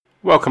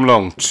Welcome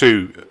along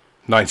to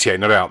 98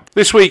 Not Out.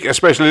 This week, a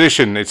special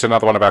edition. It's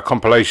another one of our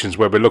compilations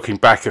where we're looking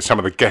back at some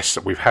of the guests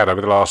that we've had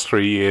over the last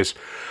 3 years.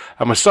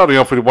 And we're starting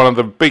off with one of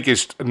the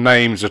biggest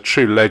names, a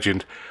true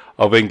legend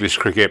of English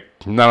cricket,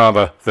 none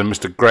other than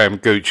Mr. Graham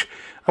Gooch.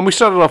 And we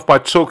started off by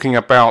talking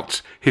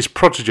about his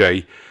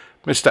protege,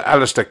 Mr.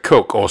 Alistair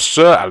Cook, or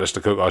Sir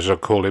Alistair Cook, I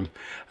should call him,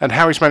 and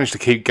how he's managed to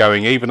keep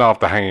going even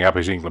after hanging up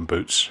his England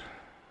boots.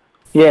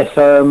 Yes,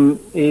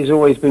 he's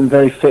always been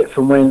very fit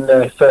from when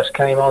he first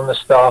came on the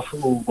staff,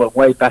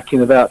 way back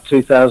in about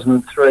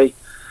 2003. He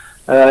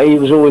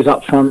was always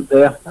up front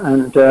there,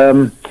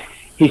 and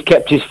he's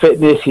kept his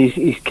fitness,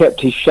 he's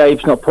kept his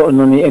shapes, not putting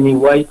on any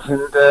weight,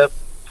 and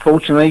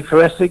fortunately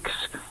for Essex,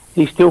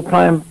 he's still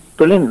playing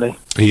brilliantly.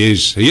 He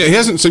is. He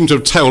hasn't seemed to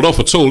have tailed off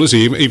at all, has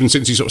he? Even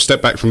since he sort of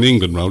stepped back from the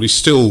England role, he's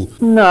still...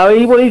 No,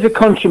 he's a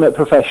consummate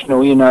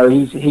professional, you know.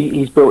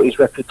 He's built his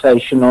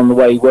reputation on the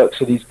way he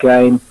works at his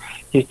game,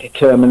 his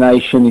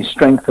determination, his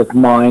strength of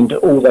mind,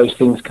 all those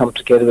things come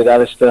together with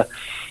Alistair.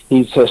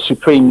 He's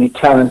supremely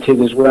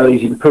talented as well.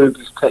 He's improved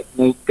his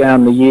technique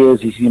down the years.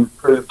 He's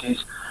improved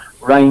his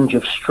range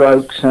of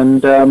strokes,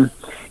 and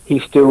he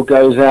still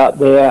goes out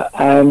there.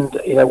 And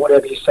you know,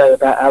 whatever you say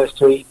about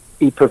Alistair,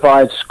 he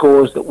provides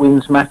scores that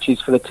wins matches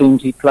for the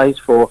teams he plays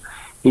for.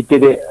 He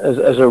did it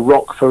as a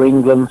rock for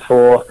England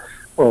for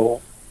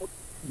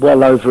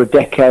well over a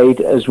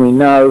decade, as we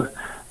know.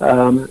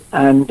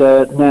 And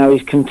now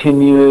he's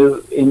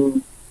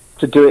continuing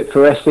to do it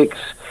for Essex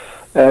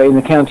in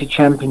the county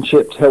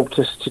championships. Helped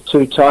us to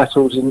 2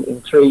 titles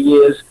in 3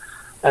 years,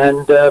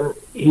 and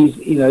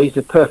he's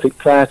a perfect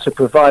player to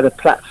provide a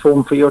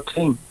platform for your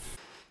team.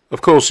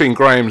 Of course, in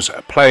Graham's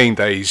playing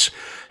days,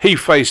 he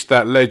faced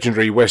that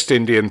legendary West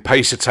Indian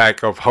pace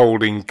attack of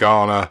Holding,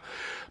 Garner,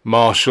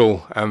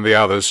 Marshall, and the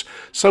others.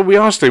 So we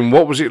asked him,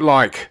 what was it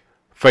like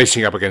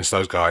facing up against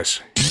those guys?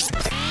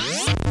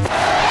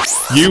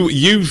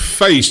 You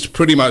faced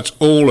pretty much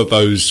all of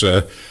those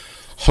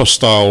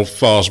hostile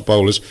fast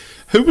bowlers.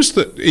 Who was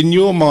in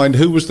your mind,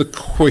 who was the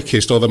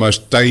quickest or the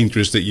most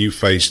dangerous that you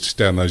faced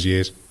down those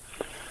years?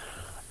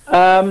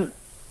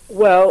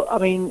 Well, I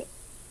mean,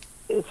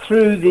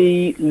 through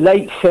the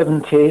late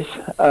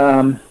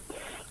 70s,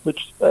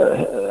 which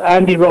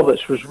Andy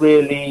Roberts was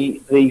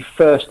really the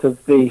first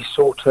of the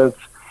sort of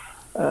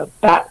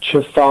batch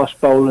of fast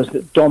bowlers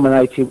that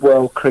dominated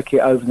world cricket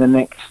over the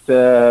next,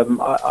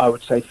 I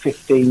would say,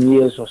 15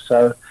 years or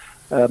so,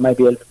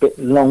 maybe a bit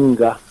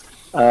longer.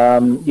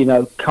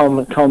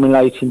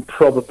 Culminating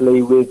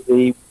probably with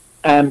the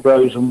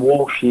Ambrose and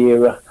Walsh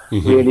era,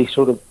 really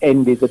sort of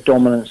ended the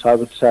dominance, I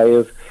would say,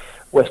 of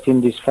West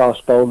Indies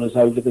fast bowlers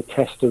over the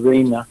Test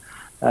arena.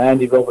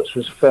 Andy Roberts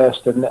was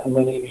first, and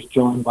then he was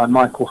joined by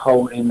Michael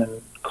Holding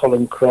and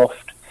Colin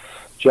Croft,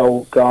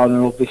 Joel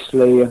Garner,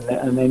 obviously,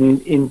 and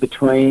then in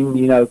between,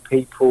 you know,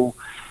 people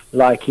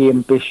like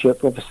Ian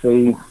Bishop,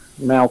 obviously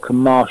Malcolm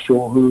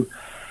Marshall, who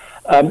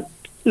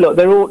look,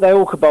 they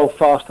all could bowl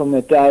fast on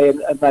their day,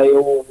 and they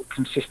all were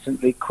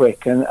consistently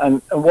quick.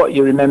 And what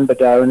you remember,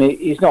 Darren,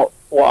 is not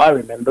what I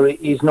remember.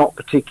 He's not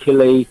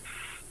particularly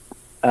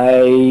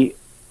a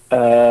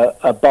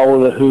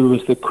bowler who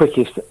was the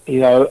quickest, you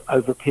know,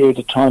 over a period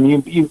of time.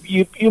 You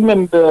really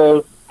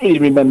remember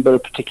a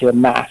particular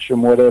match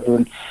and whatever.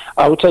 And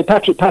I would say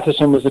Patrick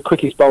Patterson was the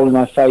quickest bowler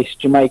I faced,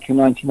 Jamaica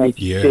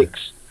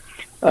 1986.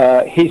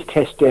 Yeah. His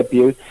Test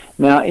debut.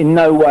 Now, in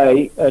no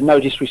way, no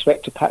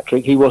disrespect to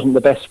Patrick, he wasn't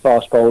the best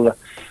fast bowler,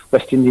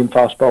 West Indian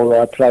fast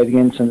bowler I played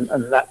against, and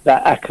that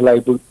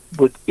accolade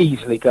would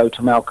easily go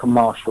to Malcolm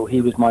Marshall.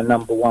 He was my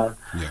number one.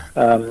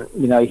 Yeah.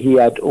 He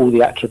had all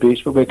the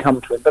attributes, but we'll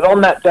come to it. But on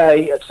that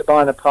day at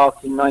Sabina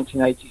Park in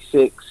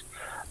 1986,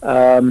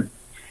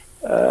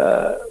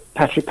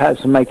 Patrick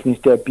Patterson making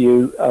his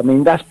debut, I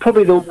mean, that's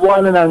probably the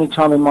one and only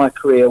time in my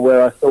career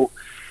where I thought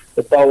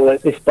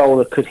this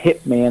bowler could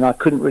hit me, and I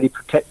couldn't really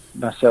protect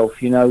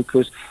myself, you know,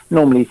 because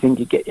normally you think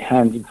you get your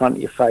hand in front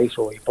of your face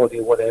or your body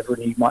or whatever,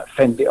 and you might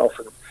fend it off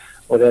and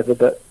whatever.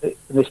 But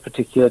this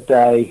particular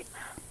day,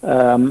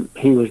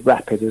 he was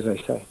rapid, as they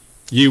say.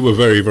 You were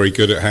very, very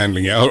good at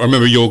handling it. I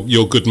remember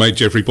your good mate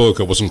Geoffrey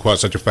Boycott wasn't quite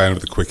such a fan of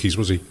the quickies,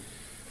 was he?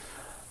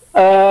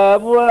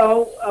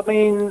 Well, I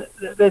mean,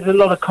 there's a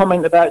lot of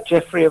comment about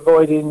Geoffrey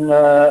avoiding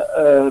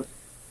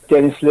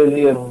Dennis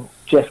Lillee and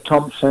Jeff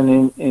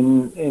Thompson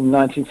in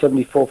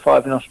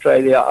 1974-5 in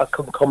Australia. I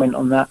couldn't comment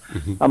on that.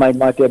 I made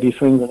my debut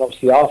for England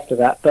obviously after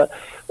that. But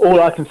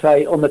all I can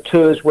say, on the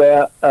tours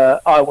where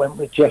I went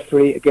with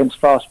Geoffrey against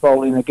fast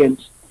bowling,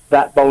 against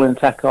that bowling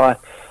attack, I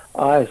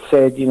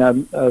said, you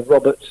know,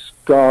 Roberts,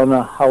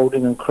 Garner,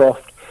 Holding and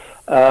Croft.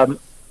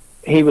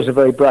 He was a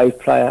very brave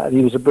player, and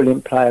he was a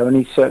brilliant player, and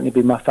he's certainly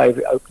been my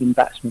favourite opening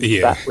batsman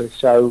to bat with.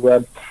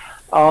 So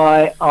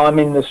I'm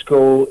in the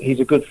school. He's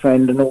a good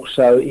friend, and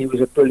also he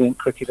was a brilliant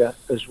cricketer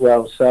as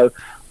well. So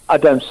I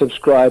don't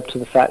subscribe to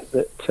the fact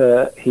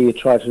that he had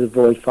tried to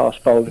avoid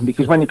fast bowling,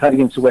 because when he played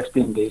against the West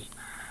Indies,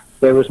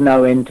 there was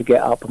no end to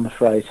get up, I'm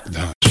afraid.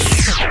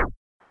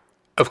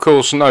 Of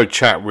course, no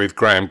chat with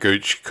Graham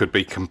Gooch could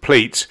be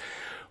complete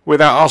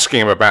without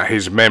asking him about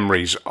his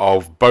memories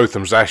of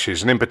Botham's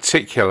Ashes, and in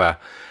particular,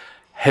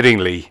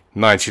 Headingley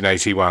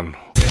 1981.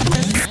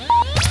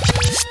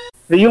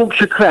 The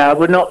Yorkshire crowd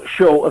were not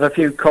short of a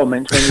few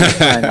comments when you were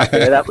playing up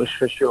there, that was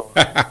for sure.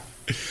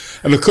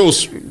 And of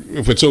course,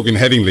 if we're talking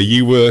Headingley,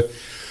 you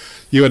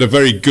had a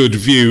very good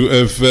view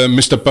of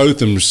Mr.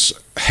 Botham's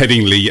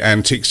Headingley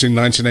antics in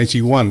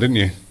 1981, didn't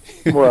you?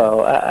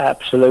 Well,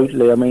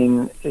 absolutely. I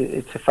mean,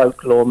 it's a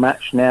folklore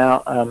match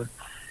now.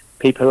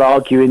 People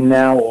arguing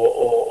now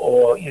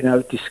or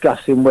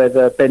discussing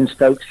whether Ben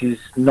Stokes'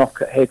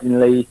 knock at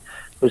Headingley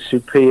was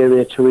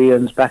superior to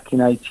Ian's back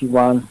in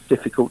 81.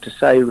 Difficult to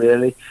say,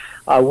 really.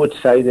 I would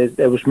say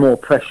there was more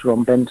pressure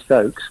on Ben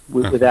Stokes,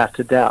 without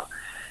a doubt.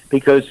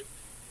 Because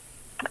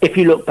if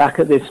you look back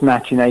at this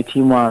match in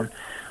 81,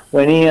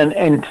 when Ian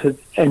entered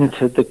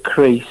the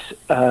crease,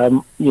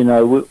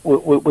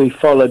 we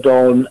followed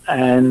on,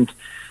 and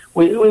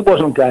it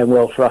wasn't going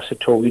well for us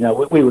at all.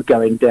 We were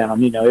going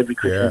down. Every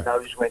cricketer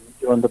knows when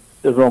you're on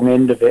the wrong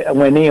end of it. And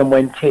when Ian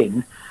went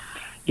in,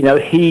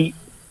 he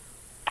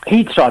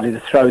started to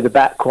throw the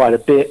bat quite a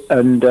bit,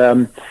 and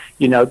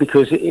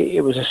because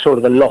it was a sort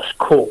of a lost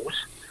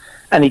cause.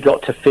 And he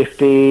got to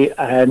 50,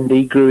 and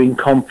he grew in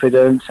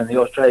confidence, and the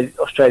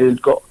Australians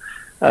got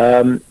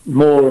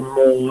more and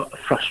more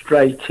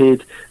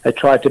frustrated. They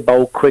tried to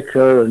bowl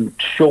quicker and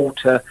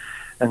shorter,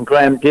 and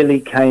Graham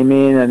Dilley came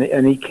in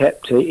and he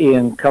kept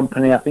Ian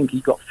company. I think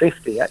he got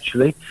 50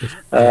 actually,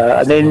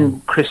 and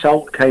then Chris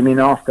Holt came in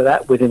after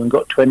that with him and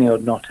got 20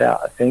 odd not out,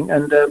 I think.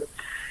 And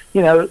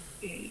you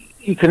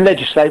can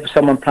legislate for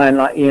someone playing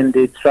like Ian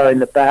did, throwing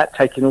the bat,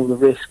 taking all the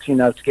risks,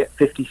 to get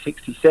 50,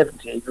 60,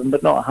 70 even,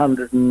 but not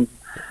 100 and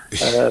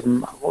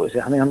what was it?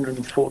 I think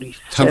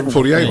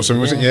 148 or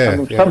something, was it?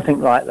 Yeah, something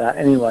like that.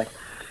 Anyway,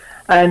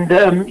 and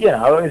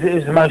it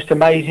was the most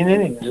amazing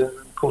innings. And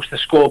of course, the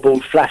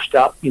scoreboard flashed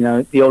up.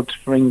 The odds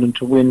for England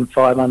to win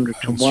 500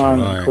 to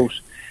 1. Right. Of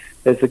course,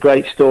 there's the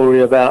great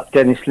story about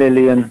Dennis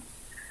Lilly and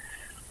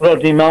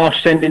Rodney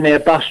Marsh sending their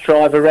bus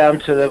driver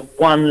around to the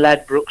one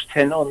Ladbrokes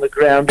tent on the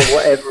ground or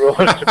whatever it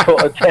was to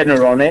put a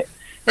tenner on it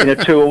in a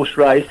 2-horse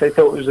race. They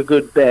thought it was a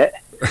good bet.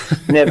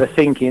 Never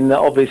thinking that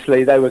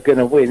obviously they were going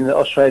to win, that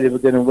Australia were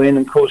going to win.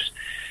 Of course,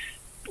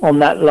 on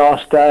that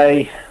last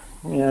day,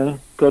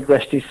 God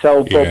rest his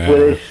soul, Bob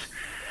Willis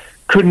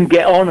couldn't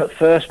get on at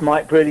first.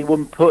 Mike Brearley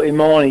wouldn't put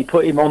him on. He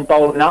put him on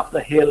bowling up the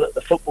hill at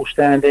the football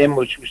stand end,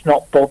 which was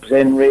not Bob's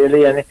end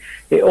really, and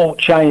it all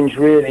changed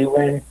really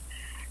when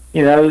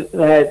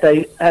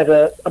they had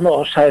I'm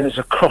not saying it's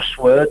a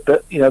crossword,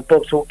 but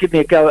Bob thought, give me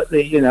a go at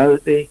the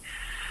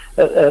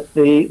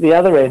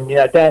other end,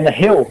 down the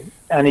hill.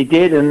 And he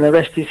did, and the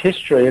rest is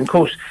history. And of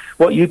course,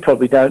 what you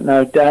probably don't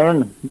know,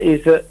 Darren,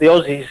 is that the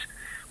Aussies,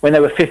 when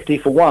they were 50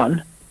 for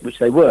 1, which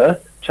they were,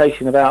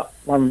 chasing about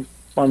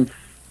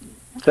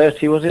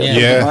 130, was it?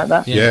 Yeah. Something like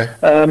that. Yeah.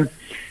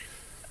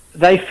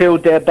 They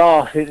filled their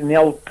bath in the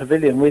old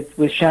pavilion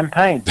with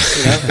champagne,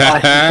 ice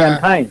and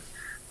champagne.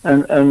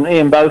 And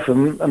Ian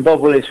Botham and Bob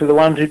Willis were the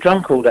ones who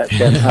drank all that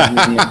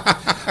champagne.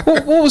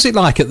 What was it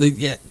like do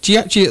you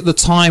actually, at the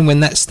time when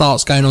that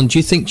starts going on, do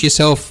you think to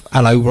yourself,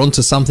 hello, we're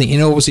onto something,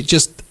 or was it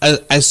just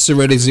as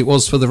surreal as it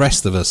was for the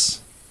rest of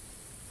us?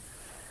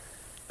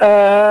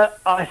 I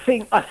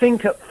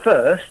think at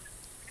first,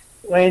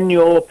 when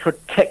you're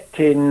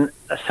protecting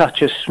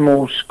such a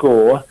small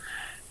score,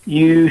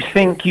 you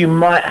think you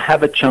might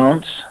have a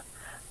chance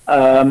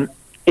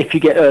if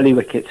you get early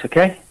wickets,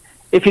 okay?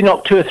 If you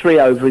knock 2 or 3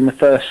 over in the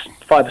first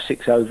 5 or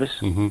 6 overs,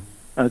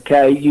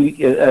 okay,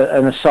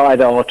 and a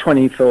side are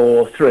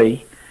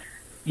 24-3,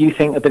 you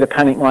think a bit of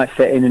panic might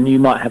set in and you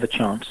might have a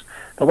chance.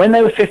 But when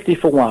they were 50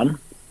 for 1,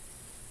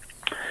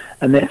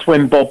 and that's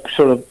when Bob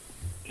sort of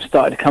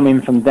started to come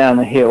in from down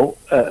the hill,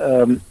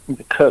 the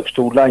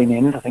Kirkstall Lane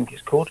end, I think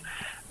it's called.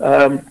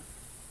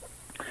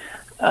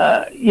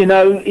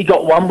 He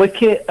got 1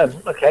 wicket.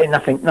 Okay,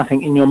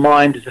 nothing in your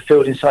mind as the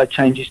fielding side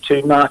changes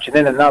too much, and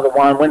then another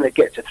one. When they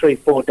get to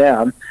 3-4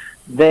 down,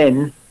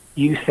 then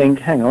you think,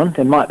 hang on,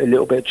 there might be a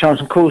little bit of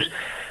chance. Of course,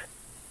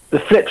 the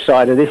flip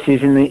side of this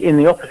is in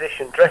the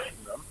opposition dressing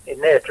room,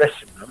 in their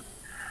dressing room.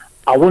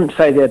 I wouldn't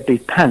say there'd be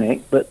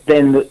panic, but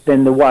then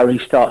the worry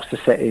starts to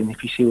set in,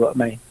 if you see what I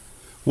mean.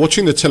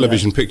 Watching the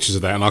television pictures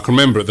of that, and I can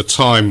remember at the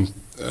time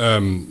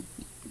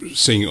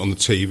seeing it on the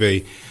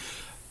TV,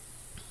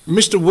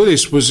 Mr.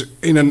 Willis was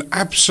in an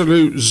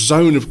absolute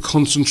zone of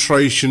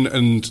concentration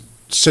and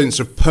sense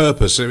of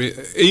purpose. I mean,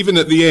 even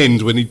at the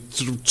end, when he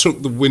sort of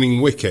took the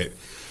winning wicket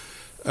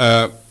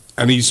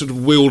and he sort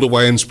of wheeled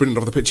away and sprinted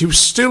off the pitch, he was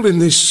still in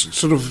this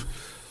sort of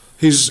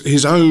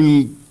his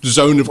own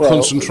zone of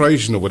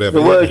concentration or whatever.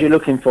 The word you're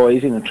looking for,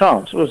 he's in a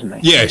trance, wasn't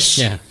he? Yes.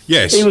 Yeah.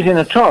 Yes. He was in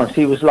a trance.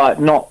 He was like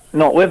not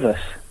with us.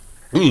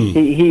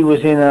 He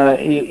was in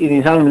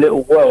his own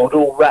little world,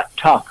 all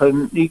wrapped up,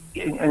 and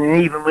even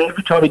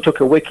every time he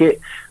took a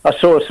wicket, I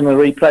saw some of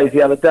the replays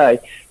the other day.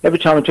 Every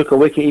time he took a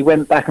wicket, he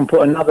went back and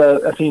put another.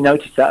 If you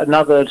noticed that,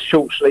 another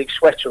short sleeve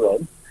sweater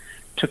on,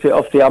 took it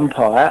off the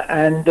umpire,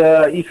 and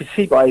you could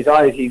see by his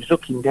eyes he was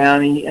looking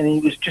down, and he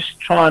was just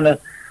trying to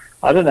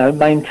I don't know,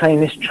 maintain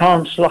this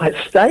trance-like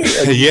state.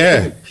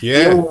 Yeah.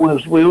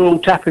 We were all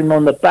tapping him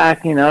on the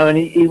back, you know, and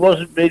he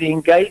wasn't really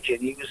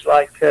engaging. He was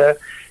like,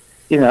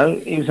 he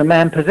was a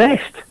man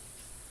possessed.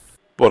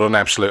 What an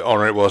absolute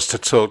honour it was to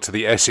talk to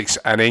the Essex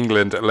and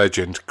England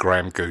legend,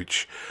 Graham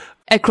Gooch.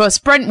 Across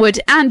Brentwood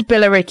and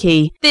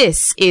Billericay,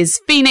 this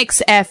is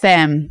Phoenix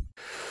FM.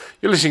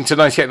 You're listening to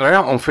 98 Not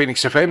Out on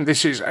Phoenix FM.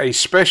 This is a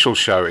special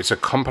show. It's a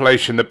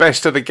compilation, The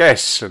Best of the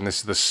Guests, and this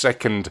is the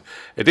second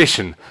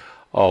edition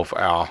of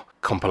our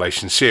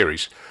compilation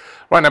series.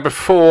 Right now,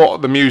 before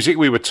the music,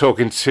 we were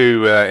talking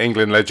to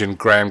England legend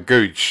Graham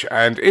Gooch,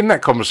 and in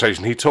that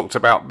conversation, he talked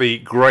about the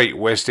great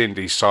West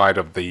Indies side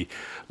of the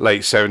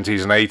late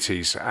 70s and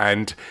 80s,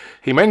 and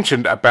he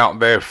mentioned about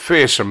their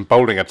fearsome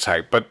bowling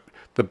attack, but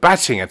the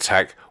batting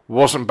attack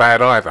wasn't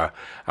bad either.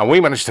 And we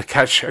managed to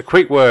catch a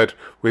quick word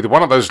with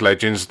one of those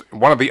legends,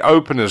 one of the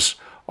openers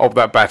of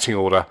that batting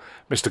order,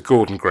 Mr.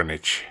 Gordon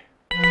Greenidge.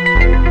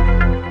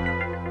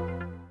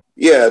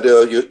 Yeah,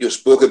 you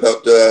spoke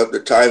about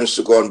the times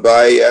gone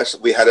by. Yes,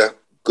 we had a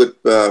good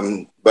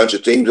bunch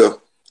of teams,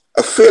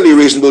 a fairly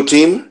reasonable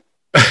team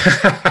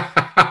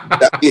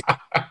that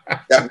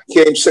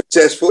became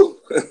successful.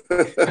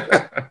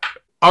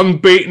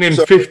 Unbeaten in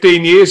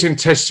 15 years in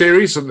Test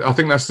series. I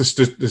think that's the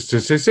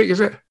statistic,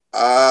 is it?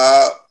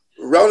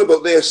 Round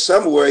about there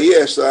somewhere,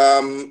 yes.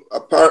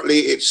 Apparently,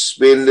 it's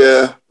been,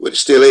 which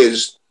still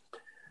is,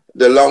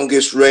 the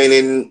longest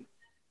reigning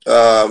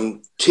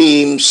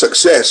team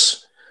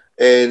success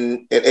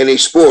in any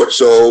sport.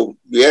 So,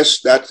 yes,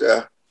 that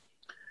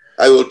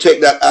I will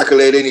take that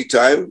accolade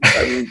anytime.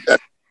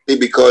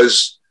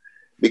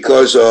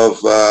 Because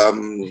of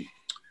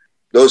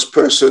those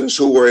persons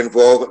who were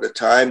involved at the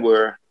time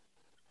were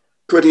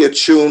pretty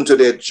attuned to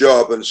their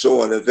job and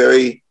so on, and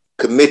very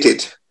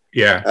committed.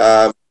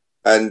 Yeah.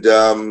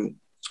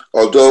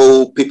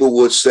 Although people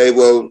would say,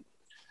 well,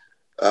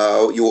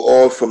 you were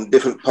all from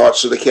different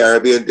parts of the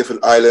Caribbean,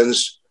 different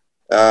islands,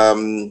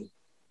 the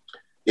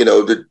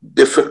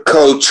different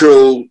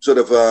cultural sort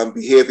of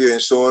behavior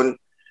and so on,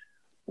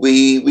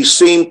 we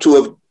seem to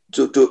have,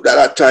 at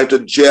that time, to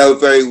gel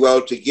very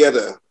well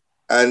together.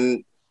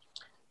 And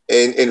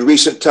in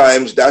recent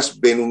times, that's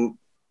been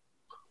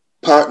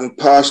part and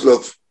parcel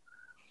of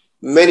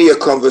many a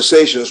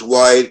conversations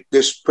why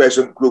this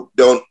present group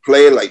don't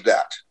play like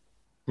that.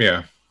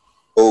 Yeah.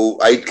 Oh,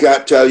 I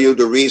can't tell you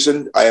the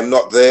reason. I am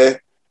not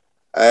there.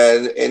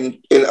 And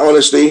in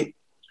honesty,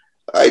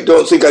 I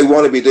don't think I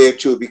want to be there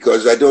too,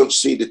 because I don't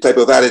see the type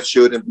of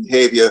attitude and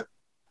behavior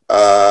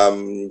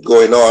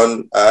going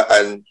on.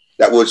 And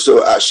that would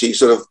actually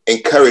sort of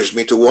encourage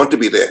me to want to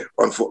be there,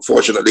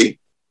 unfortunately.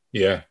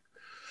 Yeah.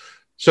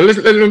 So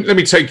let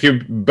me take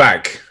you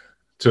back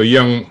to a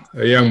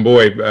young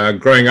boy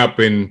growing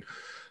up in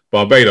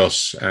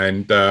Barbados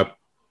and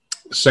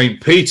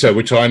St. Peter,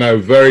 which I know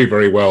very,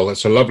 very well.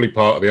 It's a lovely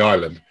part of the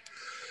island.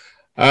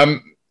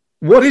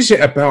 What is it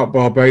about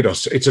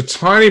Barbados? It's a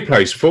tiny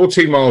place,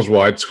 14 miles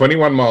wide,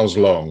 21 miles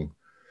long,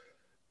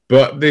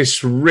 but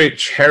this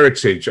rich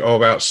heritage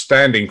of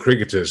outstanding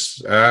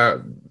cricketers.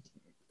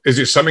 Is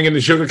it something in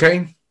the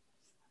sugarcane?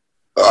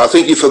 I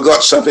think you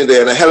forgot something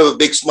there, and a hell of a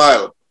big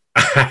smile.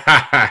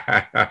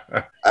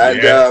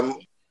 And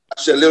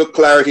a little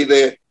clarity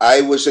there.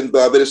 I was in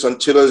Barbados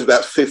until I was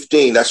about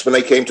 15. That's when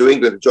I came to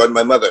England and joined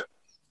my mother.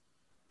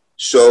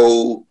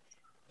 So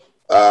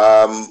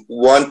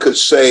one could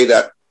say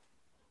that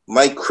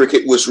my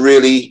cricket was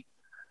really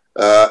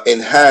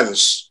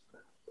enhanced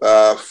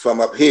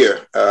from up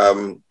here,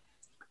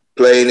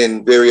 playing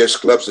in various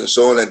clubs and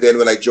so on. And then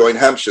when I joined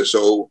Hampshire,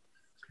 so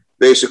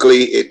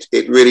basically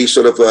it really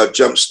sort of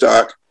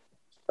jump-start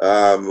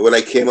when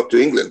I came up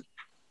to England.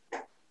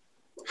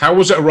 How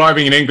was it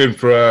arriving in England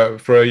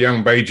for a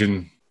young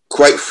Bajan?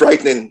 Quite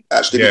frightening,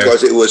 actually,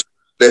 because it was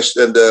less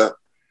than the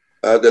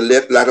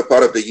latter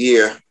part of the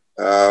year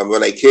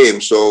when I came.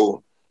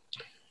 So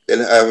then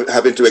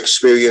having to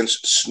experience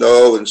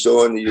snow and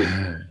so on, you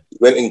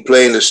went and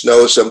played in the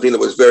snow, something that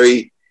was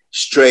very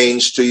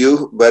strange to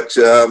you. But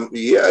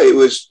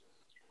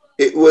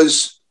it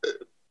was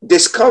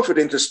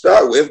discomforting to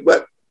start with.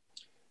 But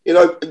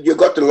you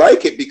got to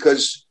like it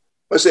because,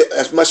 I say,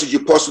 as much as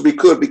you possibly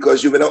could,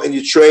 because you went out and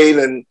you trained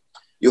and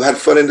you had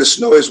fun in the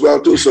snow as well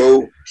too.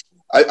 So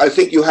I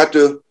think you had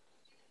to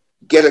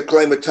get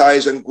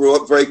acclimatized and grow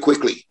up very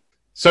quickly.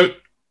 So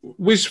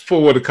whiz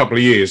forward a couple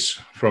of years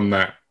from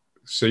that.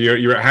 So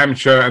you're at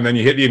Hampshire and then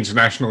you hit the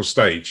international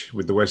stage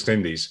with the West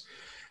Indies.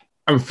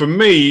 And for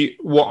me,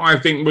 what I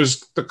think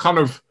was the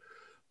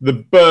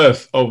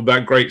birth of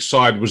that great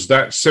side was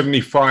that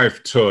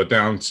 75 tour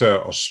down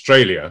to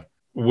Australia,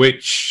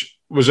 which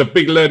was a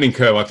big learning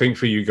curve, I think,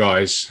 for you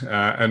guys.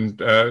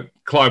 And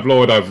Clive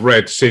Lloyd, I've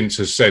read since,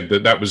 has said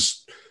that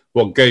was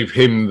what gave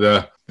him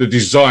the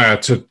desire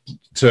to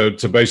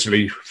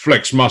basically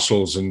flex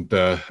muscles and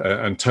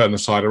turn the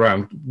side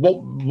around.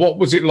 What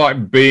was it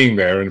like being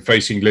there and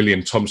facing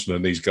Lillian Thompson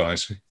and these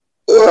guys?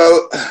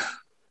 Well,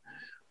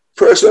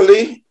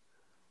 personally,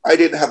 I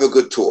didn't have a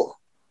good tour.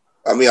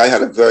 I mean, I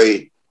had a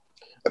very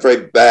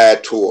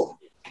bad tour.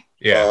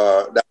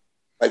 Yeah.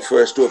 my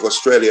first tour of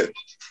Australia.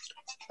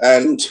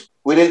 And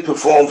we didn't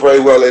perform very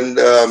well. And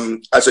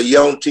as a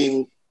young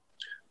team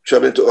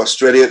traveling to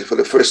Australia for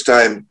the first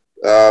time,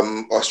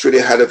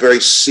 Australia had a very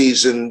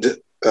seasoned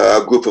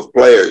group of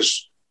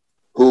players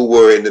who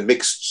were in the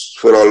mix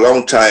for a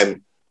long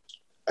time.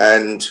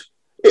 And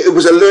it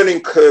was a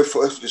learning curve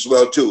for us as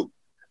well, too.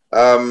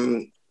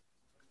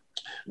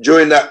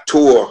 During that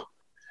tour,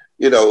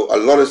 a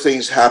lot of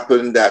things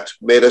happened that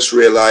made us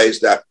realize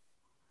that,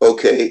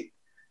 okay,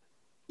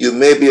 you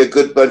may be a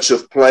good bunch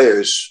of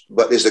players,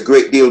 but there's a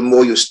great deal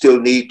more you still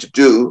need to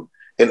do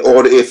in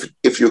order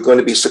if you're going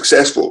to be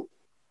successful.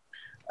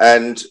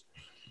 And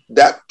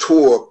that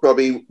tour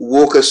probably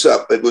woke us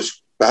up. It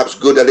was perhaps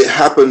good that it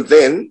happened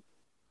then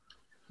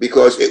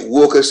because it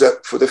woke us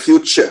up for the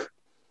future.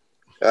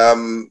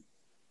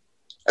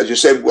 As you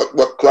said,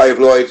 what Clive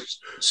Lloyd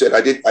said,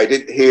 I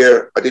didn't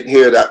hear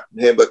that from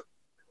him, but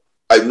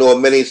I know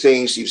many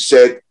things you've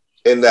said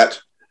in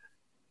that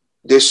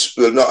this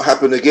will not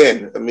happen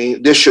again. I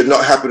mean, this should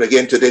not happen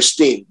again to this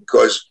team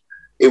because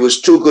it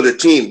was too good a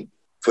team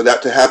for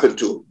that to happen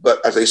to.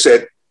 But as I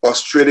said,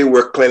 Australia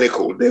were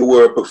clinical. They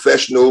were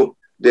professional.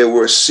 They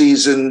were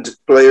seasoned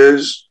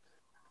players.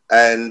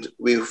 And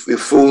we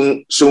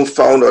soon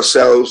found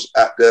ourselves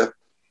at the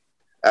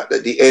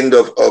end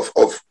of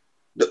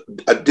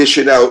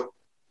dishing out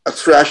a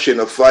thrashing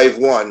of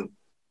 5-1.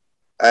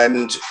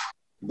 And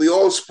we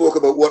all spoke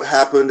about what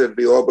happened, and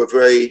we all were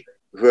very,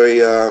 very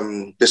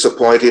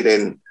disappointed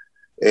in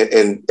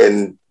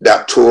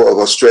that tour of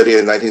Australia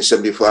in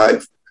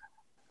 1975.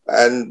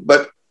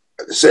 But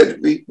as I said,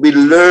 we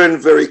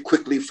learned very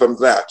quickly from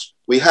that.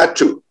 We had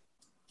to.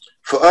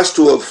 For us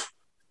to have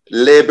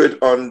labored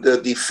on the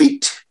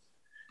defeat,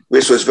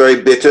 which was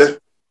very bitter,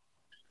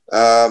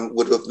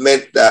 would have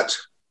meant that,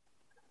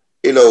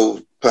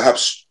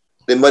 perhaps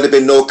there might have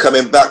been no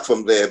coming back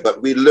from there,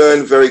 but we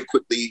learned very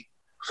quickly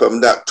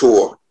from that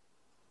tour.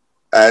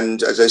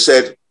 And as I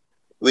said,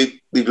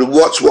 we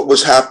watched what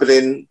was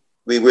happening.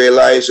 We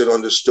realized and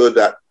understood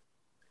that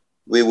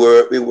we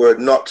were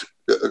not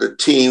the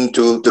team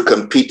to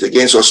compete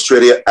against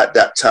Australia at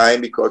that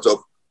time because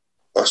of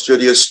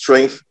Australia's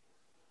strength.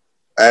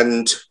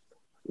 And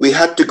we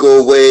had to go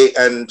away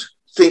and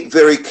think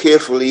very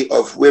carefully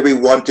of where we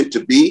wanted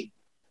to be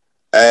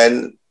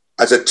and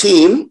as a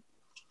team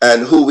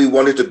and who we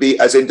wanted to be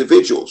as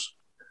individuals.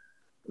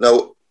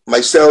 Now,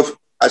 myself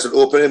as an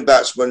opening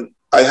batsman,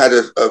 I had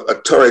a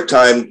torrid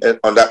time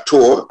on that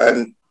tour,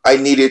 and I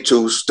needed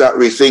to start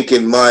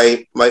rethinking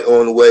my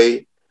own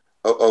way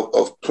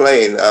of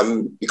playing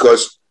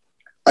because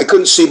I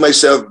couldn't see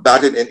myself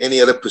batting in any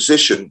other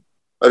position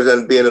other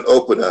than being an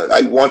opener.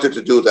 I wanted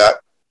to do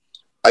that.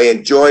 I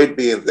enjoyed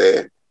being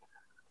there.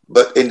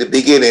 But in the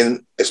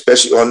beginning,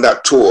 especially on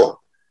that tour,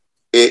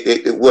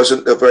 it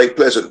wasn't a very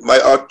pleasant.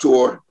 Our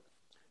tour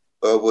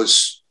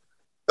was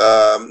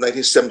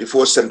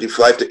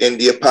 1974-75 to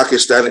India,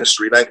 Pakistan, and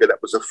Sri Lanka.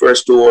 That was the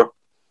first tour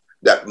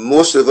that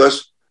most of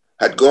us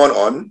had gone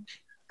on.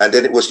 And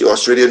then it was the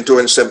Australian tour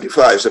in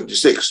 75,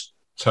 76.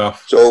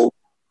 Tough. So,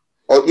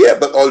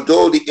 but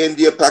although the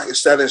India,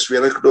 Pakistan, and Sri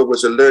Lanka tour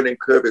was a learning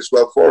curve as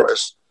well for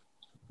us,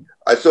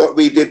 I thought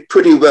we did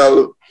pretty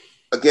well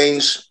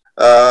against,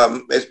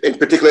 in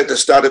particular at the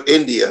start of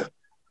India,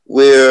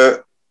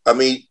 where,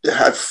 they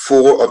had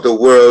 4 of the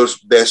world's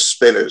best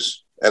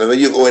spinners. And when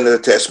you go into the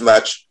test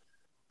match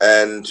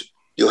and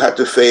you had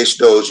to face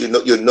those, you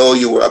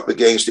were up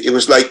against it. It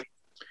was like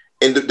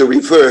in the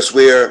reverse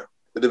where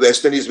the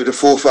West Indies with the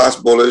 4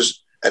 fast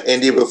bowlers and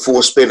India with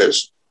 4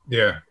 spinners.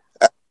 Yeah.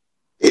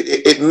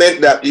 It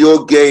meant that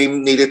your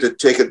game needed to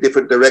take a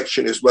different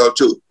direction as well,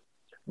 too.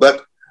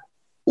 But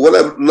what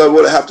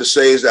I have to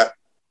say is that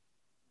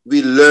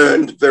we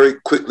learned very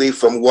quickly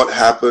from what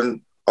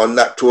happened on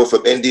that tour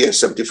from India in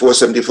 74,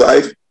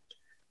 75,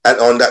 and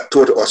on that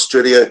tour to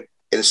Australia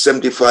in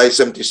 75,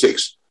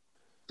 76.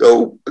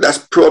 So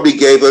that probably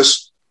gave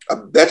us a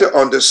better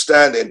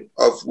understanding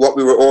of what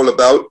we were all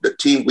about, the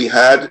team we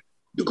had,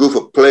 the group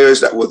of players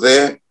that were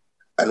there,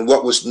 and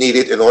what was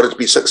needed in order to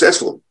be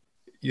successful.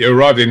 You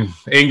arrived in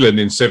England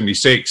in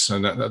 76,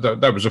 and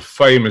that was a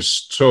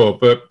famous tour,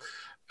 but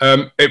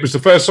it was the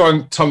first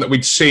time that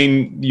we'd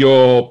seen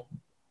your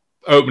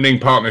opening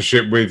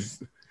partnership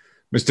with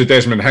Mr.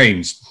 Desmond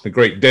Haynes, the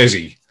great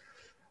Desi.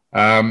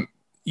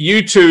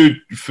 You two,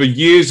 for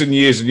years and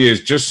years and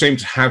years, just seem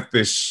to have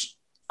this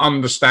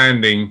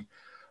understanding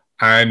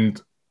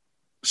and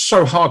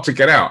so hard to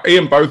get out.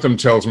 Ian Botham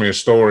tells me a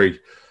story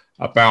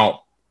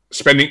about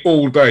spending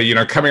all day,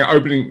 coming out,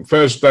 opening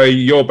first day,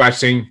 you're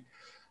batting,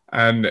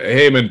 and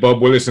him and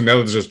Bob Willis and the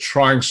others are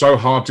trying so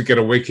hard to get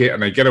a wicket,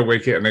 and they get a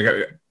wicket,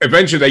 and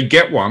eventually they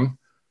get one.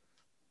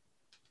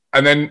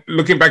 And then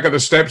looking back at the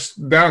steps,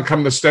 down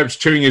come the steps,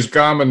 chewing his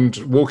gum and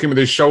walking with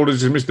his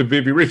shoulders is Mr.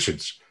 Vivi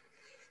Richards.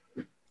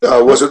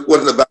 No, wasn't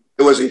about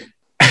it, was he?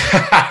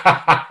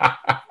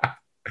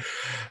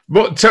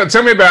 But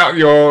tell me about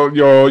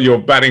your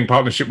batting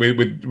partnership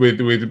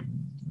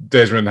with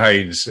Desmond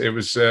Haynes. It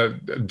was a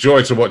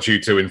joy to watch you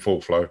two in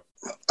full flow.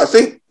 I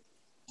think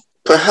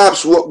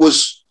perhaps what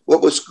was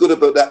what was good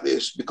about that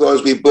is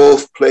because we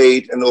both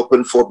played and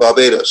opened for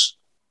Barbados.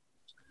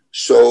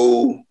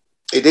 So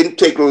it didn't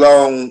take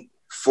long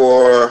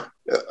for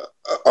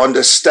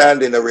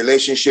understanding a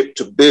relationship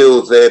to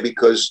build there,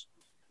 because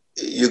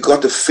you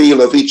got the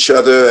feel of each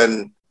other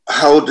and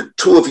how the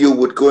two of you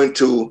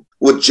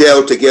would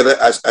gel together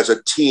as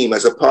a team,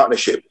 as a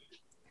partnership.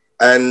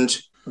 And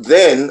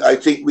then I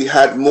think we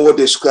had more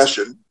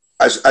discussion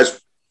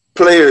as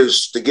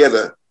players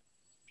together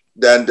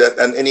than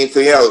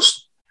anything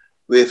else.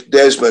 With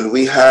Desmond,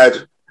 we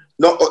had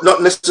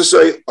not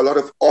necessarily a lot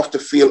of off the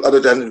field other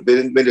than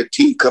when the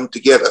team come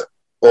together,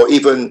 or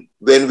even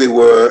when we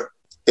were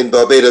in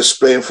Barbados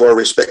playing for our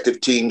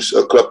respective teams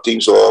or club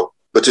teams or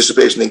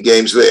participation in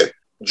games there.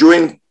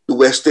 During the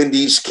West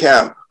Indies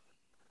camp,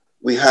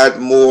 we had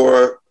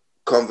more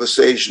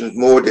conversation,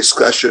 more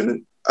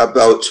discussion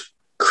about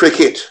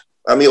cricket.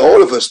 I mean,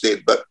 all of us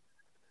did, but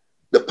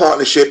the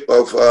partnership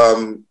of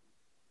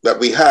that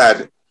we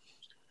had,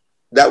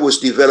 that was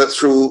developed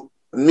through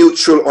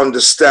mutual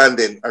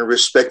understanding and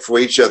respect for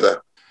each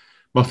other.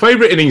 My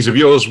favourite innings of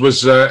yours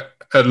was at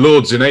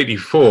Lords in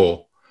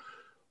 '84,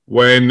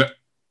 when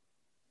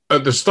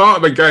at the start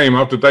of the game,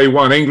 after day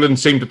one, England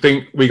seemed to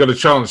think we got a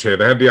chance here.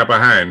 They had the upper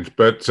hand,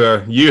 but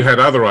you had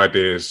other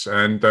ideas.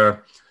 And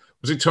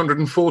was it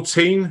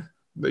 214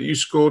 that you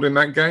scored in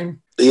that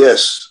game?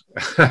 Yes.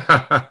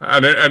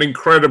 an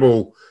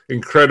incredible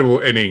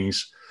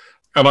innings.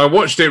 And I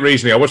watched it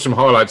recently. I watched some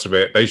highlights of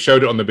it. They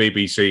showed it on the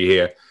BBC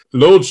here.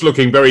 Lord's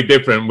looking very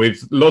different,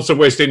 with lots of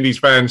West Indies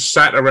fans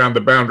sat around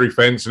the boundary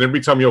fence, and every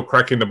time you're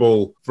cracking the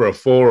ball for a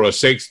 4 or a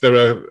 6, there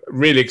are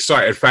really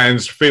excited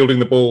fans fielding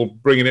the ball,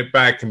 bringing it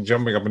back and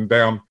jumping up and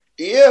down.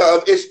 Yeah,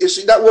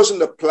 that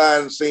wasn't the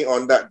plan thing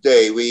on that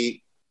day.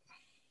 We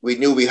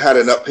knew we had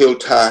an uphill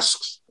task,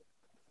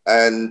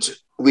 and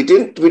we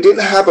didn't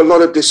have a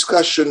lot of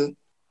discussion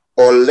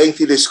or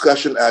lengthy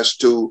discussion as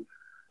to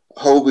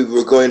how we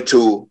were going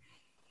to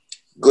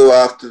go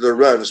after the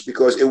runs,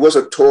 because it was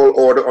a tall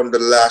order on the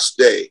last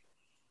day.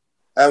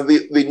 And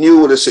we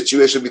knew the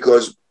situation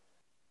because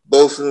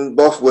both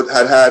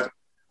had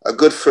a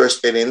good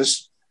first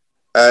innings,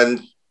 and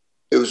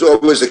it was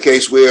always the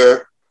case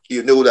where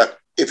you knew that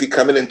if you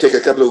come in and take a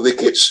couple of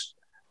wickets,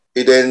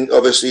 it then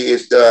obviously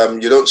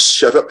you don't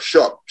shut up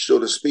shop, so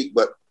to speak,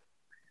 but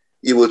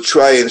you will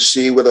try and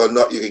see whether or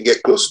not you can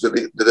get close to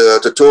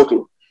the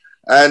total.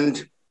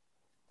 And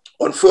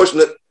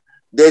unfortunately,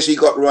 Desi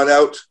got run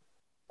out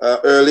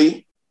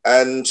early,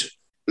 and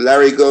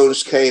Larry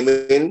Gomes came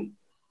in,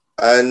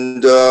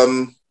 and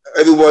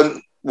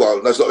everyone,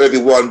 well, that's not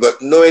everyone,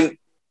 but knowing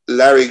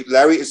Larry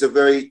is a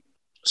very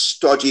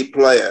stodgy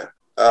player.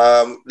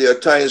 There are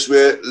times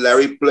where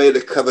Larry played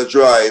a cover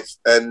drive,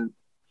 and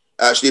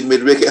actually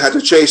mid-wicket had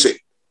to chase it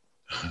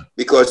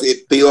because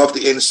it be off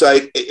the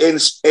inside, in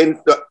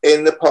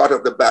the part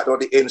of the bat,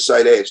 not the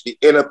inside edge, the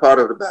inner part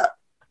of the bat,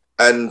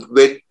 and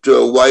went to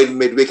a wide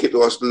mid-wicket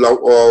or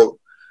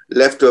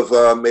left of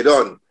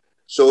mid-on.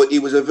 So he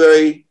was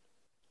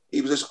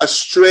a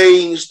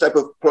strange type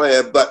of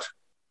player, but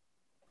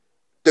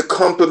to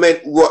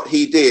complement what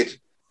he did,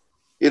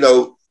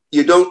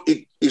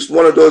 he's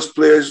one of those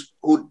players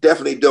who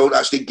definitely don't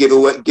actually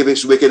give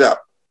his wicket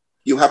up.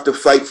 You have to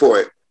fight for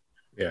it.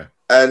 Yeah.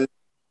 And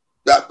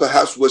that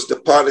perhaps was the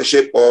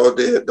partnership or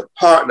the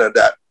partner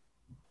that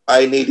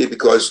I needed,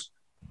 because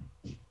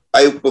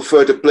I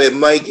prefer to play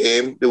my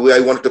game the way I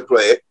wanted to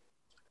play it.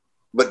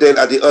 But then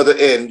at the other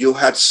end, you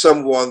had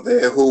someone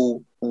there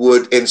who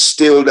would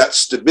instill that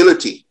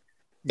stability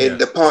in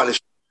the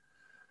partnership.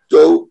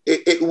 So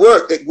it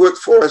worked. It worked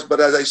for us.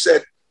 But as I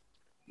said,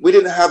 we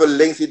didn't have a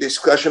lengthy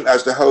discussion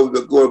as to how we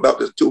would go about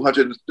the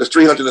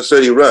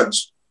 330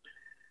 runs.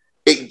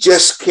 It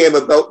just came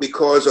about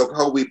because of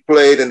how we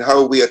played and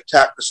how we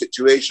attacked the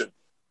situation.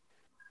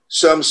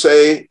 Some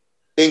say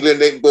England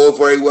didn't bowl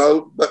very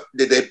well, but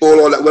did they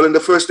bowl all that well in the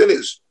first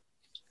innings?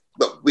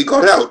 But we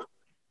got out.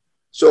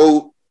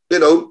 So,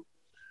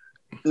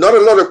 not a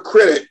lot of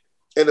credit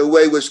in a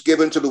way was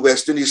given to the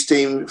West Indies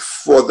team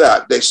for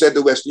that. They said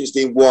the West Indies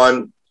team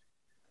won,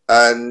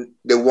 and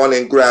they won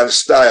in grand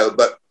style.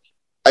 But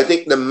I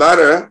think the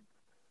manner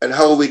and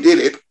how we did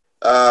it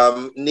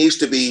needs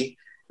to be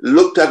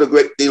looked at a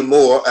great deal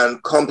more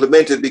and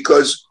complimented,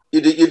 because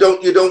you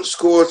don't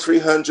score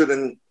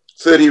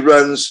 330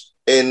 runs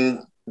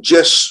in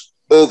just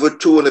over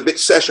 2 and a bit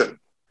session.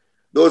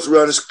 Those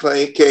runs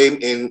came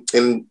in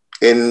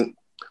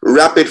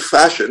rapid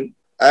fashion,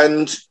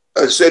 and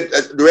I said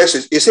the rest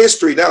is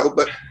history now.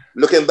 But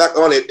looking back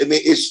on it, I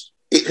mean,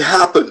 it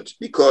happened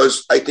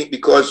because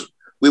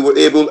we were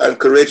able and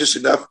courageous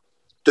enough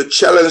to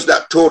challenge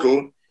that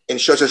total in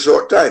such a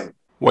short time.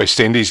 West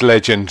Indies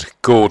legend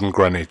Gordon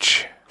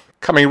Greenidge.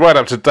 Coming right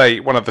up to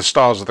date, one of the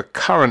stars of the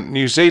current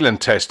New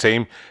Zealand Test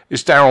team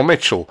is Daryl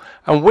Mitchell,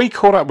 and we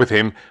caught up with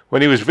him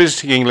when he was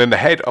visiting England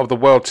ahead of the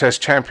World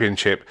Test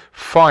Championship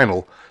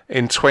final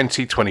in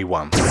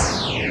 2021.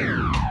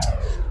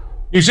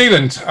 New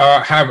Zealand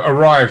have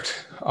arrived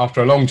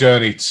after a long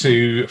journey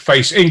to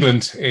face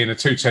England in a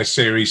 2-test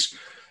series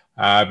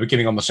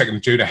beginning on the 2nd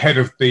of June ahead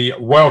of the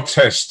World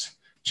Test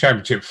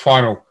Championship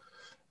final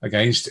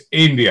against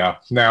India.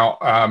 Now,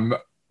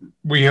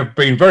 we have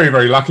been very,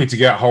 very lucky to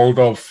get hold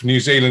of New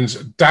Zealand's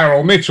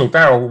Daryl Mitchell.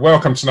 Daryl,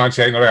 welcome to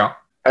 98 Not Out.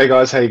 Hey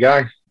guys, how you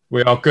going?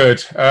 We are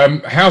good.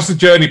 How's the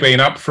journey been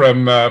up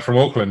from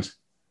Auckland?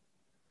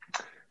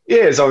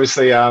 Yeah, it's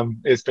obviously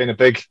it's been a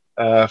big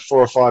 4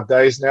 or 5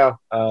 days now.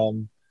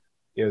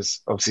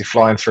 It's obviously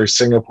flying through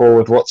Singapore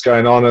with what's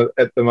going on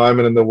at the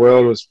moment in the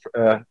world was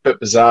a bit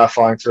bizarre,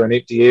 flying through an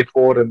empty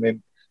airport and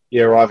then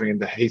arriving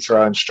into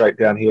Heathrow and straight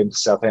down here into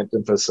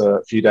Southampton for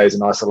a few days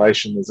in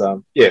isolation is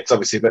it's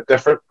obviously a bit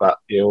different, but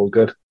all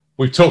good.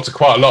 We've talked to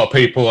quite a lot of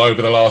people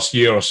over the last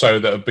year or so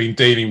that have been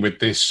dealing with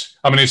this.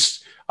 I mean,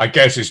 I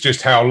guess it's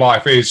just how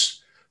life is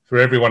for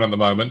everyone at the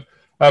moment.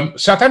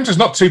 Southampton's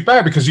not too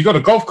bad because you've got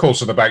a golf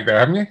course at the back there,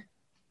 haven't you?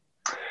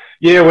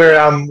 Yeah,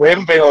 we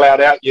haven't been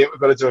allowed out yet. We've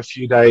got to do a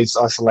few days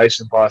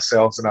isolation by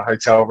ourselves in our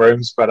hotel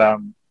rooms, but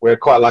we're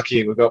quite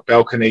lucky. We've got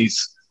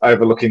balconies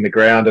overlooking the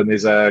ground, and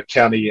there's a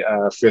county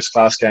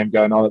first-class game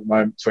going on at the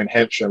moment between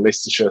Hampshire and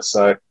Leicestershire.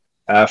 So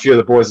a few of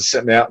the boys are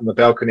sitting out on the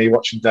balcony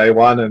watching day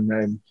one,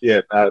 and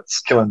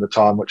it's killing the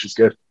time, which is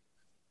good.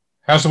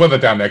 How's the weather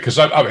down there? Because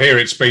up here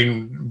it's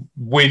been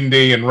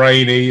windy and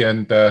rainy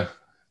and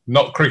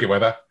not cricket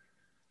weather.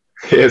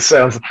 Yeah, it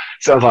sounds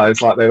like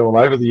it's like that all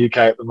over the UK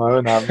at the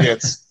moment.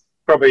 It's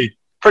probably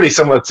pretty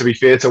similar, to be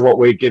fair, to what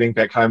we're getting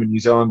back home in New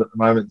Zealand at the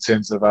moment in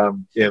terms of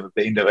the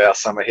end of our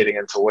summer heading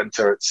into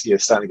winter. It's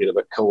starting to get a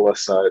bit cooler,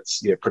 so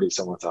it's pretty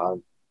similar to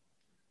home.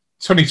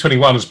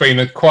 2021 has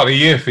been quite a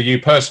year for you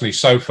personally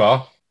so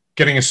far.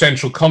 Getting a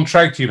central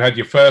contract, you've had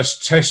your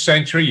first Test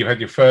century, you've had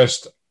your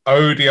first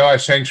ODI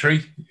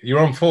century. You're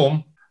on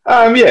form.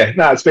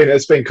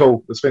 It's been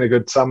cool. It's been a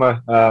good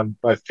summer,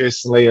 both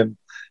personally and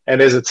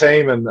as a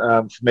team. And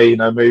for me,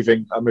 I moved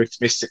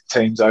domestic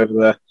teams over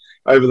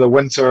the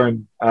winter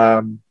and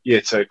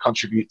to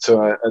contribute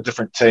to a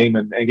different team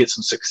and get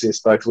some success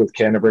both with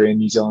Canterbury and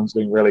New Zealand's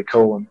been really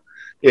cool. And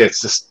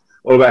it's just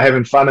all about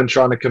having fun and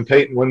trying to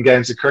compete and win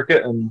games of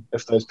cricket. And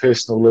if those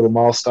personal little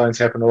milestones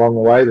happen along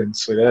the way, then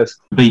sweet as.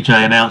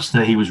 BJ announced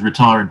that he was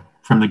retiring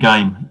from the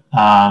game.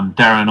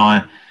 Darren and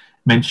I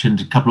mentioned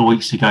a couple of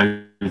weeks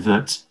ago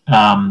that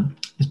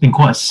it's been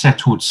quite a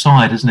settled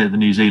side, isn't it, the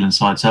New Zealand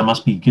side? So it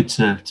must be good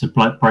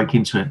to break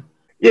into it.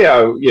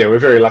 Yeah, we're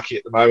very lucky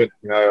at the moment.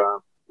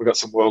 We've got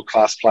some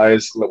world-class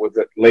players with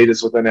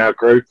leaders within our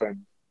group,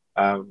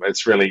 and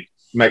it's really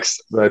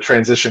makes the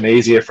transition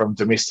easier from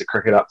domestic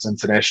cricket up to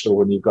international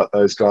when you've got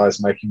those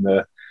guys making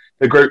the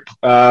group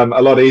a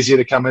lot easier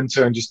to come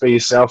into and just be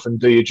yourself and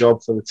do your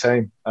job for the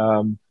team.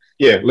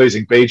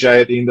 Losing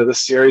BJ at the end of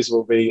this series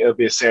it'll be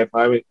a sad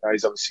moment.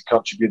 He's obviously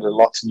contributed a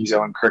lot to New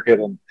Zealand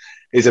cricket, and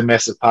he's a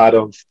massive part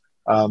of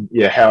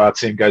how our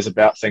team goes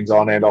about things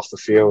on and off the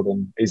field,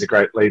 and he's a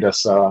great leader.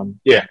 So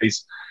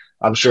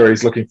I'm sure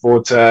he's looking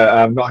forward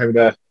to not having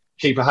to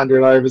keep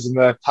 100 overs in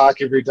the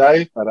park every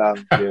day, but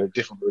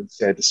definitely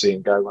sad to see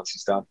him go once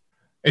he's done.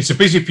 It's a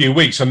busy few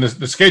weeks, and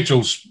the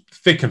schedule's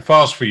thick and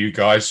fast for you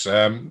guys.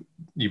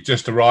 You've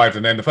just arrived,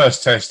 and then the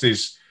first test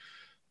is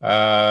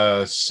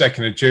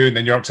 2nd of June,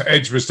 then you're up to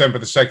Edgbaston for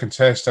the second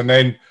test, and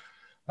then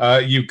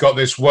you've got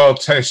this World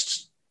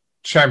Test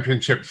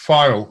Championship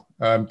final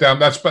down.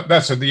 That's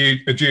at the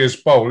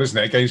Ageas Bowl, isn't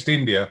it, against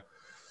India?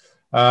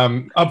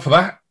 Up for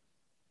that?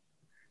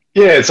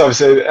 Yeah, it's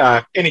obviously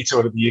any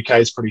tour to the UK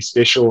is pretty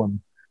special,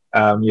 and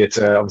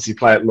to obviously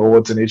play at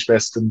Lords and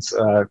Edgbaston's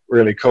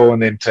really cool,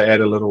 and then to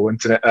add a little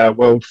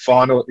world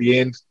final at the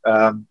end.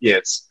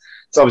 It's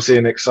obviously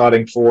an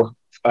exciting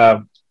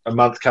a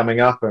month coming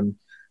up, and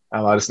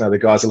I just know the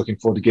guys are looking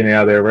forward to getting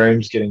out of their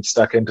rooms, getting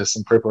stuck into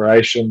some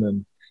preparation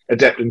and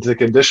adapting to the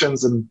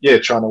conditions, and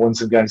trying to win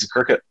some games of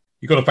cricket.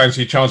 You've got to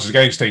fancy your chances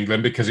against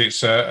England because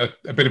it's a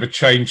bit of a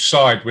changed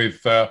side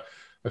with a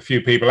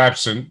few people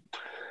absent.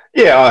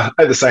 Yeah,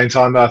 at the same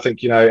time, I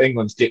think,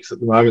 England's depth at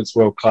the moment is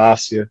world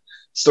class. You're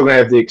still going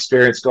to have the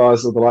experienced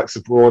guys with the likes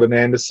of Broad and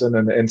Anderson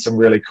and some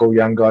really cool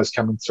young guys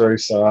coming through.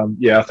 So,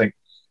 I think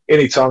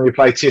any time you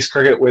play Test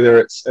cricket, whether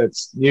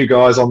it's new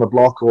guys on the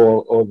block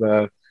or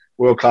the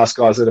world class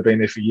guys that have been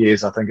there for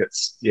years, I think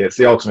it's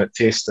the ultimate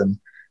test, and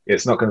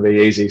it's not going to be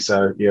easy.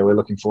 So, we're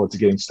looking forward to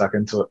getting stuck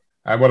into it.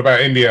 And what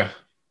about India?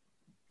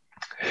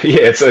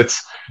 Yeah, it's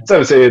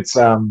obviously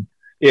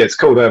it's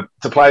cool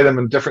to play them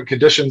in different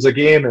conditions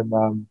again,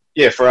 and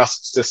for us,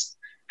 it's just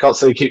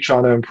constantly keep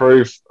trying to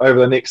improve over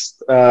the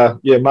next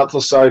month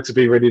or so to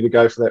be ready to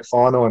go for that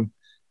final.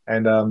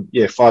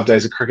 And 5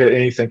 days of cricket,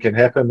 anything can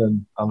happen,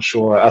 and I'm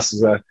sure us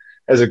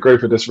as a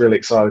group are just really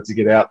excited to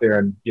get out there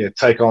and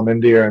take on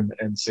India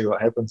and see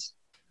what happens.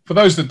 For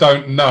those that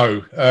don't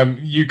know,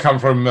 you come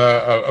from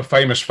a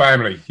famous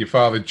family. Your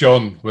father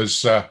John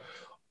was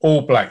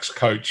All Blacks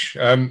coach.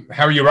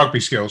 How are your rugby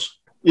skills?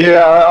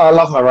 Yeah, I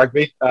love my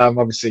rugby.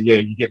 Obviously,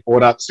 you get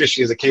brought up,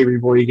 especially as a Kiwi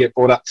boy, you get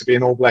brought up to be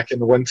an All Black in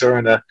the winter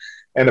and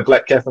a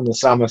black cap in the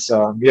summer.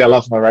 So, I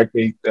love my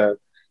rugby.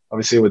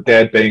 Obviously, with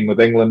Dad being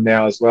with England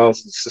now as well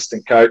as an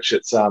assistant coach,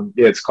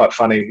 it's quite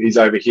funny. He's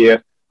over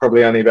here,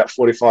 probably only about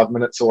 45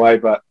 minutes away,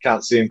 but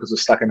can't see him because we're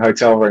stuck in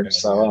hotel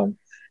rooms. So,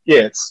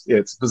 it's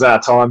a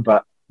bizarre time,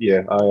 but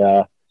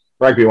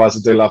rugby-wise, I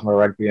do love my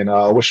rugby, and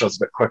I wish I was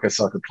a bit quicker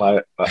so I could play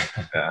it. But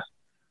yeah,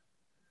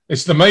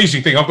 it's an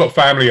amazing thing. I've got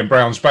family in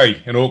Browns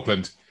Bay in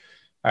Auckland,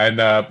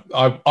 and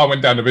I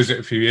went down to visit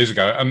a few years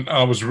ago, and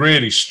I was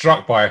really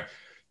struck by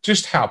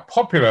just how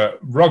popular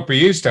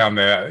rugby is down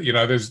there. You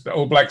know, there's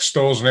All Black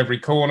stores on every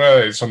corner.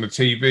 It's on the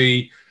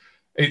TV.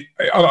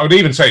 I would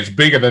even say it's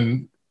bigger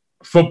than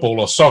football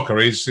or soccer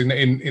is in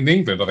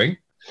England, I think.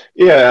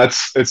 Yeah,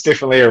 it's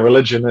definitely a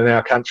religion in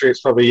our country.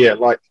 It's probably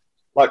like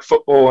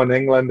football in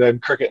England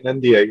and cricket in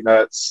India. You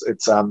know, it's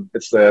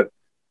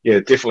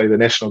definitely the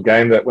national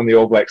game that when the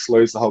All Blacks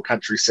lose, the whole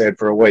country's sad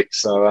for a week.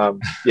 So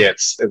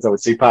it's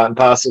obviously part and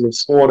parcel of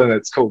sport, and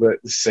it's cool to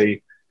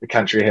see the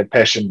country had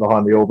passion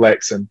behind the All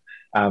Blacks, and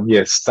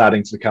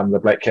starting to become the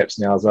Black Caps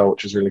now as well,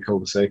 which is really cool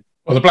to see.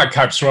 Well, the Black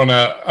Caps are on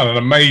an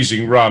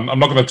amazing run. I'm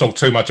not going to talk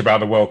too much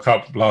about the World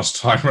Cup last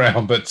time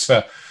round, but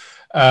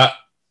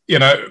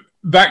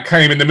that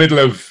came in the middle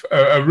of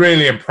a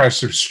really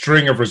impressive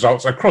string of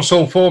results across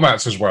all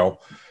formats as well.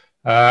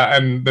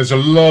 And there's a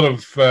lot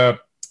of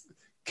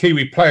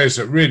Kiwi players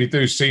that really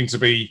do seem to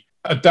be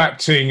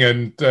adapting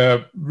and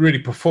really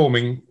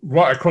performing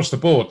right across the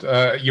board.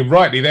 You're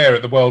rightly there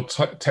at the World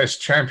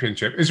Test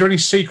Championship. Is there any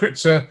secret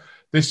to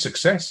this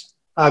success?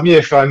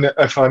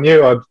 If I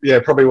knew,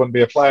 I'd probably wouldn't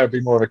be a player. I'd be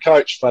more of a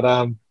coach. But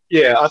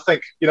I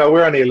think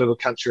we're only a little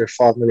country of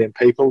 5 million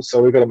people,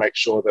 so we've got to make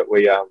sure that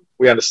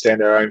we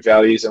understand our own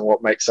values and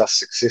what makes us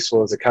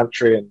successful as a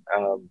country, and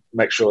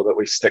make sure that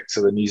we stick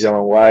to the New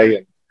Zealand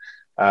way.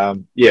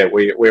 And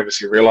we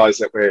obviously realise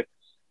that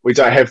we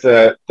don't have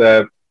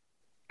the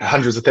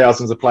hundreds of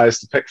thousands of players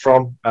to pick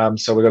from,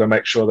 so we've got to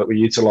make sure that we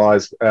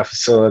utilise our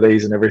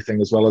facilities and everything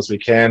as well as we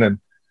can. And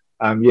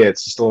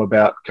it's just all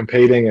about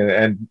competing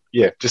and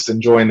just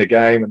enjoying the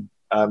game.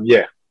 And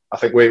I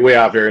think we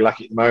are very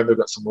lucky at the moment. We've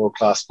got some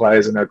world-class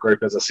players in our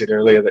group, as I said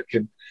earlier,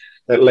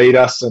 that lead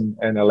us and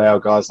allow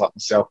guys like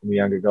myself and the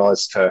younger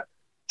guys to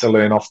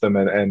learn off them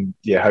and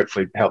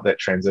hopefully help that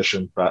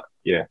transition. But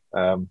we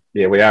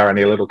are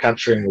only a little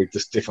country, and we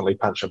just definitely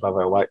punch above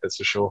our weight, that's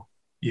for sure.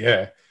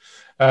 Yeah.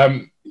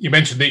 You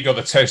mentioned that you got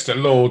the test at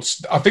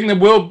Lords. I think there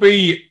will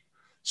be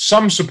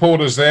some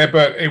supporters there,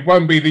 but it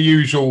won't be the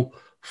usual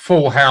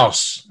full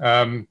house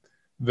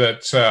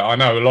that I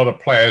know a lot of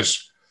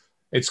players.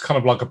 It's kind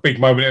of like a big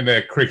moment in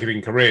their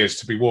cricketing careers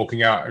to be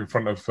walking out in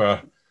front of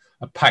a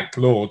packed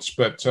Lords,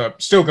 but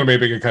still going to be a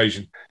big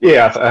occasion.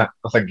 Yeah,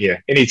 I think,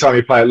 anytime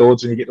you play at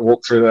Lords and you get to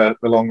walk through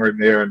the long room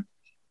there, and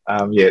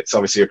it's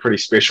obviously a pretty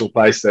special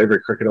place that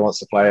every cricketer wants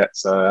to play at.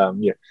 So,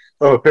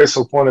 from a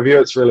personal point of view,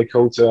 it's really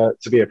cool to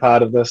be a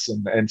part of this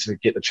and to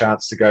get the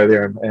chance to go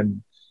there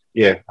and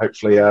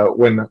hopefully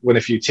win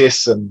a few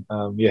tests and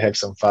have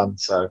some fun.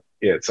 So,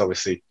 it's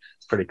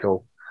pretty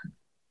cool.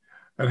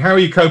 And how are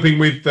you coping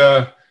with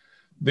the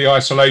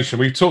isolation?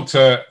 We've talked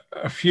to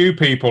a few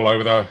people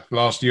over the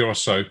last year or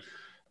so,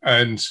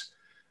 and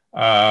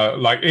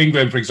like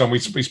England, for example,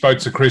 we spoke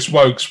to Chris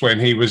Woakes when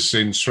he was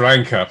in Sri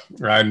Lanka,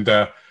 and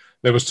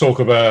there was talk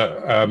of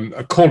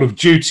a Call of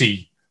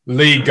Duty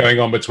league going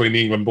on between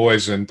the England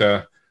boys, and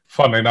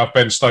funnily enough,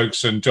 Ben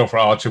Stokes and Jofra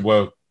Archer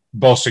were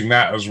bossing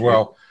that as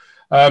well.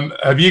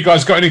 Have you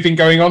guys got anything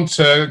going on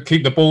to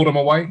keep the boredom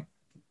away?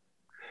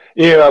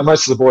 Yeah,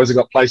 most of the boys have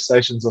got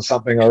PlayStations or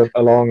something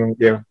along,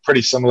 and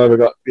pretty similar. We've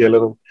got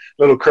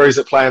little crews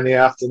that play in the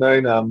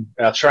afternoon.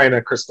 Our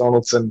trainer Chris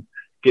Donaldson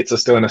gets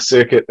us doing a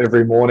circuit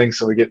every morning,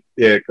 so we got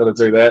to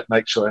do that,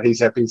 make sure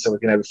he's happy, so we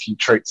can have a few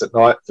treats at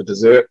night for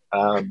dessert.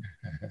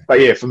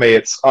 But for me,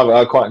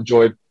 I quite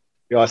enjoyed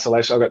the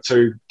isolation. I've got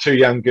two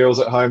young girls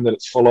at home that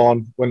it's full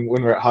on when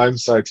we're at home,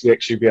 so to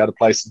actually be able to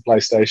play some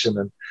PlayStation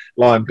and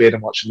lie in bed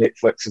and watch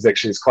Netflix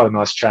is quite a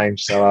nice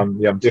change. So I'm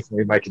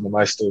definitely making the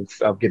most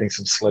of getting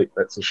some sleep,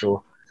 that's for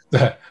sure.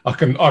 I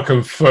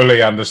can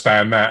fully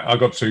understand that. I've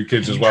got 2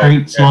 kids as well.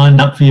 Treats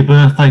lined up for your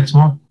birthday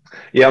tomorrow?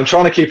 Yeah, I'm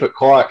trying to keep it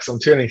quiet because I'm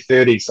turning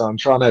 30, so I'm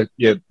trying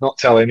to not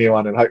tell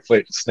anyone, and hopefully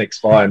it just sneaks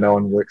by and no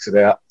one works it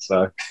out.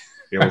 So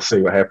we'll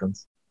see what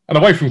happens. And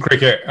away from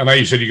cricket, I know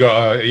you said you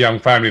got a young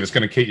family that's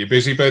going to keep you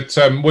busy, but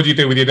what do you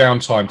do with your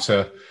downtime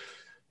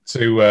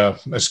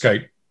to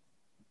escape?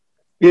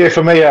 Yeah,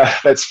 for me,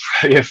 that's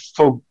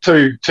for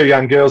two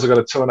young girls. I've got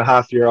a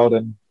 2.5-year-old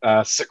and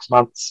 6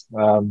 months.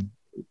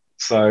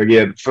 So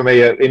for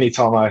me, at any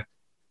time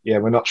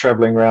we're not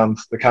travelling around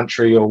the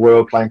country or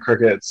world playing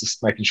cricket. It's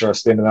just making sure I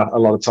spend a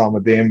lot of time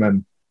with them,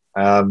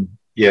 and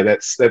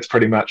that's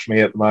pretty much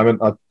me at the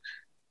moment.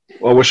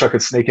 I wish I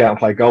could sneak out and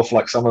play golf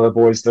like some of the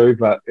boys do,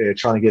 but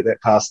trying to get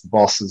that past the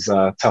boss is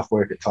tough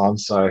work at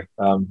times. So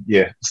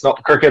it's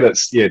not cricket.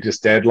 It's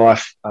just dad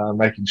life,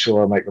 making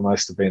sure I make the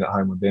most of being at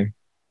home with them.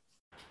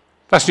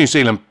 That's New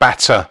Zealand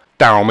batter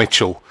Daryl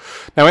Mitchell.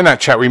 Now, in that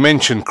chat, we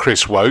mentioned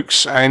Chris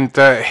Woakes, and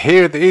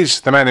here it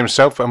is, the man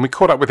himself, and we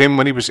caught up with him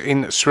when he was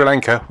in Sri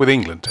Lanka with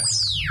England.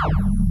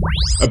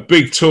 A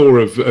big tour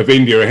of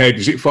India ahead.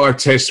 Is it 5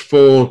 tests,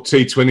 4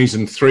 T20s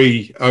and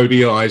 3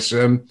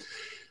 ODIs?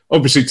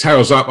 Obviously,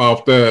 tails up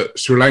after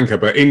Sri Lanka,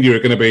 but India are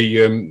going to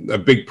be a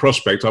big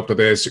prospect after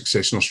their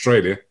success in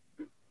Australia.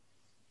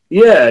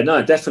 Yeah,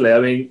 no, definitely. I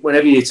mean,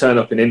 whenever you turn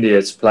up in India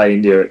to play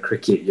India at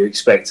cricket, you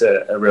expect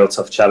a real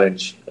tough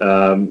challenge. We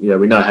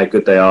know how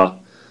good they are.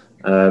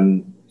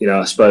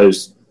 I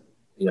suppose,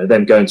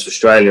 them going to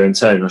Australia and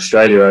turning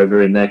Australia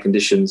over in their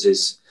conditions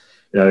is,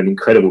 an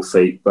incredible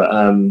feat. But,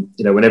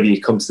 whenever you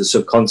come to the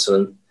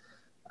subcontinent,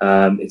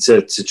 it's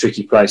a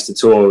tricky place to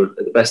tour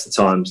at the best of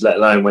times, let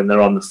alone when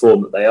they're on the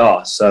form that they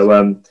are.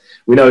 So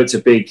we know it's a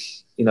big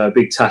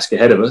task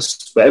ahead of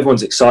us, but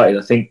everyone's excited.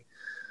 I think,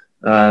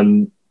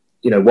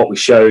 what we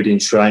showed in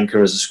Sri Lanka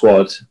as a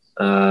squad,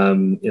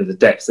 the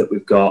depth that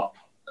we've got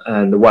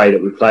and the way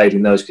that we played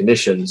in those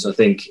conditions, I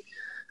think,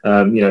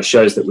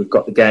 shows that we've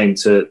got the game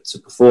to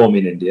perform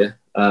in India.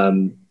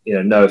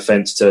 No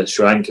offence to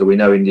Sri Lanka, we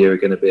know India are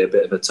going to be a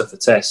bit of a tougher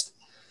test,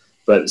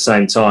 but at the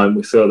same time,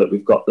 we feel that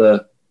we've got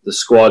the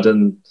squad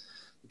and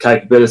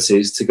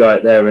capabilities to go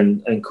out there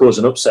and cause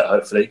an upset,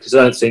 hopefully, because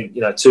I don't think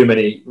too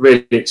many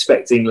really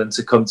expect England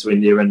to come to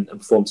India and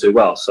perform too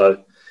well.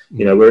 So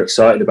we're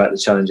excited about the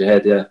challenge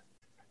ahead. Yeah,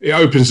 it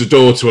opens the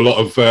door to a lot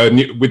of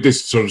with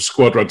this sort of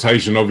squad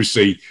rotation.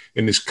 Obviously,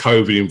 in this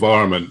COVID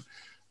environment,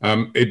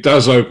 it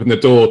does open the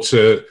door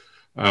to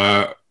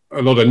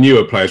a lot of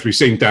newer players. We've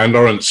seen Dan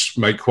Lawrence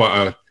make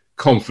quite a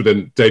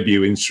confident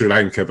debut in Sri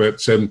Lanka,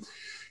 but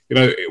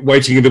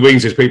waiting in the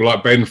wings is people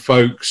like Ben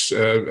Foakes,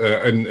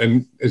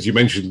 and as you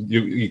mentioned,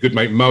 you could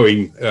make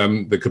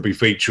Moeen that could be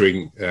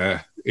featuring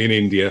in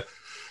India.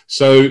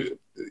 So,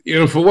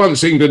 for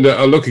once, England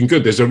are looking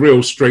good. There's a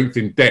real strength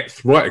in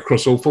depth right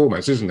across all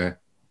formats, isn't there?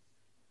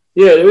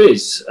 Yeah, there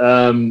is.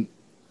 I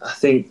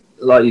think,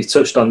 like you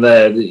touched on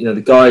there,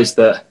 the guys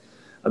that,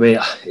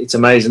 it's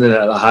amazing, isn't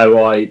it,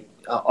 how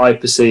I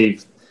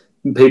perceive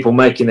people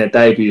making their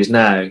debuts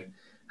now,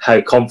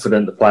 how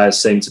confident the players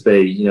seem to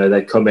be.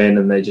 They come in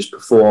and they just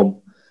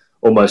perform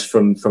almost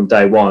from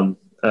day one.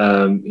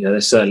 They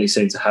certainly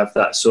seem to have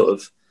that sort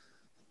of,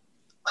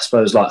 I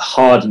suppose, like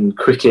hardened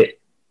cricket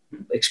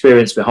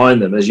experience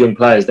behind them. As young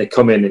players, they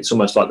come in, it's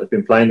almost like they've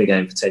been playing the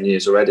game for 10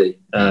 years already.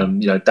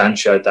 Dan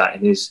showed that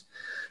in his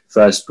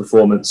first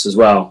performance as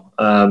well.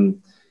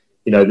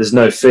 There's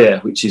no fear,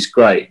 which is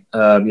great.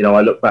 I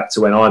look back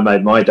to when I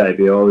made my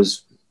debut, I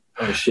was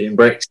shitting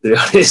bricks, to be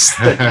honest.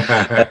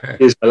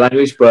 Here's my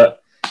language, but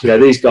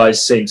these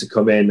guys seem to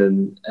come in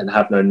and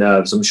have no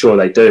nerves. I'm sure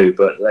they do,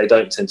 but they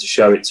don't tend to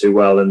show it too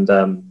well, and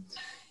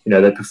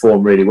they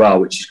perform really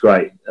well, which is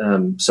great.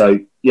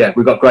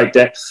 We've got great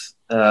depth,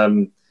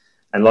 and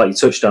like you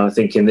touched on, I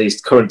think in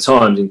these current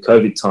times, in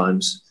COVID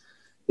times,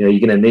 you're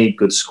going to need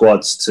good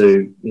squads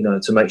to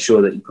make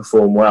sure that you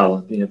perform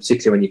well.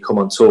 Particularly when you come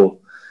on tour,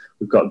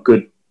 we've got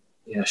good,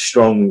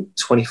 strong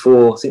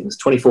 24. I think there's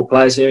 24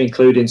 players here,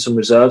 including some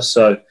reserves.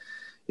 So.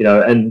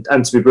 And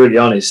to be brutally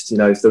honest,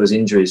 if there was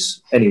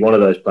injuries, any one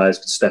of those players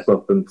could step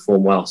up and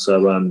perform well.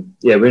 So,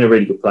 we're in a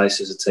really good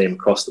place as a team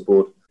across the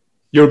board.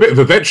 You're a bit of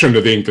a veteran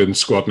of the England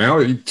squad now.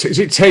 Is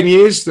it 10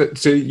 years that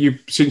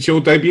since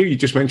your debut, you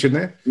just mentioned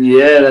there?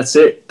 Yeah, that's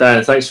it,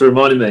 Dan. Thanks for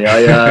reminding me.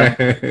 I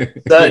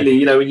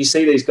certainly, when you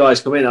see these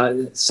guys come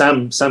in,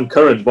 Sam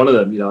Curran, one of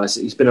them,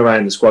 he's been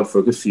around the squad for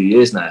a good few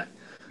years now.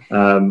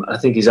 I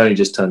think he's only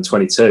just turned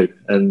 22.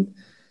 And,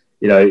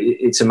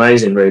 it's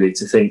amazing, really,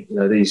 to think,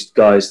 these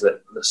guys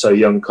that are so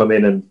young come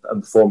in and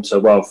perform so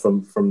well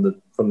from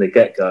the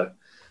get-go.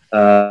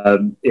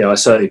 I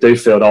certainly do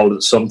feel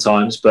old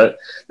sometimes, but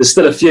there's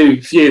still a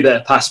few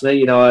that are past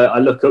me. I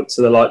look up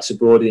to the likes of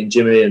Brody and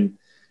Jimmy, and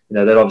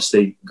they've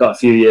obviously got a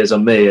few years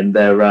on me, and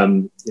they're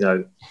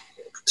to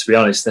be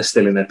honest, they're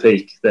still in their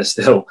peak. They're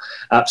still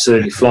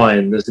absolutely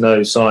flying. There's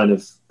no sign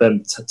of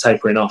them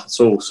tapering off at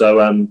all.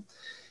 So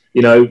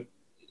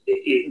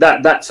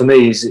that for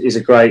me is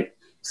a great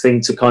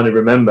thing to kind of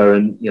remember,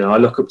 and I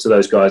look up to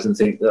those guys and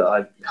think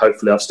that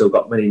hopefully I've still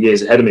got many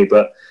years ahead of me,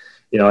 but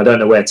I don't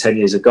know where 10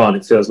 years have gone.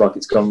 It feels like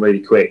it's gone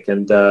really quick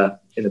and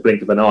in the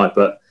blink of an eye,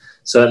 but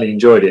certainly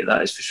enjoyed it,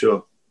 that is for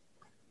sure.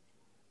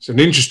 It's an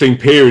interesting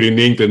period in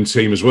the England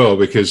team as well,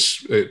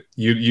 because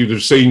you'd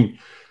have seen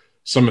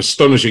some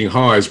astonishing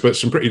highs, but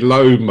some pretty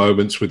low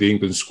moments with the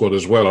England squad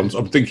as well.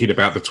 I'm thinking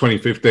about the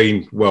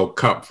 2015 World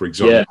Cup, for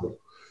example.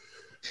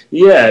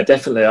 Yeah,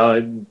 definitely.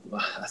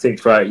 I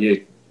think throughout your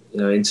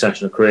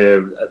international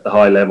career at the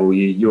high level,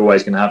 you're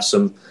always going to have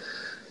some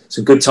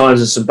good times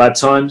and some bad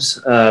times.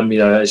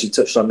 As you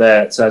touched on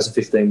there,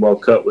 2015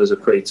 World Cup was a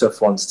pretty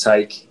tough one to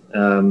take.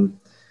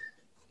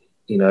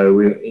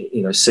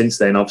 Since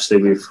then, obviously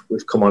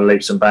we've come on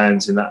leaps and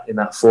bounds in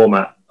that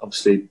format.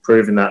 Obviously,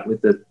 proving that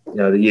with the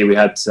year we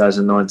had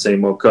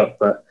 2019 World Cup,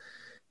 but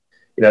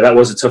that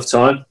was a tough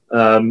time.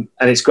 And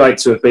it's great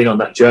to have been on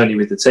that journey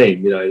with the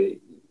team.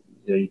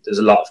 There's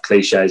a lot of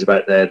cliches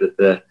about there that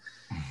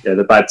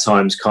the bad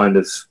times kind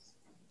of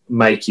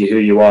make you who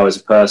you are as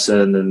a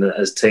person and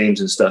as teams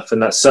and stuff,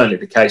 and that's certainly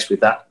the case with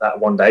that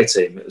one-day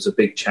team. It was a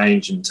big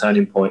change and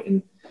turning point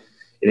in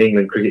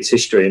England cricket's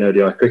history, in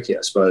ODI cricket,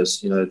 I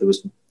suppose. There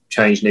was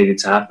change needed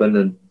to happen,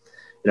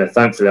 and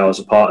thankfully I was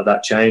a part of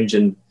that change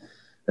and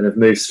have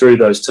moved through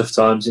those tough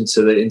times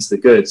into the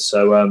good.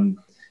 So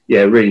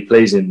really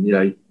pleasing.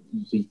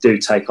 You do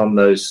take on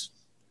those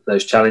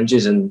those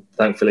challenges, and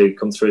thankfully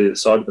come through the other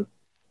side of them.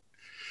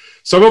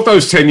 So, of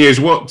those 10 years,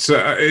 what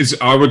is?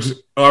 I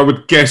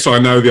would guess I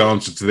know the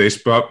answer to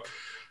this, but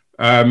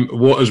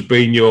what has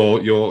been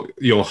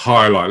your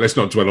highlight? Let's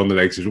not dwell on the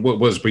negatives. What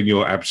has been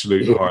your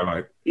absolute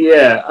highlight?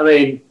 Yeah, I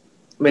mean,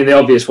 the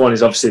obvious one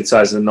is obviously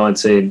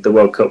 2019, the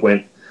World Cup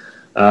win.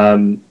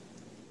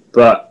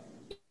 But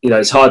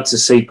it's hard to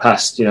see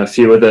past a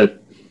few other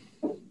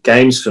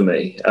games for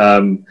me.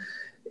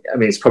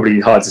 It's probably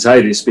hard to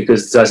say this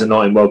because the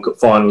 2019 World Cup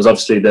final was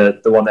obviously the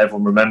one that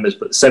everyone remembers,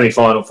 but the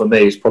semi-final for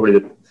me is probably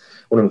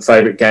one of my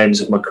favourite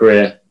games of my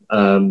career.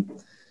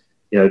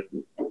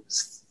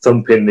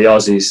 Thumping the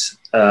Aussies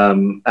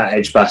at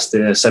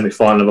Edgbaston in a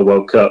semi-final of a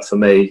World Cup, for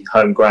me,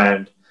 home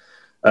ground,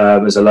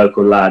 as a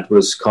local lad,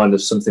 was kind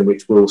of something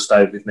which will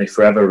stay with me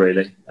forever,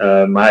 really.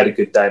 I had a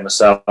good day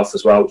myself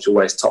as well, which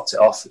always topped it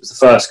off. It was the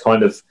first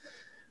kind of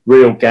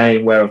real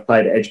game where I've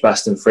played at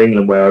Edgbaston for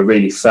England where I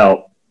really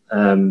felt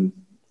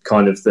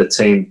kind of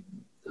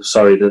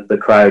the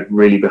crowd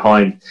really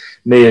behind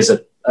me as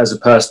a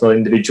personal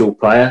individual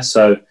player.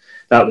 So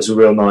that was a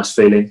real nice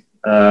feeling.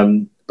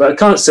 But I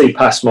can't see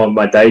past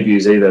my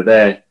debuts either.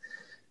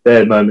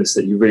 They're moments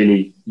that you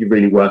really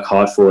work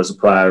hard for as a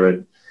player,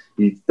 and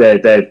they're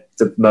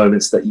the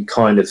moments that you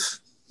kind of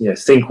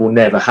think will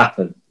never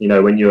happen.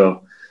 When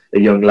you're a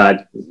young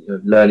lad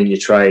learning your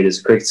trade as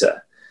a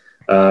cricketer,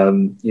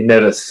 you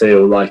never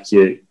feel like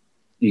you're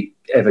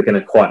ever going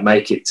to quite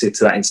make it to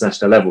that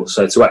international level.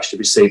 So to actually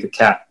receive the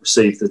cap,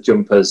 receive the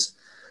jumpers,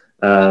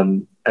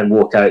 and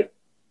walk out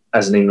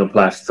as an England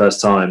player for the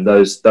first time,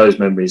 those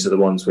memories are the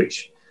ones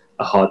which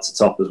are hard to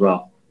top as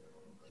well.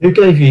 Who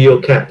gave you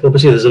your cap?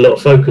 Obviously, there's a lot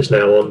of focus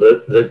now on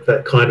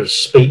that kind of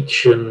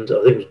speech, and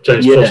I think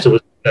James Foster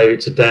gave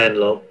it to Dan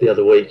the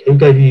other week. Who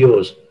gave you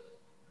yours?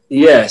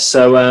 Yeah,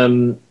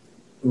 so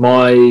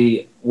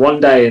my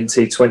one-day and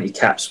T20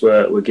 caps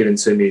were given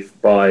to me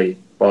by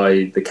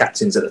the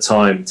captains at the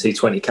time.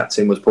 T20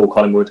 captain was Paul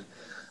Collingwood,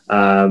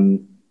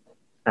 and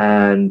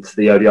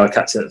the ODI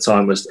captain at the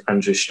time was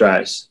Andrew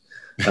Strauss,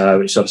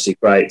 which is obviously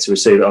great to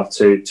receive it off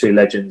two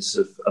legends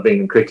of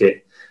England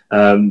cricket.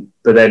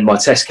 But then my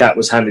test cap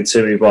was handed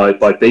to me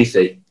by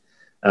Beefy,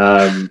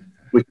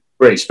 which was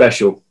pretty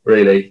special,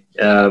 really.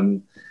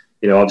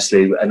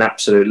 Obviously an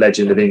absolute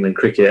legend of England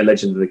cricket, a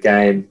legend of the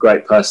game,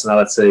 great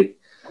personality,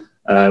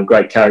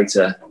 great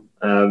character.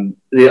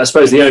 I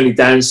suppose the only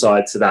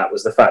downside to that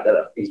was the fact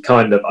that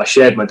I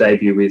shared my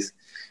debut with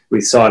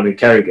Simon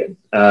Kerrigan,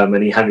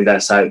 and he handed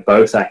us out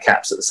both our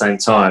caps at the same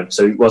time.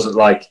 So it wasn't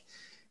like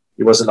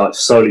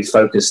solely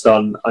focused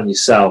on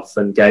yourself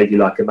and gave you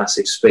like a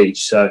massive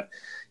speech. So,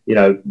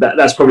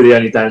 that's probably the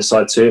only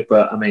downside to it.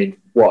 But I mean,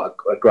 what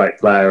a great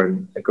player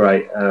and a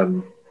great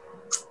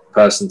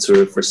person to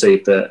have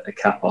received a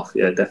cap off.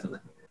 Yeah, definitely.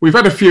 We've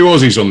had a few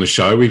Aussies on the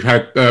show. We've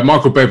had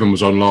Michael Bevan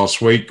was on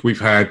last week. We've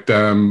had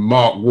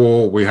Mark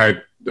Waugh. We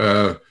had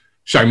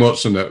Shane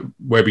Watson that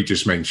Webby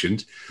just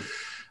mentioned.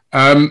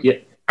 And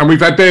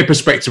we've had their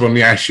perspective on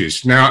the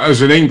Ashes. Now,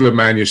 as an England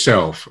man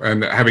yourself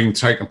and having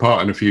taken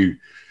part in a few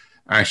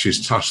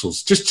Ashes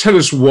tussles, just tell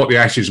us what the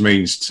Ashes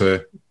means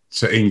to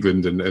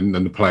England and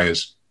the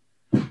players.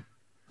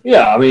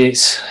 Yeah, I mean,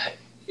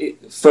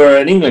 for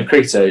an England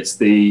cricketer, it's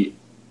the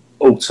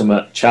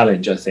ultimate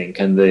challenge, I think,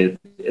 and the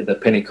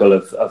pinnacle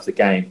of the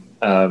game,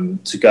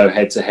 to go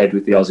head-to-head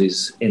with the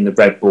Aussies in the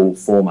red ball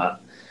format.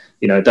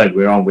 Don't get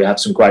me wrong, we have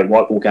some great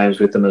white ball games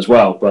with them as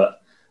well,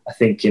 but I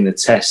think in the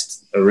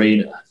test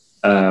arena,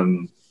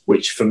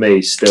 which for me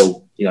is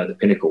still, the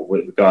pinnacle,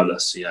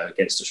 regardless,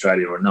 against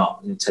Australia or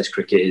not. Test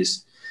cricket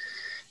is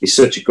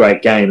such a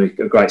great game, a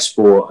great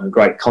sport, and a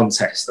great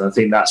contest. And I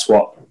think that's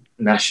what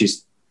an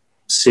Ashes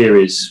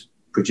series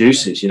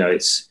produces.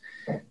 It's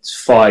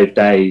 5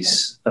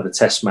 days of a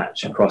test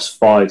match across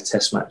 5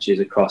 test matches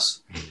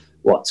across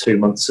 2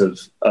 months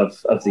of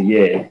the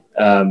year.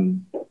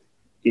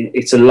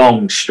 It's a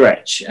long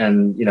stretch,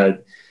 and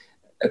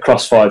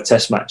across 5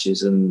 test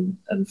matches and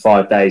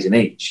 5 days in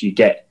each, you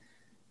get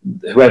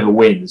whoever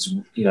wins,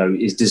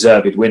 is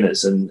deserved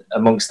winners. And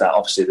amongst that,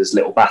 obviously, there's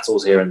little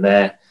battles here and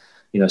there.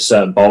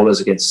 Certain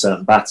bowlers against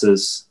certain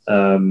batters.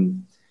 The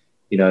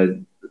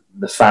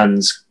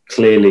fans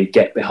clearly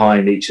get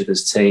behind each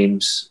other's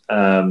teams.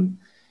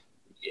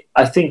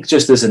 I think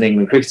just as an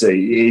England cricketer, it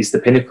is the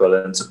pinnacle,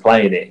 and to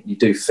play in it, you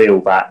do feel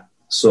that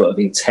sort of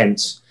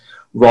intense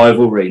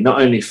rivalry,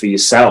 not only for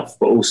yourself,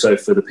 but also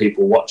for the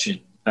people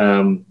watching.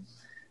 And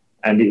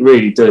it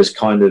really does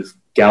kind of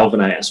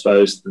galvanise, I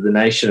suppose, the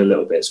nation a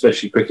little bit,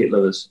 especially cricket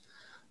lovers.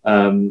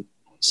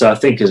 So I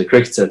think as a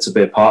cricketer, to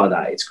be a part of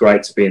that, it's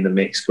great to be in the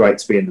mix, great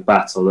to be in the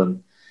battle.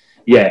 And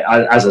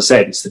yeah, as I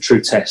said, it's the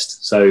true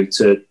test. So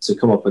to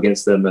come up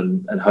against them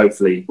and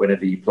hopefully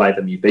whenever you play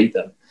them, you beat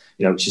them,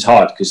 which is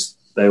hard because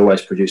they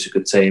always produce a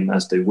good team,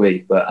 as do we.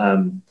 But,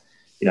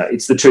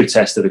 it's the true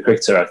test of a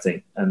cricketer, I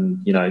think.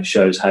 And, it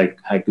shows how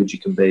good you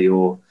can be,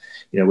 or,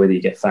 whether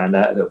you get found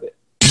out a little bit.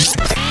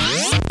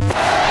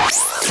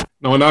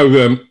 Now, I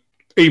know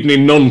even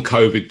in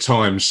non-COVID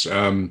times,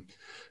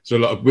 there's a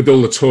lot with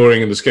all the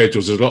touring and the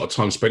schedules, there's a lot of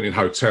time spent in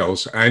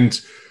hotels. And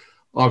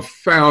I've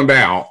found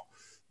out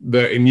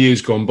that in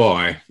years gone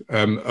by,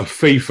 a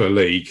FIFA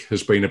league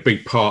has been a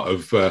big part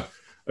of the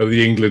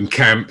England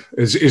camp.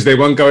 Is there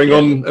one going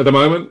on at the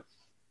moment?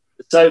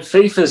 So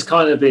FIFA's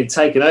kind of been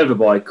taken over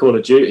by Call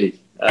of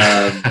Duty.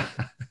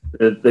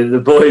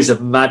 The boys are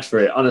mad for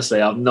it.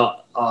 Honestly, I'm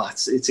not.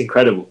 It's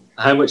incredible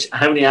how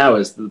many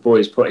hours the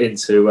boys put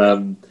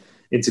into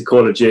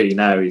Call of Duty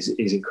now is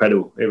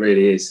incredible. It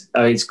really is.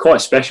 I mean, it's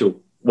quite special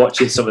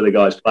watching some of the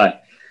guys play.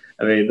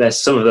 I mean,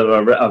 there's some of them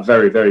are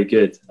very, very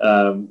good.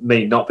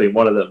 Me not being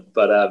one of them,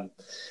 but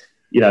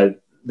the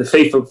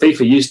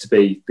FIFA used to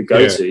be the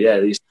go-to. Yeah,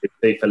 there used to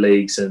be FIFA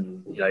leagues,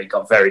 and it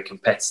got very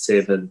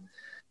competitive and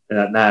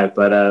that now.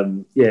 But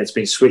it's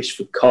been switched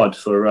for COD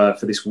for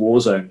this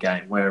Warzone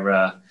game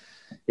where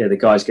the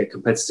guys get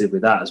competitive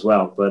with that as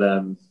well. But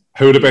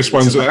who are the best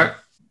ones at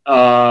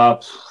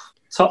that?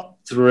 Top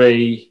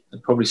three,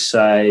 I'd probably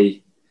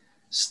say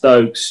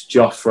Stokes,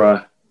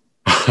 Jofra.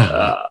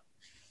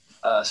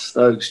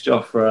 Stokes,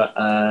 Jofra,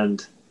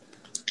 and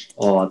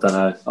I don't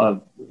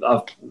know.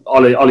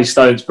 Ollie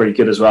Stone's pretty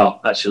good as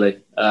well, actually.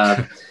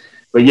 But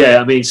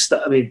yeah, I mean,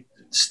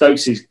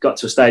 Stokes has got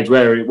to a stage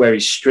where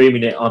he's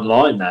streaming it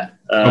online now.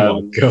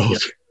 Oh my god!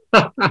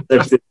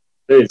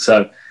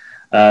 So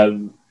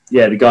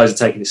the guys are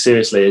taking it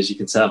seriously, as you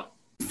can tell.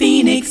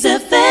 Phoenix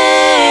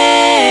FM.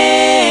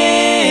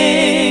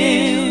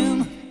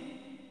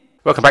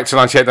 Welcome back to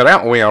 98 That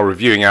Out. We are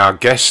reviewing our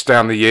guests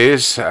down the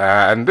years,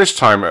 and this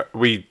time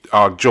we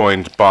are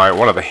joined by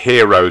one of the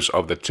heroes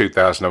of the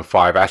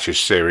 2005 Ashes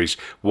series,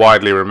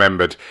 widely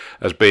remembered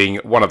as being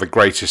one of the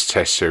greatest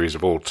Test series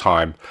of all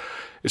time.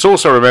 It's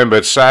also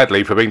remembered,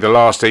 sadly, for being the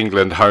last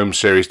England home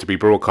series to be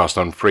broadcast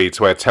on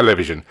free-to-air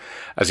television,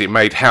 as it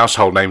made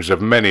household names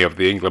of many of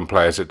the England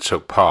players that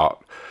took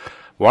part.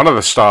 One of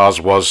the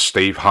stars was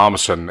Steve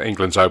Harmison,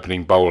 England's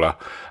opening bowler,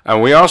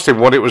 and we asked him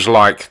what it was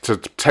like to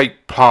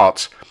take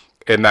part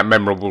in that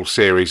memorable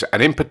series,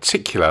 and in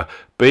particular,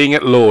 being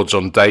at Lord's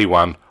on day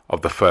one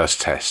of the first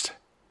Test.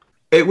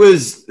 It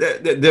was,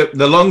 the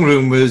long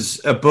room was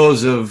a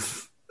buzz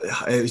of,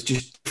 it was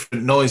just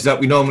different noise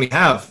that we normally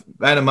have.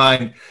 Bear in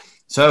mind,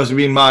 so it was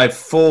been my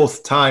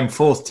fourth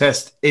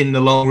Test in the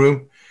long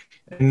room.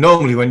 And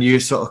normally when you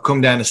sort of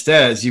come down the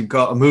stairs, you've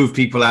got to move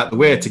people out the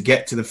way to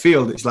get to the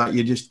field. It's like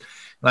you're just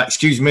like,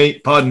 excuse me,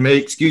 pardon me,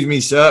 excuse me,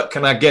 sir,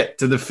 can I get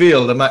to the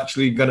field? I'm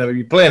actually going to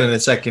be playing in a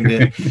second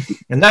here.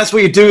 And that's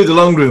what you do with the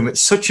long room. It's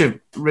such a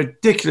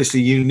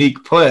ridiculously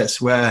unique place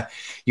where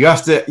you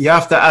have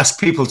to ask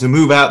people to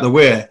move out the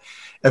way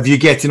of you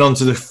getting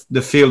onto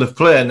the field of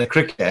play in the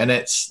cricket. And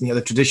it's,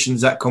 the traditions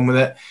that come with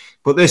it.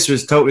 But this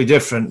was totally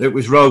different. It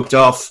was roped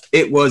off.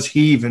 It was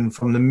heaving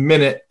from the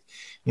minute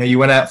you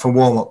went out for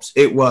warm-ups.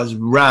 It was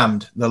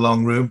rammed, the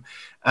long room.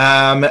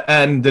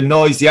 And the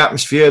noise, the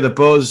atmosphere, the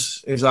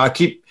buzz, is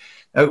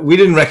we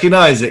didn't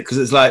recognise it because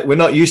it's like we're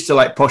not used to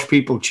like posh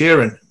people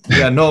cheering.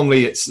 Yeah,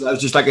 normally it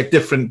was just like a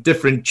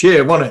different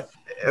cheer, wasn't it?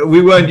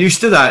 We weren't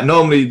used to that.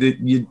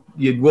 Normally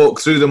you'd walk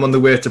through them on the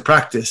way to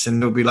practice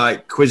and they'll be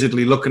like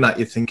quizzically looking at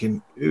you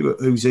thinking,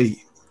 who's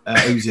he?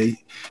 Who's he?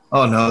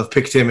 Oh no, I've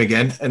picked him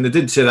again. And they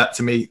did say that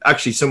to me.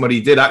 Actually, somebody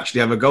did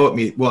actually have a go at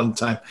me at one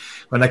time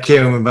when I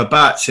came in with my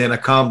bat saying, I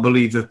can't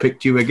believe they've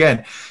picked you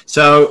again.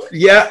 So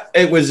yeah,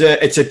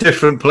 it's a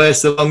different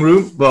place, the long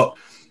room, but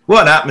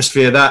what an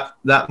atmosphere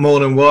that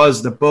morning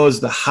was, the buzz,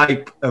 the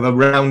hype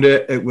around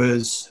it. It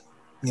was,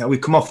 we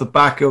come off the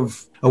back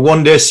of a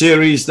one-day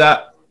series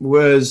that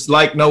was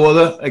like no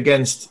other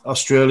against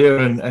Australia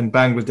and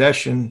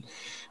Bangladesh, and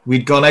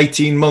we'd gone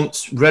 18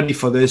 months ready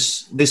for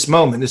this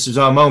moment. This is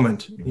our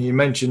moment. You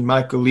mentioned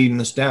Michael leading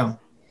us down.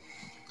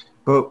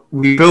 But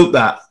we built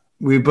that.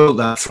 We built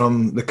that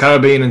from the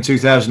Caribbean in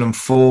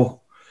 2004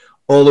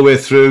 all the way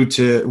through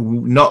to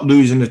not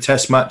losing a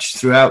test match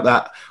throughout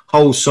that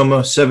whole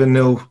summer,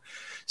 7-0,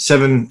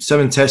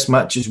 seven test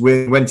matches.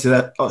 We went to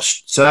that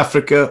South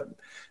Africa,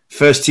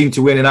 first team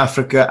to win in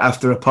Africa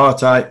after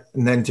apartheid,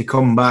 and then to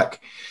come back,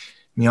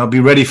 be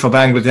ready for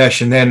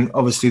Bangladesh, and then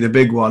obviously the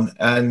big one.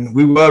 And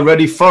we were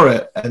ready for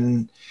it.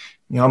 And,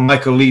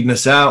 Michael leading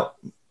us out,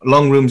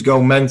 long rooms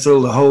go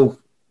mental, the whole,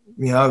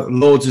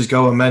 Lords is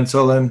going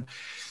mental, and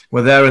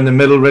we're there in the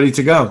middle ready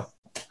to go.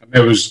 And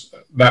there was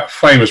that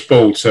famous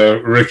ball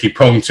to Ricky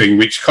Ponting,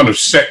 which kind of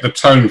set the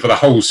tone for the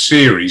whole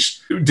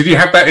series. Did you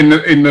have that in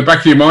the back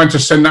of your mind to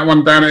send that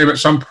one down at him at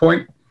some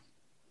point?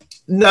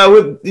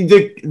 No,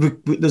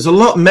 there's a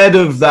lot made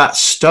of that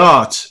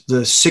start,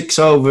 the 6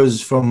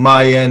 overs from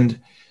my end,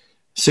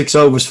 6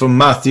 overs from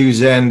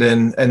Matthew's end,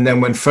 and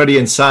then when Freddie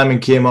and Simon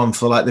came on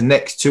for like the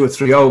next 2 or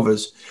 3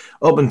 overs,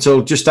 up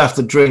until just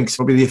after drinks,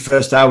 probably the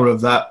first hour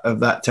of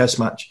that test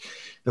match,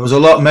 there was a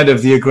lot made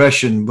of the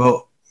aggression.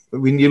 But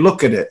when you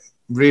look at it,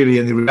 really,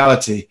 in the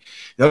reality,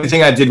 the only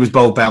thing I did was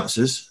bowl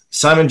bouncers.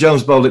 Simon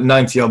Jones bowled at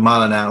 90-odd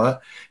mile an hour,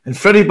 and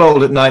Freddie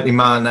bowled at 90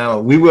 mile an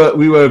hour. We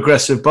were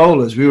aggressive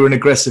bowlers. We were an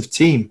aggressive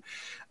team.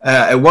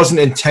 It wasn't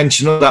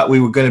intentional that we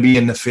were going to be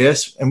in the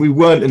face, and we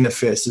weren't in the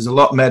face. There's a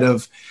lot made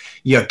of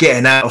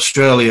getting out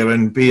Australia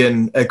and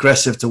being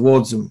aggressive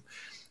towards them.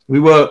 We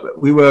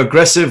were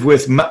aggressive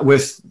with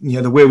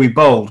the way we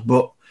bowled,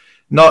 but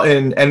not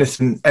in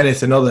anything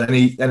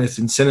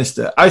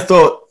sinister. I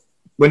thought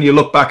when you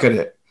look back at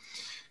it,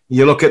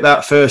 you look at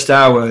that first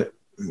hour,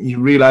 your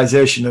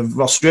realization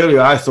of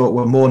Australia, I thought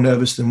were more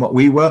nervous than what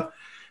we were.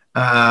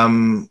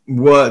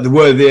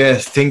 Were they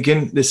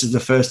thinking this is the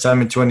first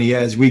time in 20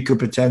 years we could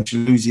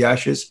potentially lose the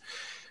Ashes,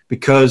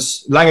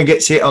 because Langer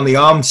gets hit on the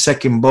arm,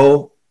 second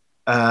ball.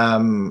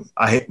 I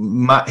hit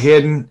Matt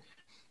Hayden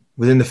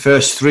within the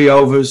first 3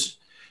 overs,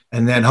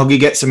 and then Huggy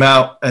gets him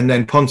out, and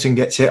then Ponting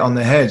gets hit on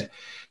the head.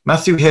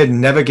 Matthew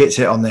Hayden never gets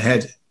hit on the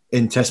head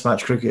in Test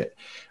match cricket.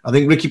 I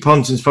think Ricky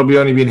Ponting's probably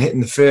only been hit in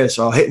the face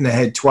or hit in the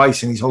head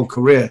twice in his whole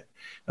career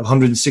of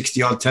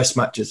 160 odd Test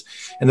matches.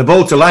 And the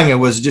ball to Langer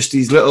was just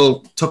his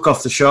little tuck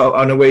off the shot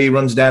on the way he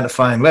runs down the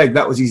fine leg.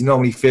 That was his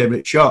normally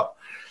favourite shot.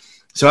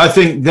 So I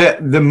think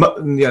that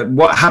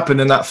what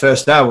happened in that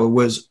first hour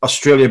was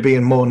Australia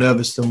being more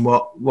nervous than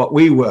what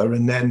we were.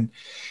 And then,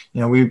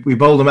 we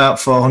bowled them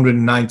out for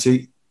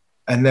 190,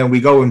 and then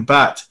we go and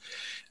bat.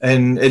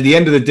 And at the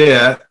end of the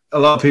day, a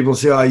lot of people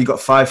say, oh, you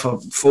got 5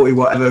 for 40,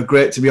 whatever,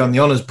 great to be on the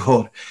honours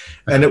board.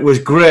 And it was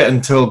great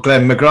until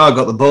Glenn McGrath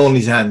got the ball in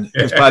his hand.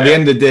 Because by the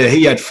end of the day,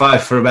 he had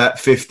 5 for about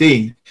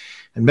 15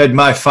 and made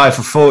my 5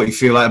 for 40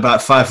 feel like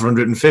about 5 for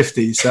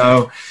 150.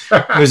 So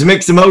it was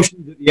mixed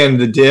emotions at the end of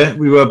the day.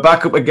 We were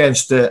back up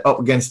against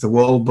the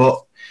wall, but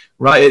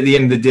right at the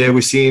end of the day, we're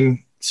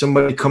seeing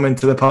somebody come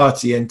into the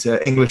party,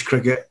 into English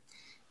cricket,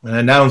 and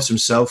announce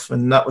himself,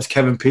 and that was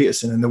Kevin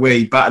Pietersen, and the way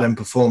he batted and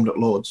performed at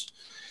Lords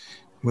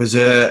was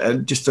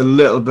just a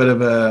little bit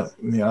of a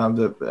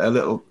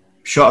little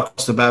shot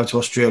across the bow to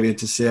Australia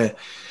to say,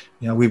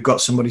 we've got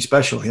somebody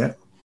special here.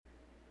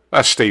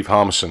 That's Steve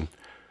Harmison.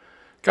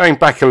 Going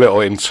back a little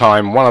in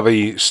time, one of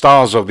the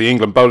stars of the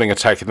England bowling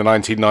attack in the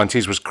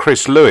 1990s was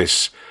Chris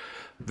Lewis,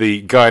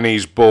 the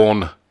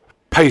Guyanese-born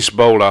pace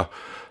bowler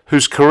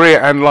whose career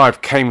and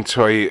life came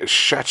to a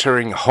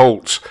shattering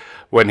halt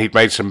when he'd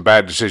made some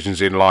bad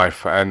decisions in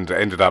life and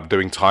ended up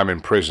doing time in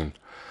prison.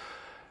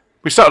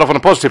 We started off on a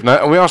positive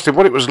note, and we asked him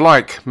what it was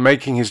like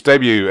making his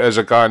debut as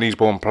a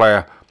Guyanese-born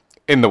player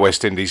in the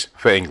West Indies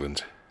for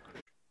England.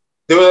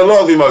 There were a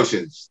lot of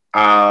emotions.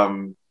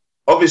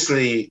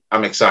 Obviously,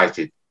 I'm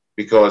excited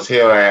because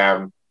here I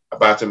am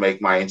about to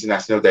make my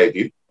international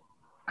debut.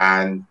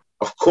 And,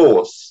 of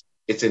course,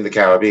 it's in the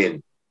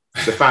Caribbean.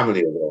 The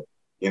family are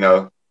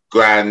there,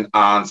 grand,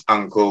 aunts,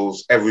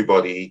 uncles,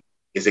 everybody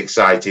is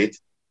excited.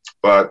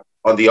 But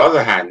on the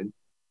other hand,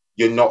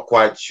 you're not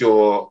quite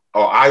sure,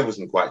 or I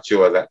wasn't quite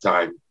sure at that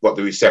time, what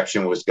the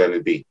reception was going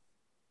to be,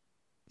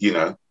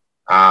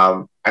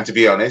 And to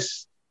be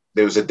honest,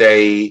 there was a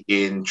day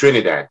in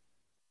Trinidad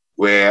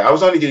where I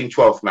was only doing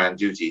 12-man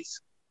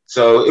duties.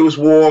 So it was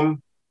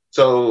warm.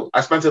 So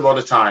I spent a lot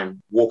of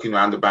time walking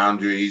around the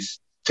boundaries,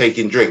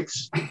 taking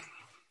drinks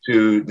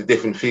to the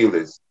different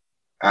fielders.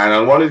 And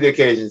on one of the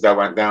occasions I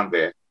went down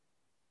there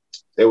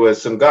were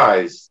some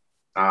guys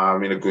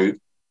in a group,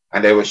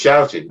 and they were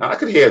shouting. I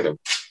could hear them.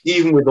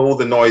 Even with all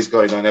the noise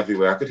going on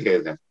everywhere, I could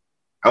hear them.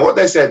 And what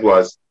they said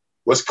was,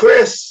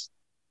 Chris,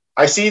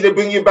 I see they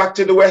bring you back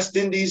to the West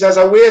Indies as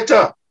a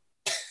waiter.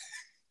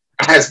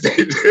 As they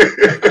do.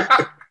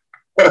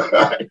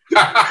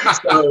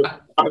 So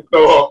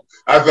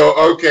I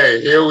thought,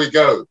 okay, here we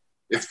go.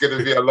 It's going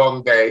to be a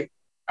long day.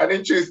 And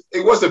in truth,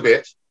 it was a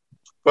bit.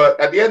 But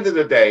at the end of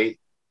the day,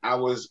 I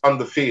was on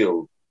the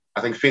field,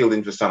 I think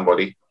fielding for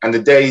somebody, and the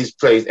day's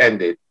plays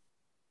ended.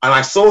 And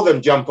I saw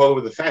them jump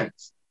over the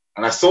fence.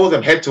 And I saw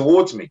them head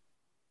towards me.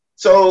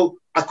 So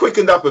I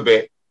quickened up a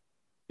bit,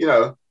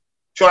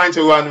 trying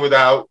to run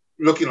without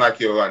looking like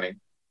you're running.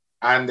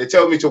 And they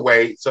told me to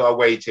wait. So I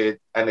waited,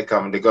 and they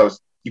come and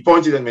he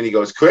pointed at me and he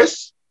goes,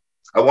 Chris,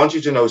 I want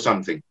you to know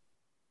something.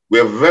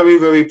 We're very,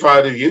 very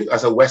proud of you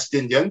as a West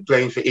Indian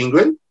playing for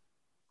England.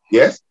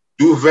 Yes,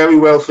 do very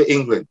well for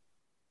England.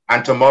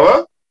 And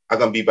tomorrow I'm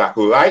going to be back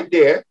right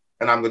there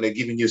and I'm going to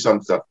give you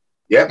some stuff.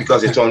 Yeah,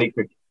 because it's only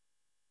cricket.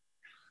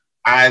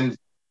 And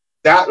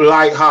that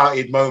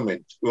light-hearted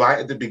moment right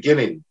at the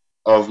beginning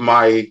of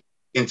my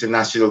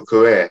international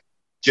career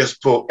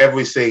just put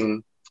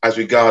everything as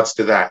regards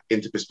to that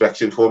into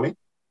perspective for me.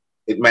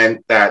 It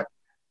meant that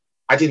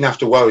I didn't have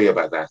to worry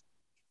about that.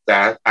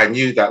 That I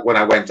knew that when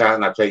I went out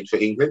and I played for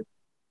England,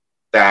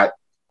 that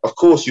of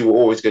course you were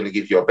always going to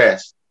give your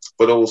best,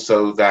 but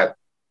also that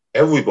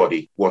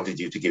everybody wanted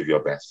you to give your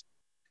best.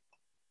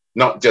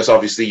 Not just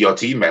obviously your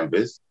team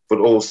members, but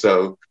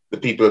also the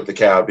people of the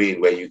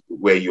Caribbean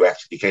where you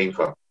actually came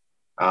from.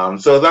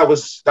 So that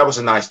was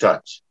a nice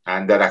touch,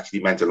 and that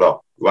actually meant a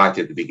lot right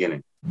at the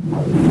beginning.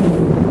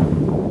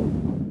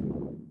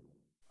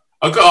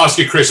 I've got to ask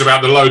you, Chris,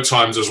 about the load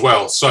times as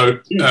well. So,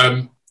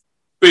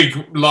 big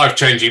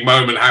life-changing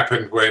moment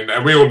happened when,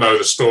 and we all know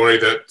the story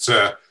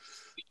that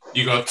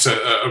you got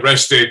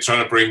arrested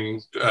trying to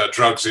bring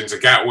drugs into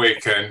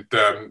Gatwick, and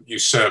you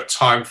served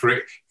time for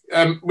it.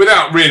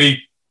 Without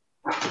really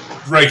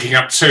raking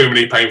up too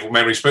many painful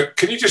memories, but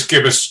can you just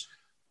give us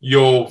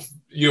your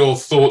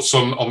thoughts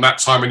on that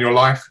time in your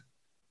life?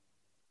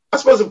 I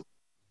suppose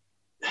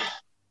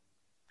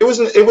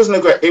it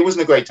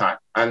wasn't a great time,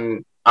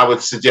 and I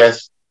would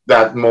suggest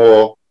that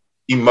more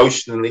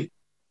emotionally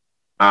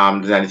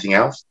than anything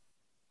else.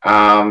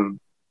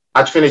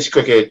 I'd finished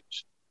cricket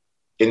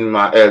in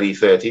my early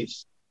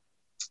 30s,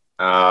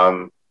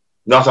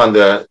 not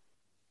under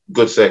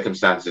good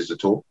circumstances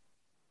at all,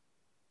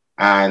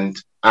 and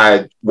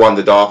I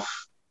wandered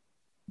off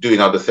doing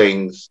other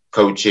things,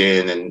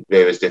 coaching and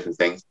various different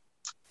things.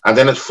 And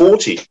then at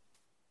 40,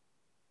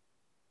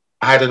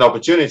 I had an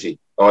opportunity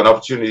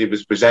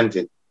was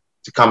presented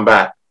to come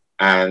back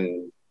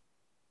and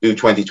do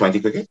 2020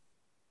 cricket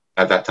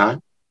at that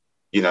time,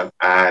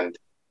 and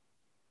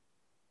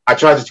I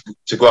tried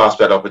to grasp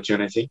that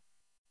opportunity,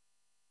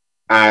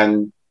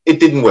 and it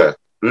didn't work.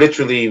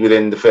 Literally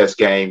within the first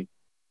game,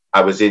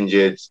 I was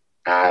injured,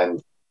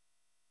 and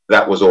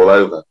that was all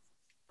over.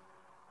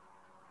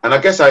 And I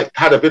guess I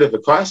had a bit of a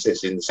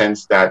crisis in the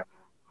sense that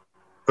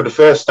for the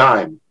first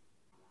time,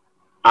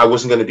 I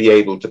wasn't going to be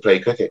able to play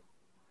cricket.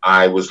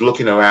 I was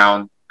looking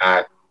around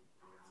at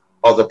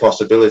other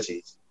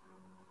possibilities.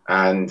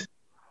 And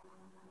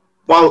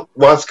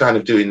whilst kind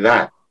of doing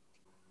that,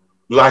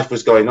 life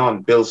was going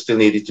on. Bills still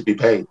needed to be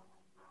paid,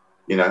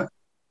 And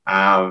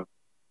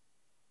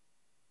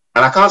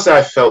I can't say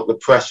I felt the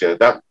pressure.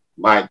 That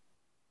might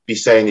be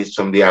saying it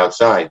from the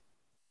outside.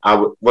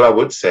 What I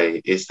would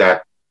say is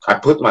that I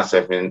put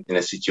myself in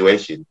a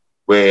situation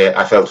where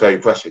I felt very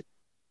pressured,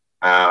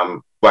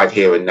 right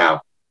here and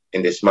now,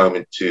 in this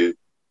moment, to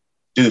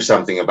do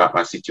something about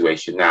my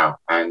situation now.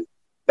 And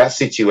that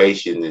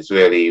situation is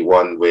really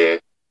one where,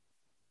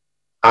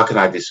 how can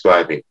I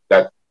describe it?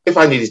 That if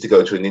I needed to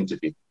go to an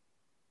interview,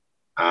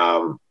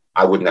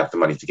 I wouldn't have the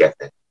money to get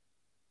there,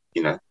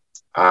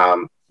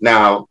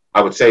 Now,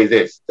 I would say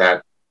this,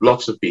 that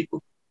lots of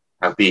people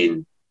have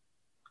been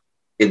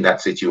in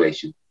that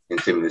situation, in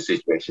similar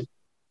situation,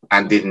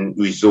 and didn't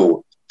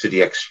resort to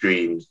the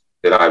extremes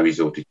that I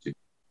resorted to.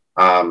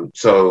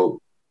 So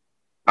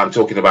I'm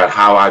talking about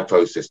how I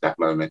processed that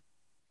moment.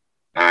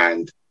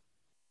 And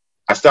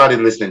I started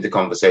listening to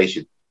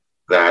conversations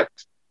that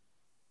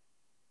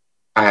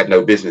I had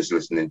no business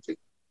listening to,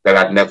 that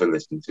I'd never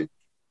listened to.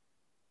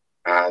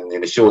 And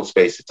in a short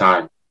space of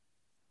time,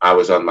 I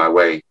was on my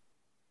way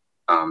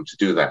to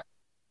do that.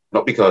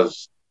 Not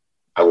because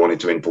I wanted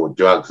to import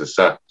drugs as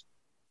such,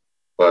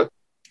 but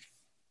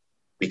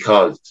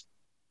because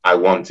I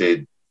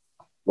wanted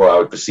what I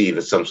would perceive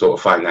as some sort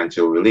of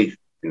financial relief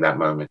in that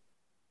moment.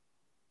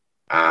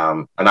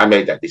 And I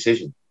made that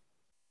decision.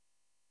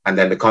 And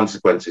then the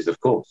consequences, of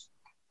course,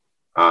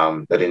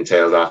 that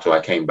entailed after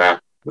I came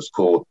back, was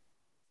caught,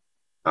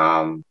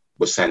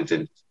 was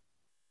sentenced,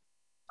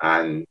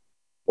 and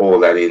all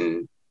that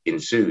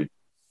ensued.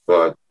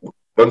 But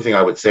one thing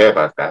I would say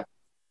about that,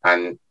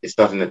 and it's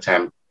not an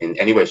attempt in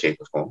any way, shape,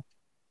 or form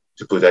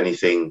to put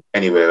anything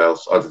anywhere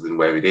else other than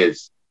where it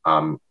is,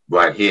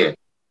 right here,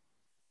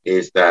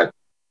 is that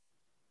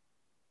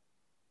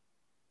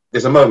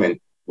there's a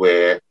moment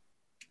where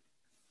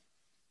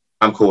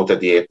I'm caught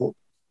at the airport,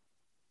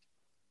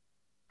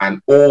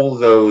 and all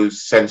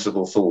those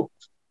sensible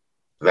thoughts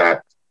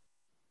that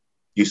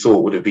you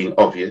thought would have been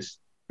obvious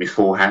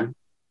beforehand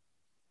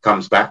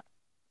comes back,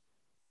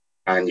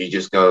 and you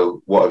just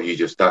go, what have you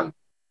just done?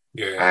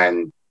 Yeah.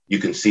 And you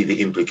can see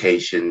the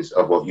implications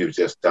of what you've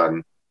just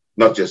done,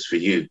 not just for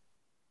you,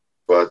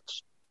 but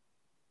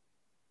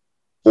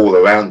all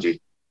around you.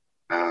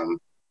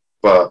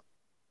 But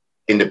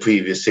in the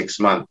previous 6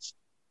 months,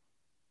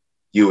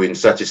 you were in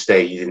such a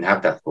state you didn't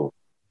have that thought.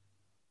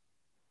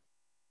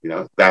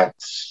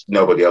 That's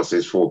nobody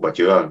else's fault but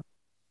your own.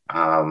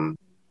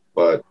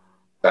 But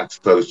that's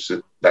close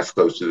to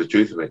the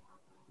truth of it.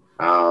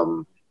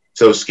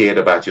 So scared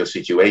about your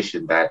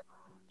situation that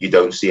you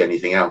don't see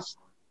anything else.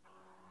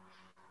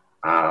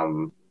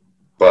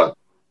 But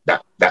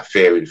that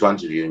fear in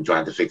front of you and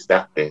trying to fix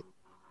that fear.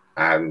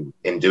 And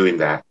in doing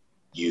that,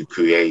 you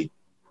create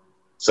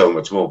so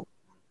much more,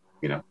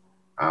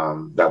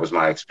 that was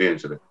my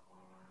experience of it.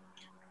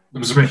 There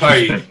was a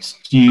play.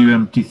 Do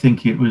you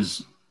think it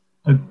was,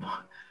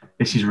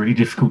 this is really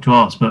difficult to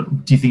ask,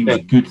 but do you think it was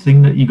a good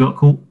thing that you got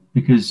caught?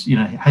 Because,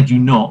 had you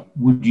not,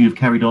 would you have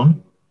carried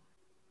on?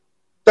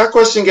 That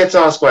question gets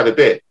asked quite a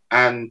bit.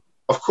 And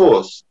of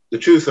course, the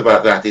truth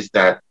about that is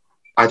that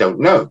I don't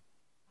know,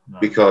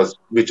 because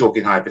we're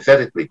talking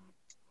hypothetically.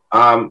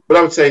 But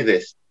I would say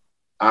this.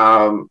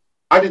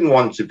 I didn't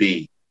want to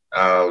be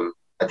a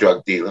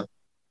drug dealer.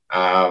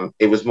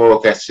 It was more a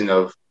question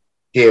of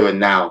here and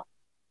now,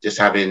 just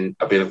having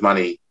a bit of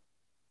money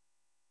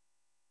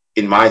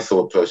in my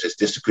thought process,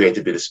 just to create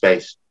a bit of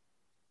space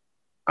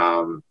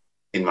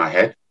in my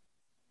head.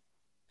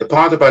 The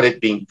part about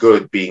it being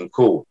good, being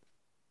cool,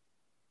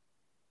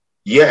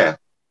 yeah,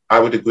 I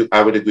would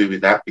agree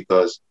with that,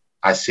 because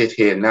I sit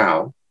here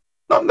now,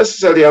 not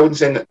necessarily, I wouldn't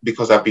say that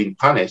because I've been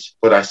punished,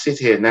 but I sit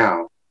here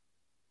now,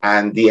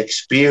 and the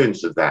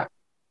experience of that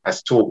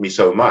has taught me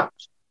so much,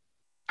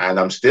 and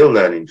I'm still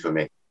learning from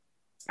it,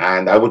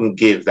 and I wouldn't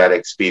give that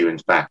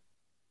experience back,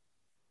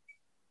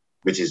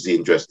 which is the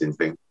interesting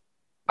thing.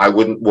 I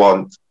wouldn't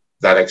want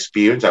that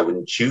experience. I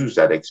wouldn't choose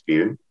that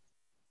experience.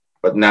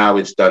 but now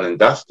it's done and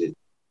dusted.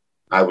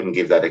 I wouldn't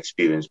give that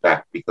experience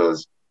back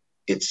because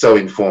it's so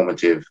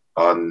informative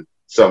on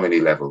so many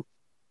levels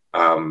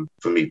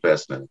for me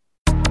personally.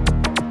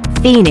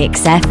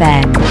 Phoenix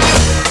FM.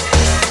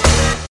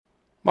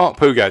 Mark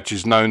Pougatch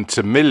is known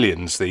to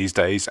millions these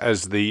days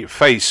as the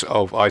face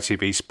of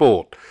ITV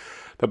Sport.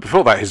 But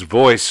before that, his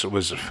voice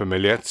was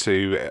familiar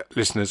to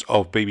listeners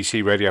of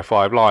BBC Radio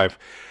 5 Live.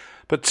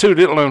 But two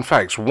little-known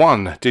facts.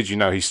 One, did you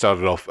know he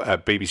started off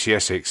at BBC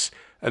Essex?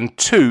 And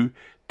two,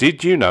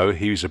 did you know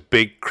he was a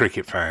big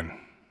cricket fan?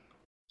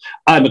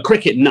 I'm a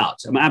cricket nut.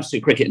 I'm an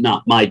absolute cricket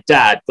nut. My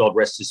dad, God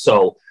rest his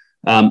soul,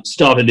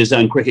 started his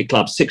own cricket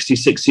club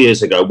 66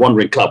 years ago,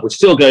 Wandering Club, which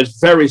still goes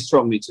very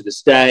strongly to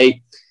this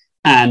day.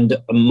 And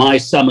my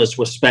summers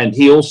were spent.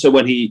 He also,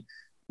 when he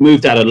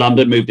moved out of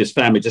London, moved his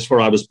family just before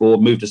I was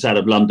born, moved us out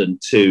of London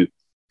to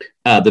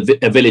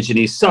a village in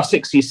East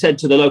Sussex. He said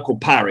to the local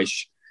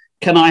parish,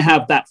 "Can I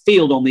have that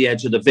field on the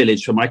edge of the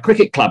village for my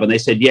cricket club?" And they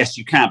said, "Yes,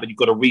 you can, but you've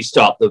got to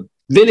restart the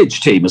village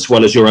team as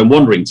well as your own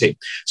Wandering team."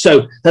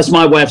 So that's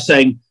my way of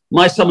saying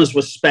my summers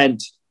were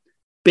spent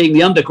being the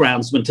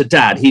undergroundsman to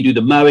Dad. He'd do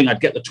the mowing.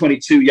 I'd get the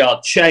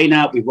 22-yard chain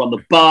out. We'd run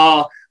the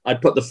bar. I'd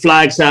put the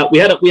flags out. We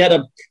had a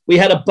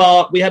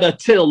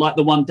till like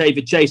the one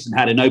David Jason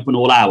had in Open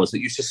All Hours that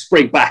used to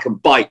spring back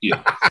and bite you.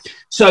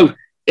 So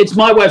it's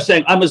my way of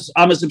saying I'm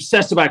as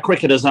obsessed about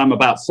cricket as I'm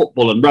about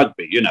football and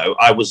rugby. You know,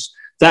 I was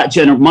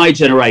my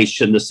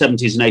generation, the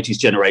 70s and 80s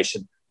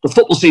generation. The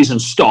football season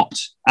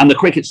stopped and the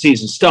cricket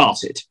season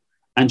started.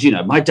 And, you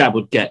know, my dad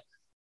would get,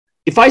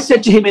 if I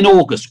said to him in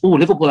August, "Oh,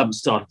 Liverpool haven't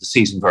started the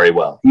season very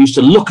well," he used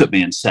to look at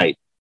me and say,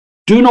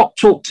 "Do not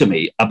talk to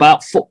me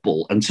about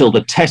football until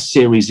the test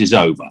series is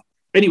over."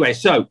 Anyway,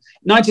 so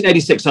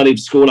 1986, I leave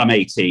school. I'm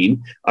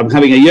 18. I'm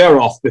having a year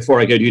off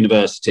before I go to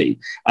university.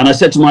 And I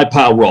said to my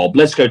pal, Rob,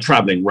 "Let's go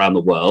traveling around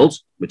the world,"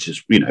 which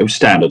is, you know,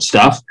 standard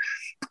stuff.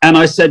 And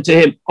I said to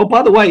him, "Oh,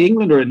 by the way,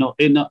 England are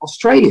in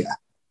Australia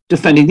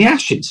defending the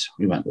Ashes."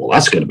 He went, "Well,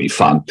 that's going to be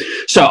fun."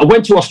 So I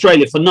went to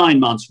Australia for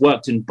 9 months,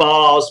 worked in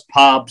bars,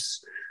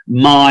 pubs,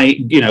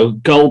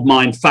 gold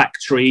mine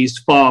factories,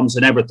 farms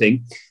and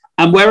everything.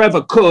 And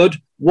wherever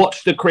could,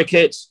 watched the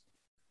cricket,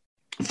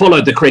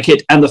 followed the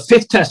cricket. And the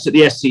fifth test at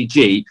the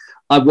SCG,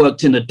 I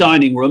worked in the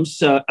dining room,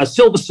 a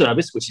silver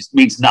service, which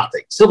means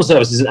nothing. Silver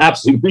service is an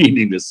absolute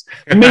meaningless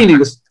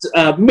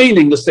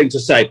thing to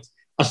say.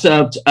 I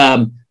served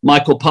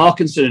Michael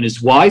Parkinson and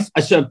his wife.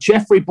 I served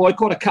Jeffrey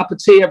Boycott a cup of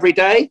tea every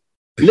day,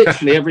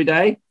 literally every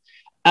day.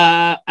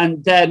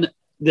 And then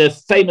the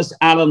famous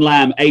Alan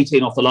Lamb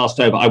 18 off the last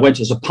over, I went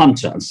as a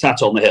punter and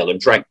sat on the hill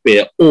and drank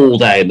beer all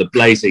day in the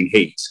blazing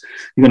heat.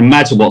 You can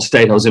imagine what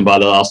state I was in by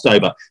the last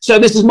over. So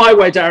this is my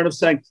way, Darren, of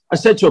saying, I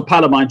said to a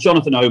pal of mine,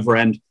 Jonathan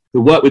Overend,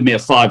 who worked with me at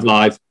 5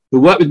 Live,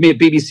 who worked with me at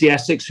BBC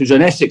Essex, who's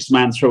an Essex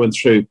man through and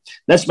through,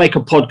 let's make a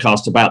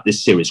podcast about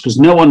this series because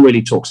no one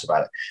really talks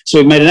about it. So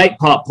we've made an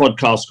 8-part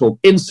podcast called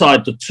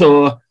Inside the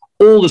Tour,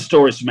 all the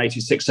stories from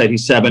 86,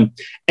 87.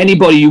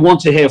 Anybody you want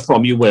to hear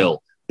from, you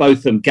will.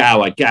 Botham,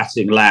 Gower,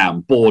 Gatting,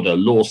 Lamb, Border,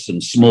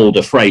 Lawson, Small,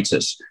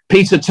 Freitas,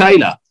 Peter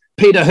Taylor,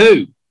 Peter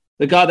who?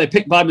 The guy they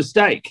picked by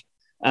mistake.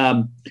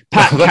 Pat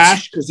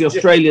Cash, because the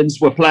Australians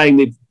were playing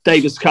the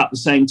Davis Cup at the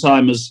same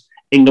time as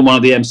England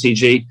won the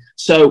MCG.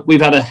 So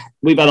we've had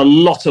a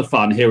lot of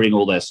fun hearing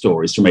all their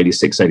stories from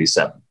 86,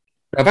 87.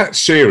 Now that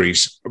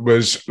series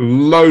was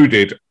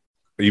loaded.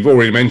 You've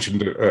already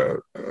mentioned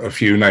a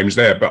few names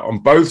there, but on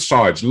both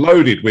sides,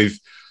 loaded with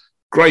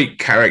great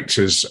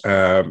characters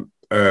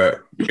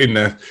in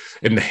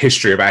the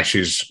history of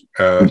Ashes,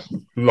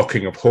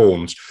 locking of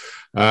horns,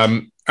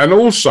 and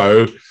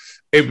also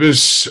it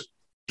was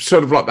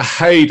sort of like the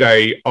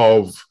heyday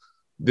of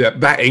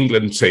that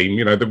England team,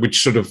 you know,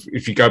 which sort of,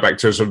 if you go back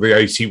to sort of the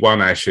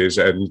 81 Ashes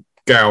and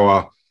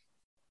Gower,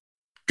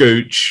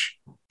 Gooch,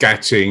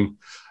 Gatting,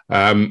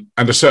 and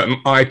a certain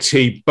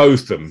IT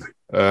Botham.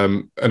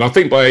 And I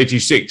think by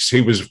 86,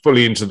 he was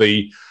fully into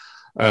the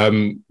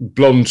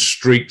blonde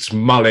streaked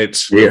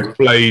mullet,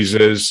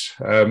 blazers.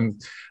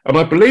 And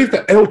I believe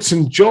that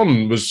Elton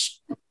John was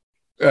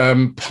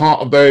part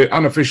of the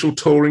unofficial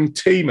touring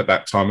team at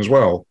that time as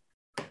well.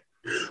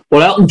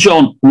 Well, Elton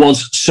John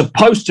was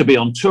supposed to be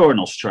on tour in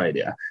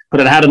Australia, but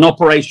had an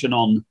operation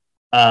on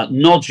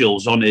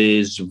nodules on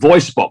his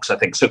voice box, I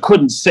think, so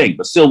couldn't sing,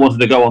 but still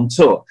wanted to go on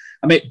tour.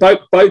 I mean,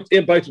 both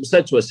Botham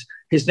said to us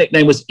his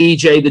nickname was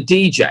EJ the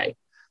DJ.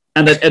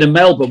 And in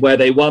Melbourne, where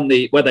they won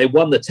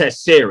the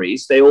Test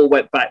series, they all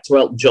went back to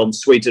Elton John's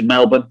suite in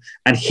Melbourne,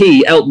 and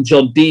Elton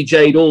John,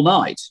 DJ'd all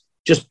night.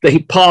 He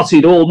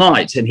partied all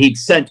night, and he'd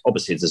sent,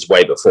 obviously this is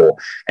way before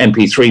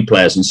MP3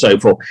 players and so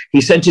forth,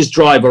 he sent his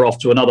driver off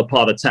to another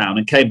part of town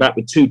and came back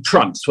with 2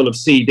 trunks full of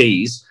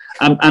CDs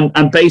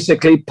and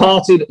basically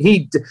partied.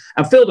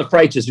 And Phil de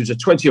Freitas, who's a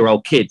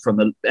 20-year-old kid from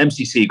the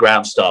MCC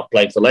ground staff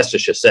playing for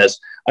Leicestershire, says,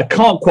 I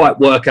can't quite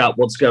work out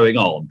what's going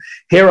on.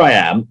 Here I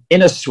am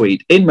in a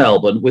suite in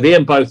Melbourne with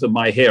Ian Botham,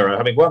 my hero,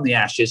 having won the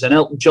Ashes, and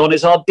Elton John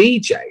is our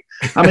DJ.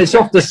 I mean, it's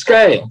off the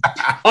scale.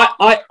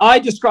 I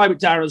describe it,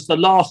 Darren, as the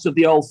last of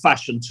the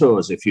old-fashioned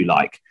tours, if you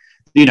like,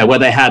 you know, where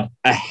they had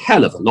a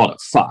hell of a lot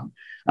of fun.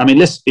 I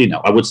mean,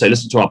 I would say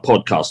listen to our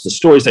podcast, the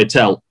stories they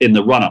tell in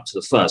the run-up to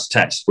the first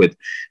test with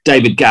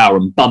David Gower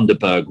and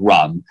Bundaberg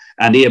Run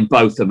and Ian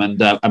Botham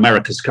and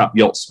America's Cup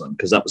Yachtsman,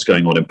 because that was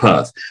going on in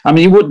Perth. I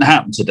mean, it wouldn't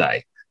happen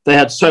today. They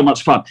had so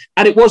much fun.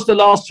 And it was the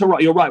last hurrah.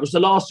 You're right. It was the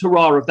last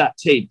hurrah of that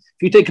team.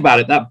 If you think about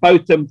it, that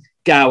Botham,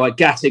 Gower,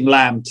 Gatting,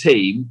 Lamb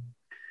team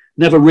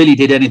never really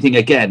did anything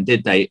again,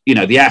 did they? You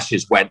know, the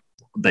Ashes went.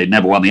 They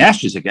never won the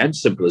Ashes again.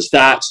 Simple as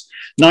that.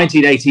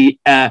 1980,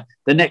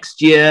 the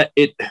next year,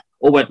 it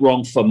all went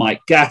wrong for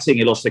Mike Gatting.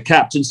 He lost the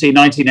captaincy.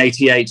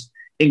 1988,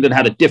 England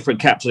had a different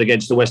captain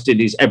against the West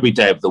Indies every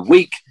day of the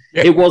week.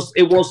 Yeah. It was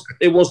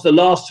the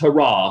last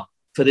hurrah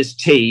for this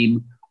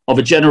team of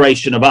a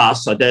generation of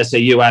us, I dare say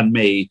you and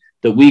me,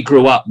 that we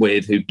grew up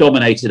with, who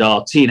dominated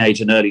our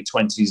teenage and early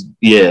 20s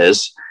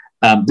years.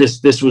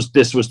 This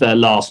was their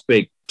last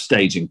big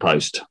staging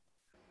post.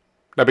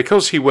 Now,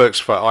 because he works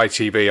for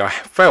ITV, I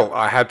felt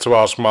I had to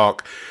ask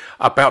Mark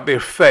about the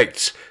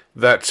effect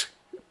that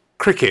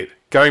cricket,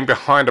 going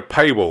behind a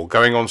paywall,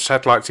 going on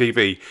satellite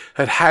TV,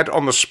 had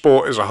on the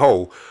sport as a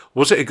whole.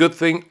 Was it a good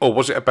thing or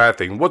was it a bad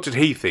thing? What did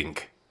he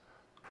think?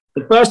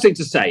 The first thing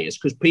to say is,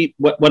 because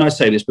when I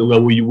say this,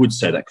 well, you would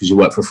say that because you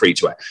work for free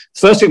to air. The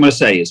first thing I'm going to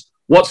say is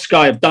what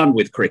Sky have done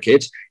with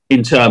cricket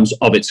in terms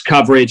of its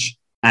coverage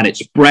and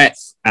its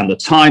breadth and the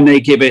time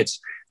they give it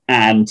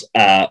and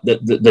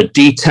the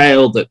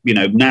detail that, you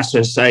know, Nasser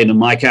Hussain and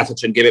Mike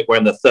Atherton give it, we're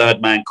in the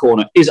third man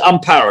corner, is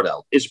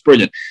unparalleled. It's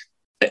brilliant.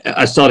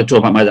 I started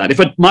talking about my dad.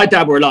 If my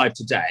dad were alive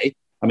today,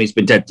 I mean, he's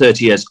been dead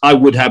 30 years, I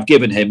would have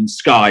given him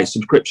Sky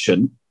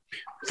subscription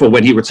for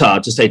when he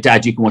retired to say,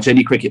 Dad, you can watch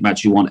any cricket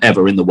match you want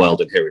ever in the world,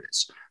 and here it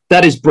is.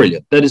 That is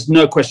brilliant. There is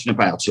no question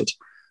about it.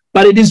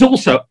 But it is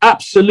also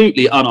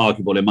absolutely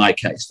unarguable in my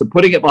case that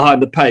putting it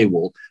behind the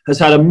paywall has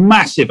had a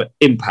massive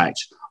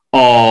impact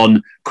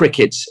on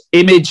cricket's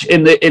image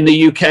in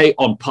the UK,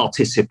 on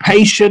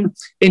participation,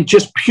 in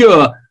just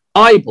pure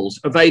eyeballs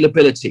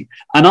availability.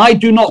 And I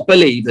do not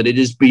believe that it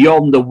is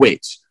beyond the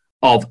wit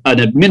of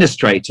an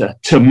administrator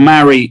to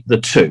marry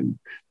the two.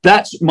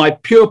 That's my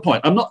pure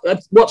point.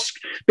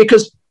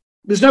 Because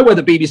there's no way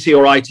the BBC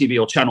or ITV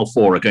or Channel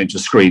 4 are going to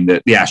screen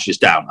the Ashes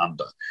down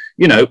under.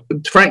 You know,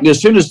 frankly,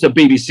 as soon as the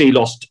BBC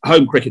lost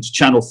home cricket to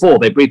Channel 4,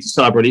 they breathed a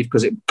sigh of relief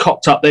because it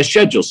cocked up their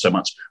schedule so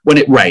much when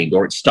it rained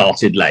or it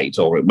started late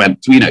or it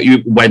went,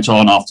 you went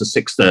on after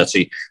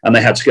 6:30 and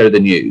they had to go to the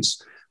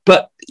news.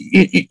 But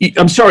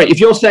I'm sorry, if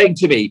you're saying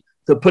to me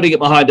that putting it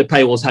behind the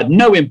paywalls had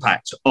no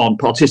impact on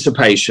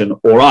participation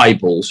or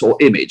eyeballs or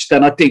image,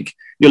 then I think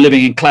you're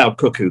living in cloud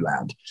cuckoo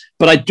land.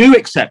 But I do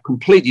accept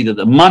completely that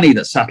the money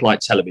that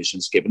satellite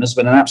television's given has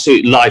been an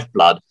absolute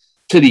lifeblood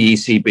to the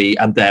ECB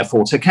and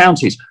therefore to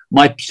counties.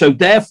 So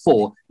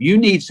therefore, you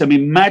need some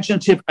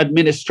imaginative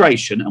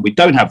administration, and we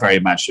don't have very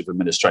imaginative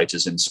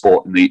administrators in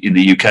sport in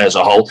the UK as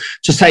a whole,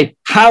 to say,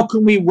 how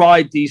can we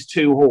ride these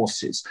two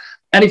horses?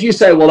 And if you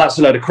say, well, that's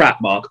a load of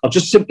crap, Mark, I'll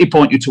just simply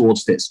point you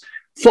towards this.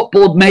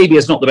 Football maybe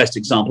is not the best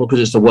example because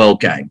it's a world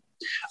game.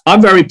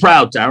 I'm very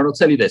proud, Darren, I'll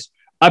tell you this.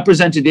 I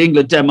presented the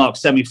England-Denmark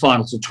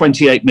semi-final to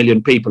 28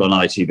 million people on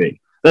ITV.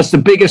 That's the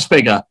biggest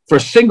figure for a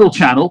single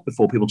channel,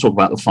 before people talk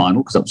about the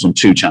final, because that was on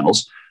 2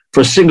 channels,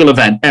 for a single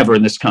event ever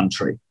in this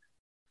country.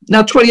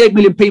 Now, 28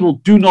 million people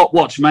do not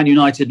watch Man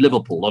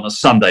United-Liverpool on a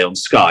Sunday on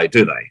Sky,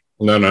 do they?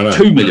 No.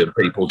 2 million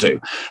people do.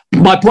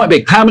 My point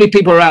being, how many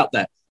people are out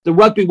there? The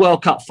Rugby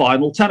World Cup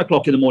final, 10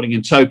 o'clock in the morning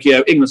in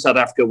Tokyo, England-South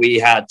Africa, we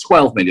had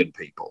 12 million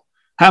people.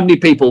 How many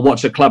people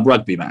watch a club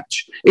rugby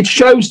match? It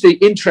shows the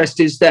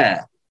interest is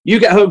there. You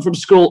get home from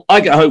school, I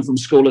get home from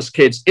school as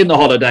kids in the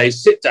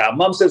holidays, sit down.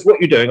 Mum says, what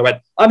are you doing? I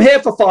went, I'm here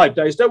for 5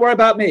 days. Don't worry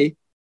about me.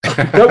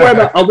 Don't worry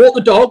about, I'll walk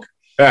the dog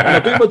and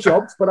I'll do my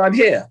job, but I'm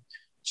here.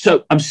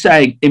 So I'm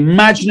saying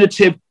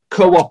imaginative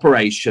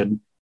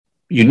cooperation.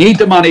 You need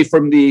the money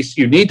from these.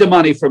 You need the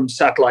money from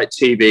satellite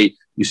TV.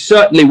 You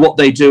certainly, what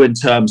they do in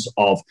terms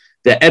of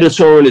their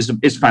editorialism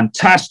is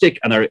fantastic,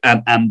 and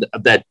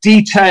their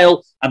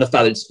detail, and the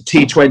fact that it's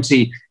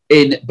T20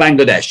 in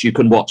Bangladesh, you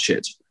can watch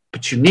it.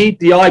 But you need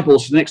the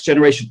eyeballs for the next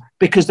generation,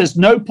 because there's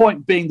no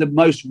point being the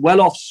most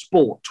well-off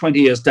sport 20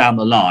 years down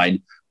the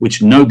line,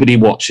 which nobody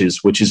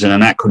watches, which is an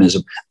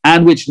anachronism,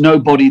 and which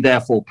nobody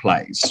therefore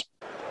plays.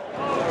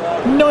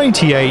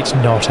 98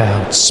 Not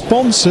Out,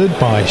 sponsored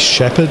by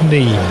Shepherd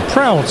Neame,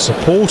 proud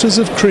supporters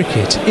of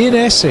cricket in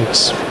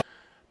Essex.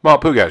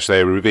 Mark Pougatch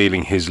there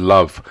revealing his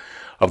love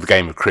of the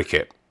game of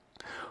cricket.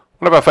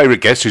 One of our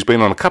favourite guests who's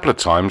been on a couple of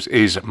times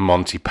is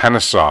Monty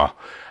Panesar.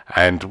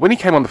 And when he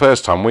came on the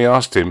first time, we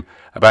asked him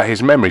about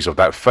his memories of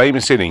that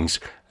famous innings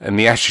in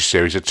the Ashes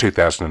series of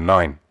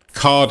 2009.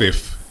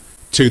 Cardiff,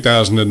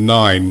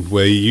 2009,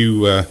 where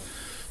you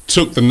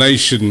took the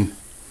nation,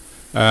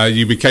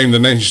 you became the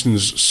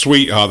nation's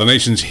sweetheart, the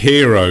nation's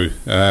hero.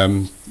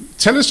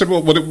 Tell us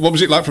about what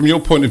was it like from your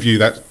point of view,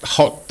 that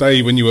hot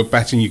day when you were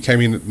batting, you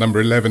came in at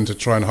number 11 to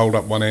try and hold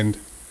up one end?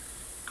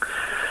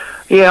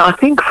 Yeah, I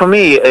think for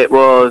me it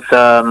was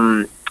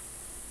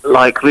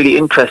really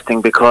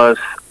interesting because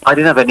I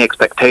didn't have any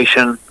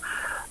expectation.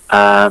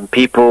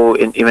 People,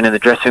 even in the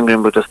dressing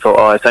room, would just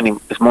thought,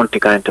 it's Monty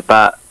going to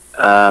bat.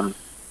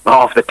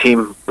 half the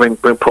team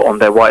put on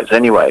their whites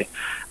anyway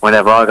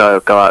whenever I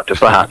go out to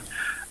bat.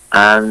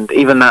 And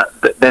even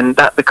then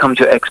that becomes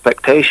your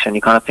expectation.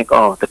 You kind of think,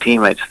 oh, the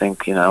teammates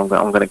think, I'm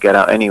going to get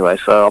out anyway,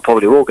 so I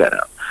probably will get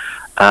out.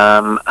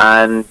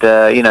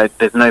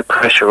 There's no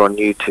pressure on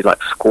you to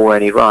like score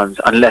any runs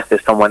unless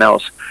there's someone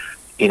else,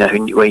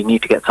 where you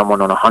need to get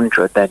someone on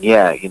 100. Then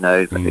you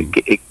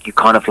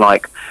kind of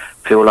like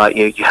feel like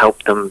you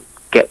help them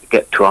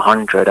get to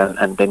 100,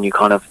 and then you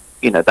kind of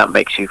that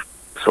makes you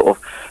sort of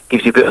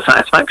gives you a bit of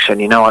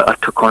satisfaction. I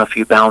took on a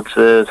few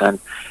bouncers and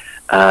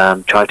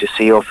tried to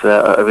see off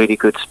a really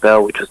good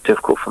spell, which was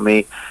difficult for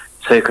me,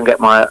 so you can get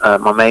my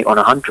mate on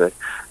 100.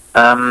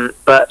 No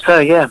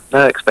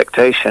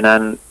expectation.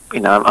 And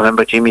I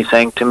remember Jimmy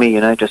saying to me,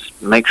 just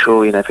make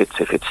sure if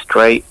it's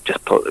straight,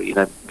 just put, you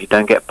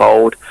don't get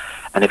bowled,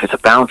 and if it's a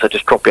bouncer,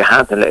 just drop your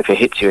hands and if it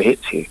hits you, it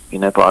hits you.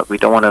 But we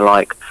don't want to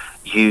like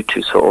you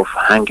to sort of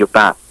hang your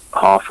bat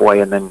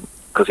halfway and then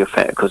because you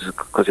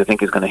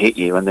think it's going to hit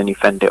you, and then you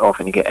fend it off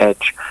and you get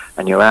edge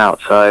and you're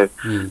out. So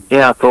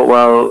I thought,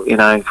 well,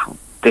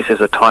 this is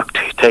a time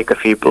to take a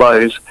few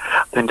blows,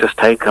 then just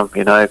take them,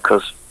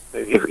 because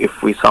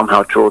if we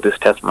somehow draw this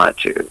test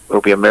match, it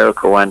will be a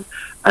miracle, and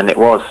it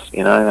was,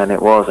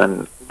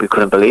 and we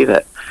couldn't believe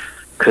it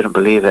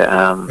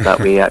that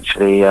we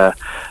actually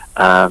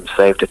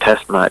saved a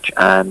test match.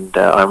 And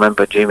I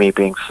remember Jimmy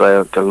being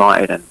so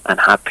delighted and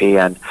happy,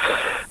 and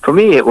for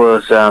me it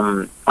was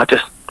I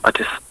just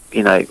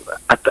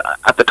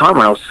at the time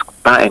when I was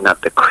batting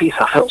at the crease,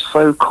 I felt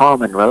so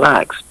calm and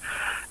relaxed.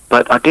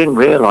 But I didn't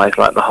realise,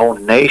 like, the whole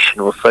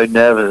nation was so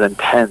nervous and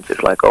tense.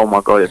 It's like, oh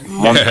my God, it's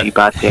Monty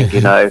batting,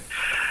 It's like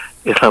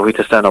we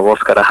just don't know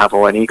what's going to happen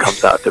when he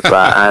comes out to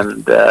bat. And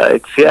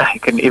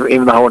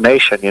even the whole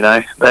nation,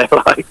 they're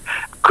like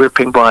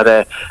gripping by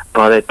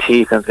their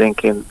teeth and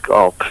thinking,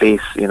 oh,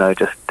 please,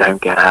 just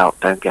don't get out.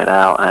 And,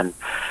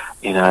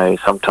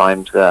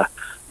 sometimes, the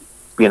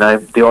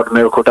odd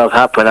miracle does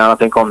happen. And I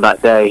think on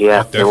that day,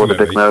 there was a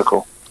big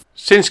miracle.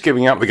 Since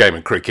giving up the game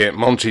of cricket,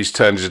 Monty's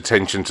turned his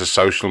attention to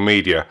social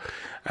media,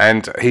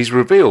 and he's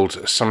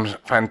revealed some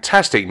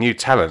fantastic new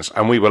talents,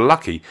 and we were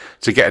lucky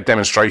to get a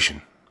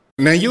demonstration.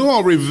 Now, you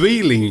are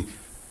revealing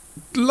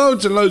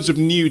loads and loads of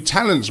new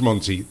talents,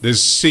 Monty.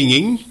 There's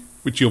singing,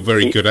 which you're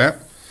very good at.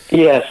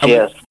 Yes.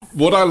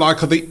 What I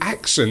like are the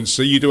accents.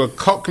 So you do a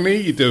Cockney,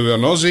 you do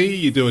an Aussie,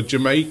 you do a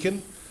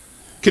Jamaican.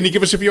 Can you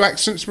give us a few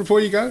accents before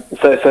you go?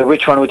 So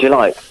which one would you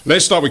like?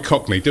 Let's start with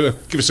Cockney. Give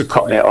us a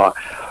Cockney. All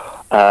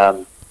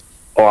right.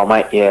 All right,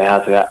 mate. Yeah,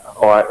 how's that?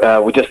 All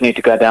right, we just need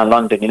to go down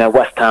London.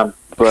 West Ham.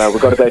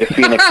 We've got to go to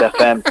Phoenix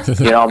FM.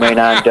 You know what I mean?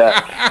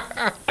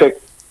 And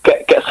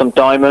get some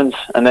diamonds,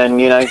 and then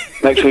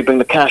make sure you bring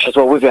the cash as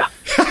well with you.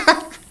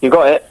 You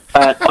got it.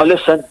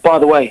 Listen. By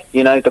the way,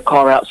 the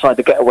car outside,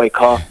 the getaway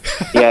car.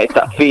 Yeah, it's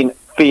that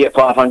Fiat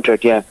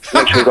 500. Yeah,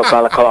 make sure you got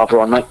balaclava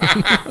on, mate.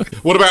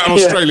 What about an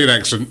Australian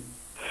accent?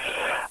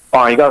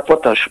 Oh, you got to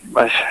put the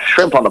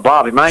shrimp on the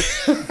barbie, mate.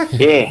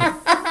 Yeah.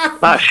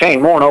 That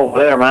Shane Warne over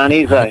there, man.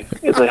 He's a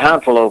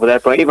handful over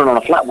there, but even on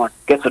a flat one,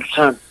 gets it a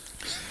turn.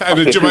 And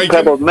a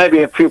Jamaican?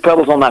 Maybe a few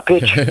pebbles on that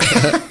pitch.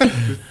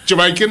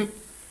 Jamaican?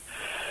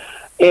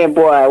 Yeah,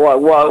 boy.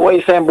 What are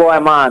you saying, boy,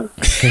 man?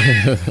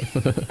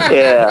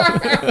 Yeah.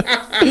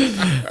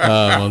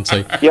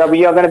 Monty. You're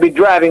going to be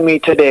driving me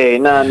today.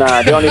 No.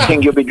 The only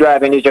thing you'll be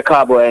driving is your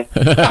car, boy.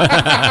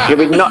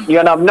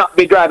 You'll not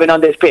be driving on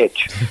this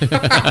pitch.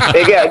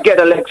 Hey, get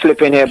a leg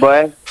slip in here,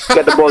 boy.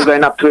 Get the ball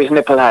going up to his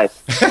nipple height.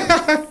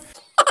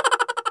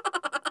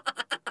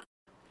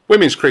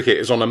 Women's cricket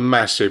is on a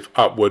massive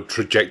upward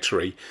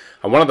trajectory,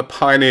 and one of the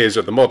pioneers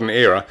of the modern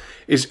era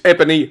is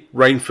Ebony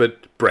Rainford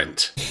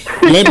Brent.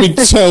 Let me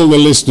tell the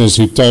listeners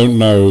who don't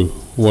know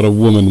what a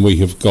woman we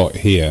have got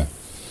here.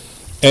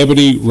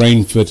 Ebony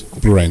Rainford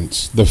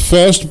Brent, the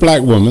first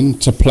black woman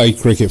to play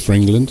cricket for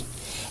England,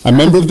 a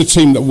member of the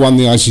team that won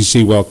the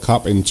ICC World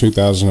Cup in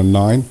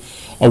 2009,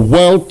 a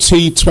World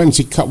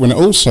T20 Cup winner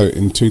also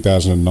in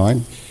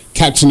 2009,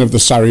 captain of the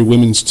Surrey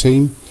women's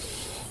team.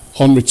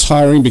 On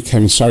retiring,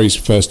 became Surrey's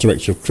first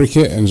director of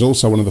cricket, and is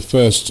also one of the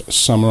first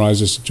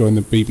summarisers to join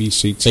the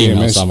BBC TMS team.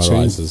 Female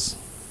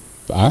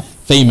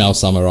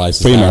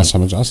summarisers. Female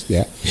summarisers,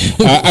 yeah.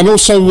 And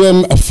also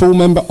a full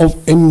member of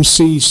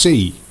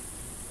MCC.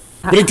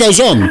 But it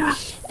goes on.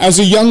 As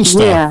a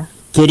youngster,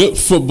 good at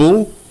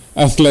football,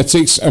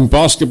 athletics and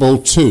basketball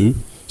too.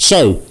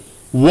 So,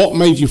 what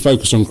made you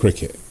focus on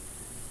cricket?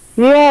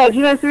 Yeah,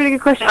 it's a really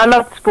good question. I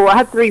loved sport. I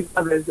had 3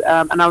 brothers,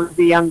 and I was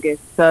the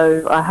youngest,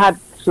 so I had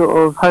sort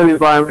of home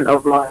environment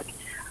of like,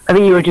 I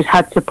think you just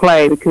had to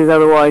play because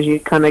otherwise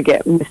you kind of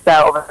get missed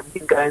out of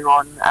everything going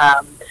on.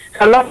 So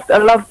I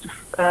loved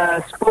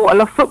sport. I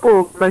loved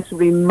football most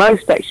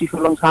actually for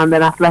a long time.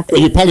 Then athletics.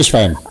 Are you a Palace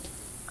fan?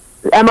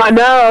 No,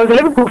 I was a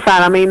Liverpool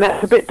fan. I mean,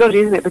 that's a bit dodgy,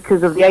 isn't it?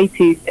 Because of the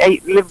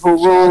 80s, Liverpool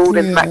ruled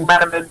in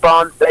McManaman,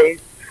 Barnes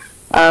days.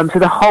 So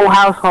the whole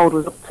household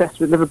was obsessed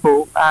with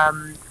Liverpool.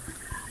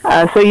 So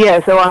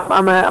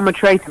I'm a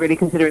traitor really,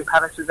 considering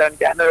Palace was only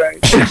down the road.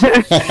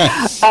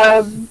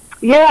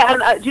 Yeah,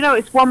 and do you know,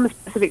 it's one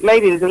specific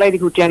lady. There's a lady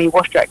called Jenny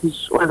Washdrack,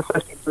 who's one of the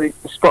first people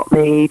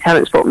to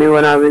talent spot me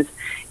when I was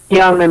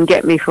young and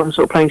get me from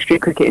sort of playing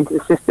street cricket into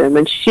the system.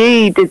 And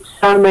she did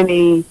so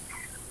many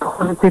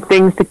positive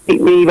things to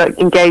keep me like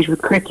engaged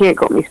with cricket,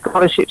 got me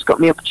scholarships, got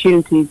me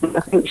opportunities. I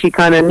think she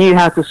kind of knew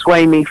how to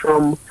sway me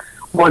from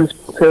one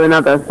sport to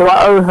another. So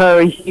I owe her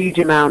a huge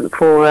amount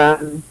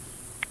for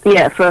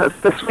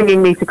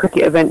swinging me to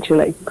cricket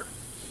eventually.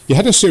 You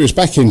had a serious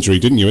back injury,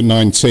 didn't you, at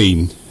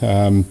 19?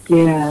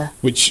 Yeah.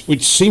 Which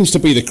seems to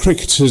be the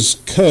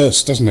cricketer's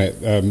curse, doesn't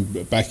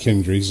it? Back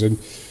injuries. And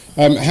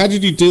how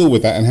did you deal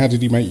with that, and how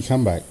did you make your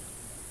comeback?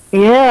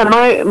 Yeah,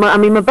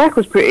 my back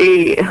was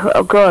pretty.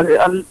 Oh God,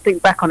 I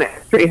think back on it,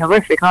 it's pretty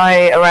horrific.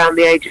 Around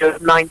the age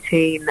of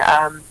 19,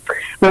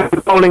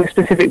 remember bowling a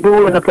specific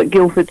ball, and I put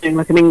Guildford doing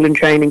like an England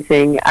training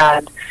thing,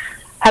 and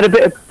had a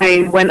bit of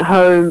pain. Went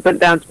home, went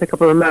down to pick up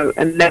a remote,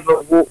 and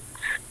never walked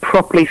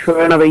properly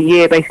for another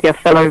year. Basically, I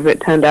fell over.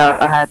 It turned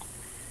out I had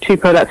 2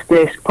 prolapse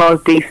discs,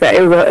 pars defect.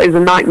 It was a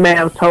nightmare.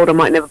 I was told I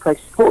might never play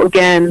sport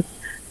again.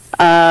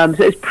 So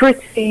it's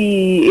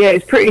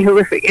pretty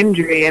horrific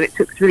injury, and it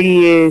took 3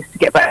 years to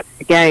get back to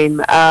the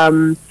game.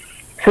 I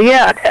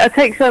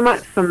take so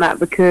much from that,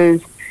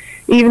 because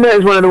even though it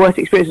was one of the worst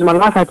experiences of my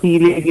life, I had to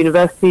leave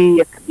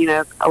university. You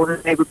know, I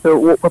wasn't able to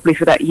walk properly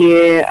for that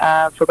year,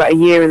 for about a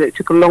year, and it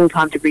took a long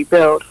time to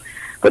rebuild.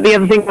 But the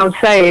other thing I would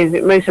say is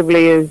it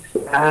massively has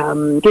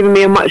given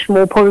me a much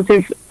more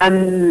positive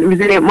and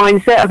resilient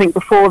mindset. I think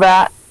before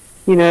that,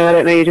 you know, I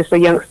don't know, you're just a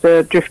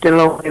youngster drifting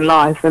along in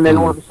life, and then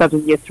all of a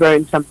sudden you're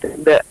thrown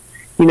something that,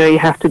 you know, you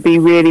have to be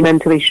really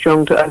mentally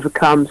strong to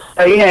overcome.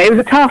 So yeah, it was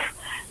a tough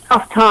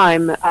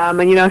time,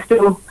 and you know, I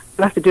still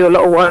have to do a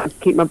lot of work to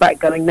keep my back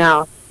going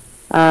now.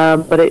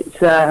 But it's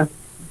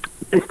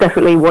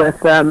definitely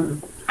worth,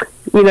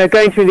 you know,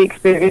 going through the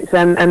experience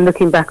and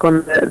looking back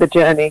on the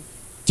journey.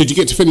 Did you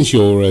get to finish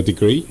your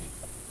degree?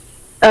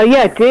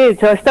 Yeah, I did.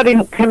 So I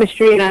studied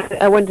chemistry, and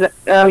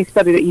I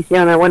studied at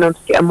UCL, and I went on to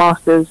get a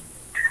master's.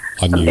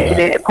 I knew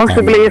that.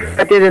 Possibly, if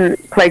I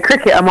didn't play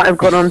cricket, I might have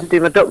gone on to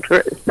do my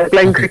doctorate. So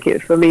blame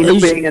cricket for me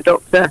not being a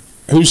doctor.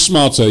 Who's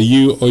smarter,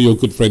 you or your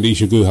good friend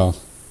Isha Guha?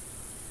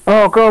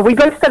 Oh God, we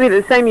both studied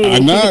at the same uni. I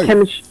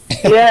know.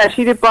 Yeah,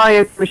 she did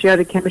biochemistry, I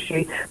did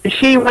chemistry, but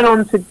she went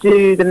on to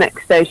do the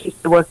next stage. She's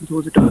still working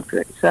towards a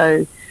doctorate.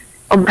 So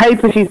on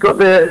paper, she's got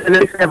the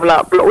next level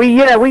up. But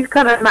we've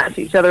kind of matched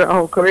each other our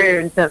whole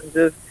career in terms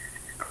of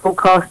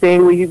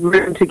broadcasting. We've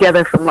written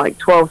together from like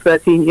 12,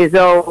 13 years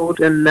old,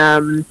 and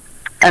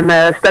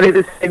studied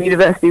at the same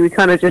university. We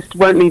kind of just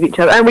won't leave each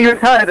other, and we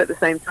retired at the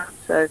same time,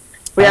 so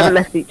we haven't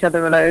left each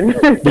other alone.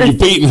 But you've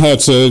beaten her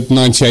to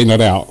 98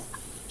 not out.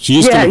 She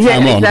used to come on,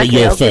 exactly. But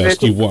you're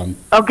first. You won.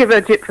 I'll give her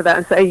a tip for that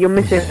and say you're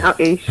missing out,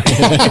 Ish.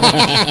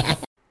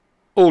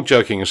 All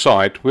joking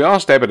aside, we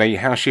asked Ebony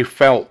how she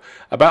felt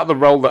about the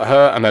role that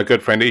her and her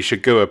good friend Isha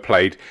Guha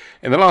played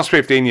in the last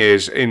 15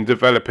 years in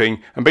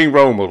developing and being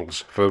role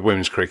models for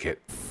women's cricket.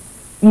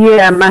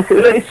 Yeah,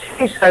 massively. It's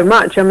changed so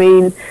much. I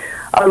mean,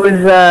 I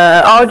was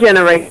our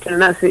generation,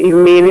 and that's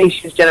even me and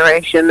Isha's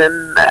generation,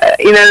 and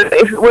you know,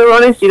 if we're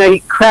honest, you know,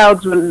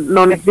 crowds were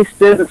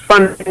non-existent,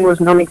 funding was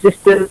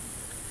non-existent.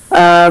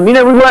 You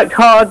know, we worked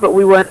hard, but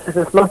we weren't as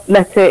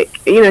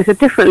athletic. You know, it's a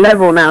different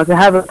level now. To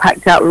have a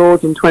packed out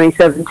Lords in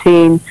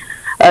 2017,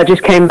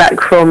 just came back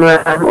from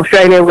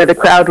Australia, where the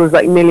crowd was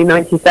like nearly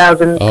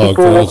 90,000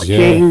 people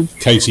watching. Yeah.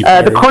 Katy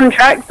Perry. The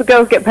contracts, the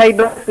girls get paid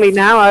nicely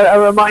now. I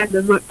remind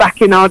them, look,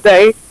 back in our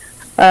day,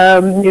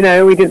 you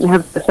know, we didn't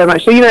have so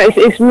much. So, you know,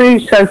 it's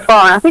moved so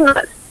far. And I think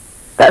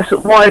that's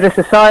wider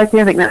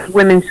society. I think that's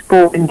women's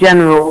sport in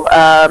general.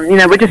 You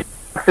know, we're just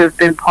have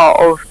been part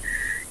of,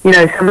 you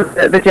know, some of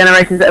the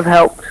generations that have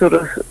helped sort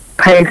of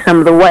pave some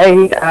of the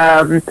way.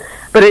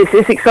 But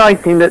it's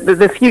exciting that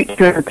the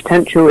future and the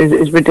potential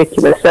is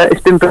ridiculous. So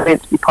it's been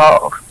brilliant to be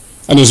part of.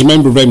 And as a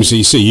member of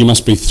MCC, you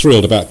must be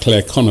thrilled about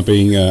Claire Connor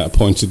being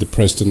appointed the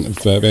president of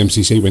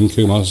MCC when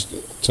Kumar's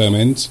term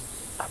ends.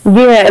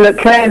 Yeah,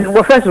 look,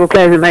 first of all,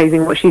 Claire's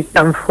amazing what she's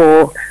done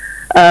for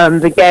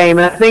the game.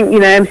 And I think, you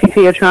know,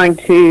 MCC are trying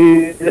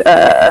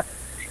to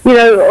you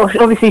know,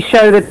 obviously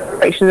show the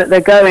direction that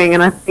they're going,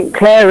 and I think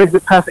Claire is the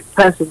perfect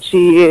person.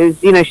 She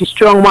is, you know, she's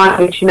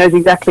strong-minded, she knows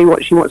exactly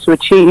what she wants to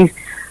achieve.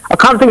 I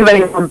can't think of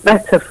anyone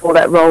better for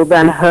that role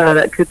than her,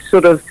 that could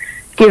sort of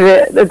give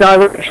it the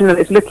direction that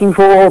it's looking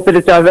for, a bit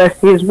of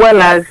diversity, as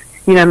well as,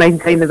 you know,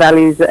 maintain the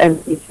values that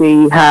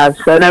MCC has.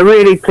 So, no,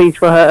 really pleased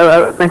for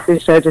her. A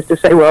message to her just to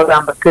say well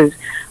done, because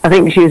I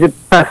think she's a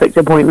perfect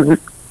appointment.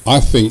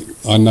 I think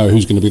I know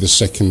who's going to be the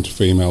second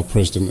female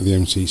president of the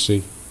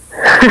MCC.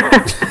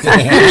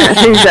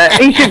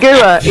 Isha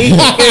Guha.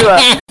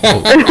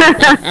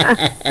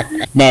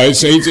 No,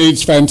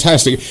 it's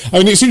fantastic. I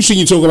mean, it's interesting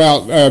you talk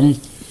about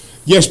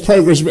yes,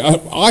 progress.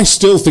 I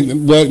still think that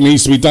work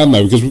needs to be done,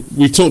 though, because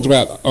we've talked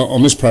about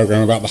on this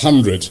programme about the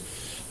 100,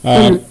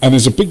 and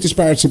there's a big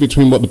disparity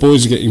between what the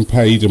boys are getting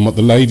paid and what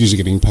the ladies are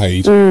getting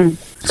paid. So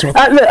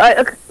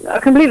look, I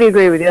completely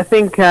agree with you. I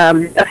think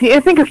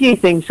a few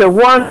things. So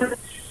one,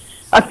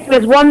 I think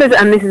there's one,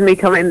 and this is me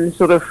coming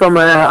sort of from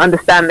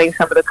understanding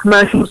some of the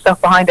commercial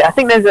stuff behind it. I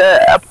think there's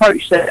an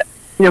approach that,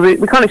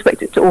 we can't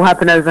expect it to all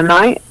happen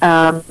overnight,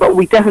 but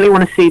we definitely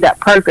want to see that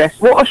progress.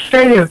 What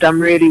Australia have done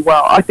really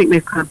well, I think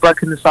they've kind of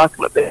broken the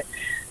cycle a bit.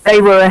 They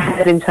were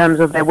ahead in terms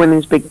of their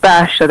Women's Big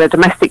Bash, so their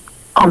domestic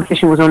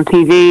competition was on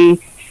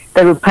TV.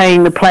 They were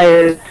paying the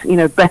players,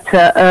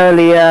 better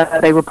earlier.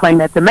 They were playing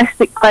their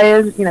domestic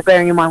players,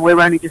 bearing in mind we're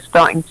only just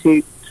starting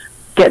to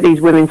get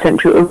these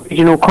women-centric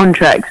regional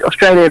contracts.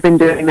 Australia have been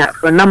doing that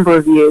for a number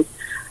of years.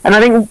 And I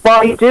think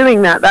by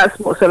doing that, that's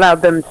what's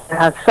allowed them to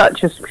have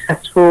such a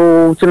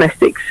successful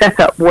domestic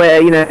setup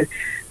where,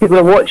 people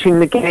are watching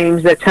the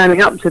games, they're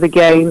turning up to the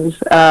games,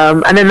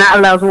 and then that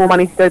allows more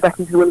money to go back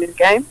into the women's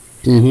game.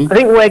 I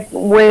think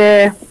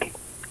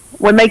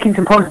we're making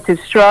some positive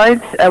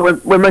strides.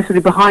 We're mostly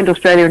behind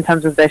Australia in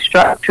terms of their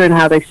structure and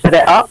how they set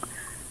it up.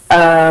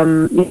 A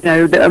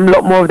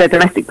lot more of their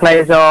domestic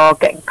players are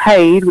getting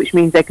paid, which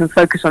means they can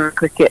focus on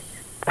cricket.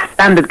 The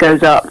standard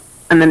goes up,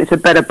 and then it's a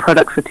better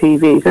product for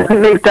TV. So I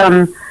think they've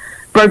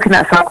broken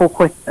that cycle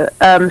quicker.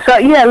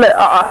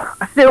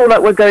 I feel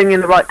like we're going in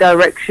the right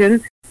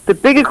direction. The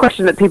bigger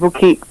question that people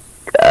keep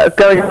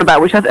going on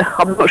about, which I'm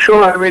not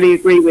sure I really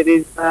agree with,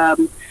 is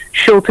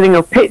shortening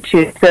of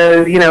pitches.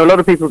 So, a lot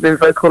of people have been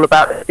vocal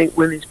about it. I think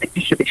women's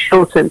pitches should be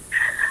shortened.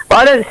 But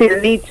I don't see the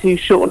need to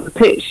shorten the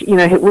pitch.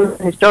 Women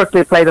historically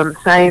have played on the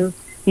same.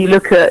 You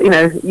look at,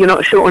 you're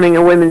not shortening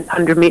a women's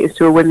 100 metres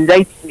to a women's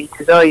 80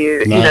 metres, are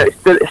you? No.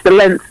 It's the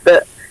length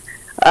that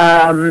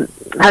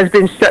has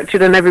been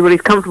structured and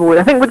everybody's comfortable with.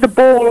 I think with the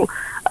ball,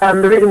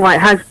 the reason why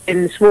it has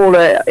been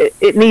smaller,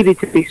 it needed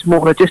to be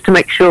smaller just to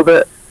make sure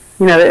that,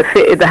 it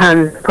fitted the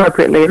hands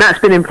appropriately. And that's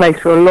been in place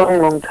for a long,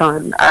 long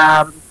time.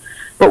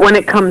 But when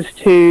it comes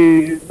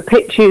to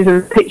pitches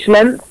and pitch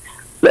length,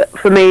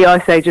 for me, I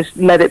say just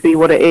let it be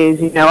what it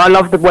is. I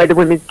love the way the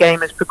women's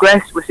game has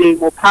progressed. We're seeing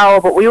more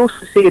power, but we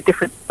also see a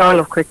different style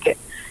of cricket.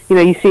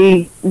 You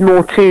see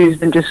more twos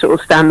than just sort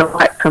of stand up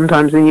back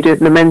sometimes than you do in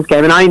the men's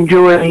game. And I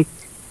enjoy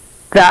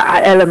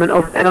that element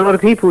of it, and a lot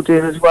of people do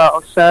as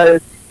well. So,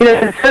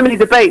 there's so many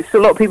debates. A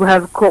lot of people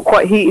have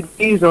quite heated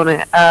views on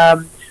it,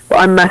 but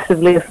I'm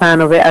massively a fan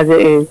of it as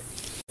it is.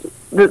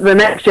 The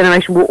next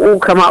generation will all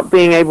come up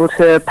being able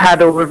to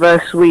paddle,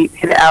 reverse sweep,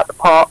 hit it out the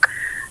park.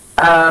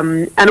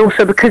 And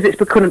also because it's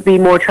become to be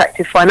more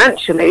attractive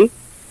financially,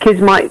 kids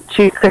might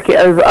choose cricket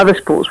over other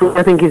sports, which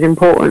I think is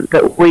important,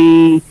 that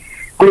we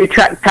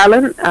attract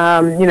talent.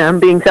 I'm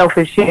being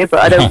selfish here, but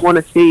I don't want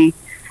to see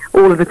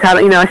all of the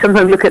talent. I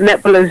sometimes look at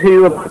netballers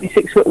who are probably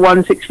 6'1",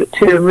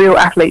 6'2", and real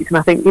athletes, and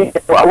I think,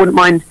 I wouldn't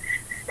mind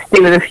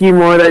stealing a few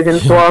more of those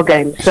into our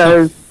game.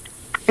 So,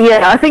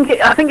 I think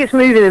it's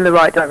moving in the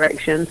right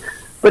direction.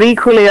 But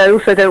equally, I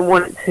also don't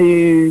want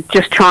to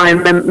just try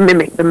and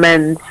mimic the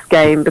men's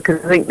game,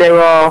 because I think there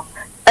are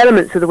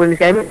elements of the women's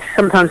game it's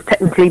sometimes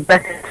technically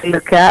better to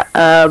look at.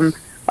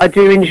 I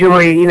do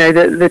enjoy,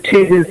 the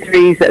twos and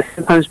threes that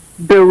sometimes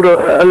build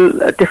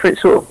a different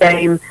sort of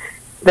game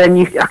than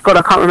I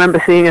can't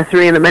remember seeing a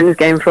three in the men's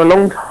game for a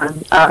long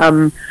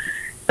time.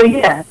 But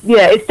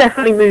it's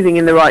definitely moving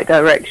in the right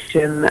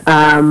direction,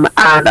 and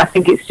I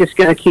think it's just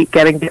going to keep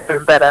getting better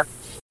and better.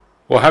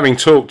 Well, having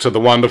talked to the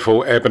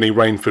wonderful Ebony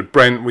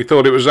Rainford-Brent, we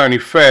thought it was only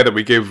fair that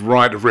we give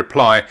right of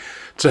reply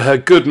to her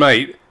good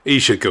mate,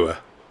 Isha Guha.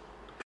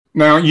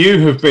 Now,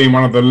 you have been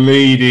one of the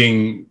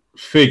leading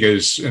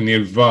figures in the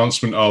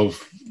advancement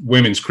of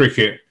women's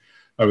cricket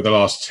over the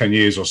last 10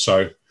 years or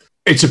so.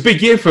 It's a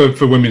big year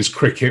for women's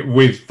cricket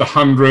with the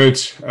 100,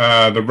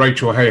 the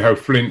Rachel Hayhoe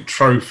Flint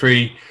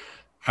Trophy.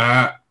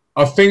 I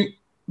think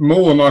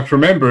more than I can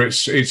remember,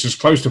 it's as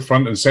close to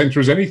front and centre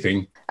as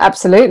anything.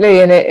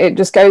 Absolutely, and it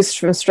just goes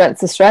from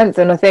strength to strength.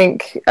 And I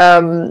think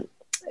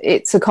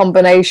it's a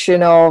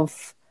combination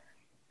of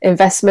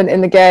investment in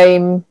the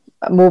game,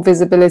 more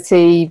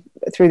visibility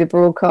through the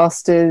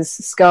broadcasters,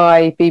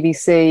 Sky,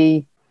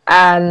 BBC,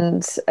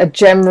 and a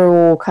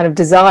general kind of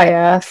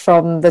desire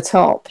from the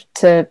top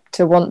to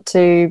want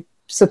to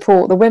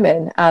support the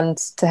women and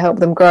to help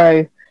them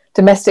grow.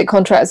 Domestic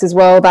contracts as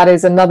well, that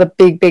is another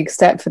big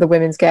step for the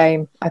women's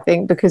game, I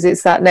think, because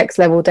it's that next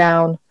level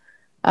down.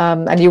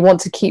 And you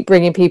want to keep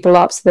bringing people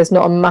up so there's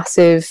not a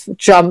massive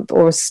jump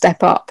or a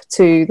step up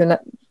to the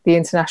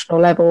international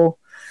level.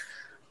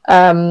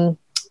 So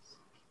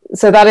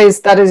that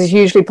is a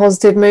hugely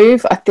positive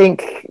move. I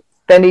think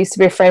there needs to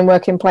be a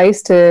framework in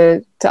place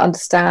to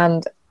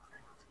understand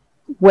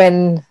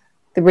when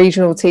the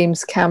regional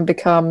teams can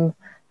become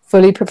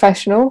fully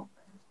professional,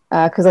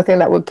 because I think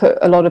that would put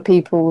a lot of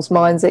people's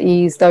minds at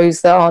ease,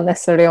 those that aren't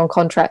necessarily on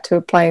contract who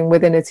are playing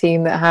within a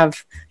team that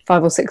have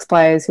 5 or 6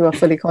 players who are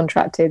fully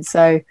contracted.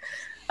 So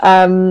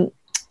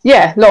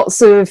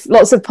lots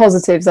of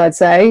positives, I'd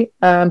say,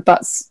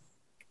 but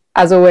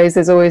as always,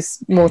 there's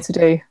always more to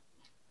do.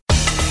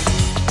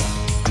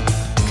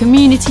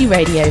 Community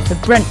radio for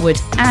Brentwood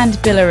and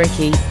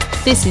Billericay.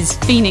 This is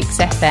Phoenix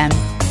FM.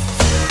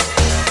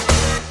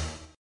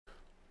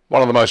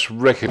 One of the most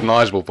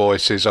recognisable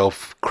voices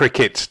of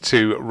cricket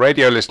to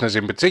radio listeners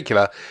in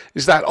particular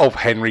is that of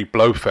Henry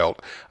Blofeld.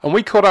 And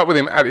we caught up with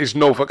him at his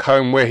Norfolk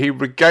home where he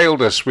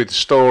regaled us with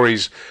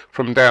stories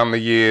from down the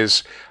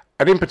years,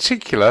 and in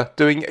particular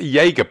doing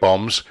Jaeger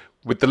bombs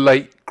with the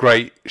late,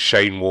 great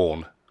Shane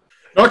Warne.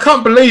 Now, I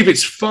can't believe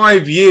it's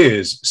 5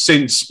 years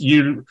since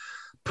you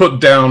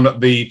put down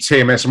the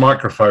TMS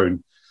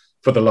microphone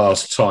for the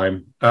last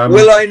time.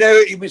 Well, I know.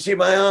 You see,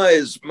 my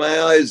eyes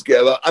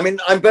go. I mean,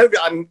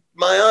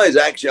 my eyes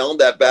actually aren't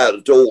that bad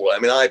at all. I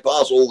mean, I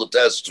pass all the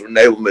tests to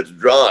enable me to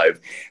drive.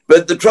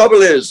 But the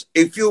trouble is,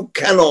 if you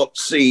cannot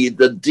see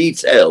the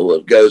detail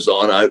that goes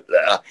on out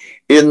there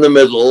in the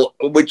middle,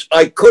 which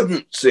I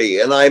couldn't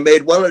see, and I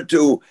made one or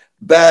two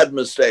bad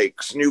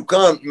mistakes, and you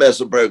can't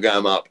mess a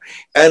program up.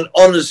 And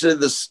honestly,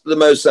 the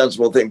most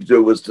sensible thing to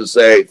do was to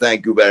say,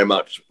 thank you very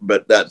much,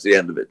 but that's the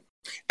end of it.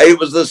 It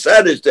was the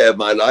saddest day of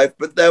my life,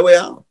 but there we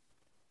are.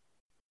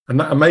 And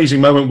that amazing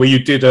moment where you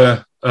did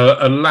a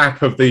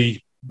lap of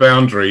the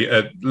boundary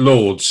at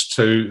Lord's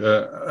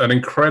to an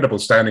incredible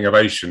standing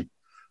ovation.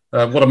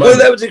 What a moment. Well,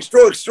 that was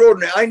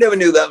extraordinary. I never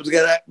knew that was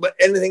going to happen, but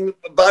anything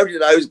about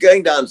it. I was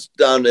going down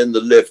in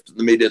the lift in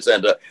the media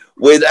centre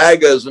with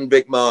Aggers and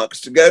Vic Marks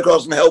to go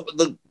across and help with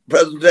the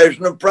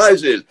presentation of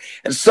prizes.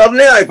 And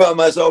suddenly I found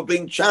myself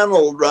being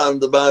channeled round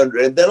the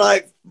boundary. And then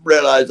I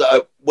realised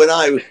that when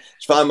I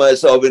found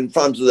myself in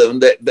front of them,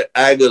 the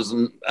Aggers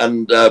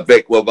and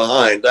Vic were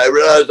behind, I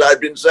realised I'd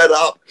been set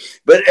up.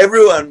 But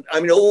everyone, I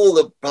mean, all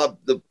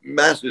the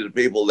masses of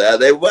people there,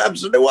 they were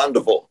absolutely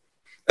wonderful.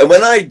 And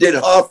when I did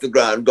half the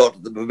ground, got to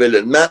the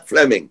pavilion, Matt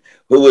Fleming,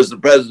 who was the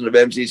president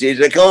of MCC,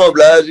 said, come on,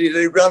 Blaz, he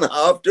said, run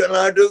half to, and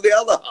I do the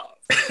other half.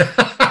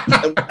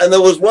 and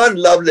there was one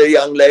lovely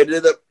young lady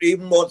that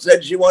even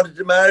said she wanted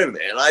to marry me.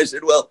 And I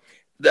said, well,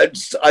 that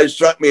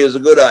struck me as a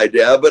good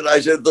idea, but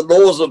I said the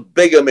laws of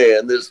bigamy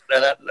in this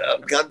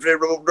country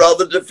were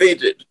rather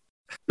defeated.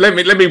 Let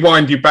me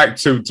wind you back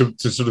to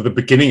sort of the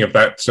beginning of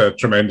that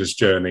tremendous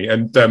journey.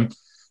 And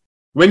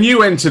when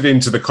you entered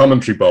into the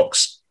commentary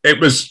box, it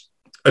was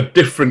a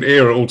different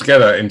era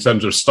altogether in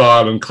terms of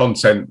style and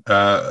content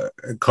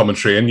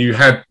commentary. And you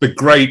had the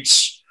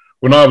greats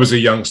when I was a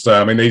youngster.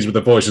 I mean, these were the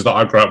voices that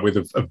I grew up with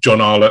of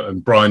John Arlott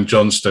and Brian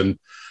Johnston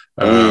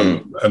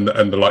and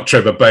the like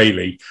Trevor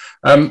Bailey.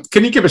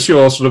 Can you give us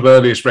your sort of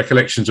earliest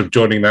recollections of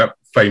joining that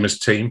famous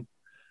team?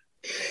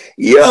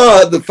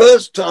 Yeah, the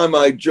first time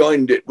I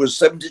joined it was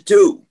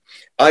 1972.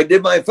 I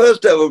did my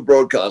first ever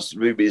broadcast to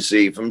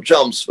BBC from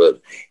Chelmsford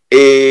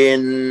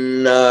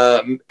in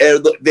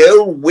the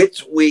old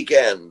Whit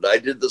weekend. I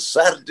did the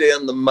Saturday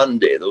and the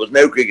Monday. There was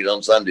no cricket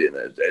on Sunday in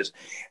those days.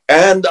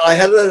 And I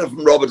had a letter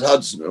from Robert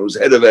Hudson, who was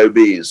head of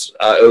OB's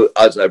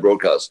outside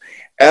broadcast,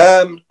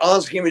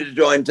 asking me to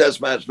join Test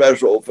Match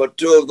Special for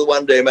two of the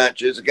one-day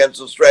matches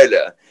against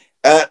Australia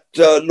at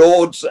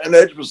Lord's and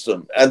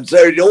Edgbaston. And so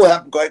it all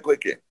happened quite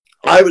quickly.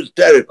 I was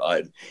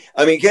terrified.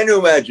 I mean, can you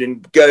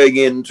imagine going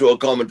into a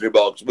commentary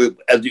box with,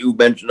 as you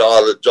mentioned,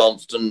 Arlott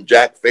Johnston,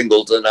 Jack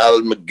Fingleton,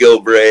 Alan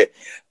McGilvray,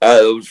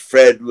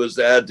 Fred was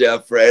there, dear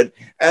Fred.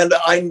 And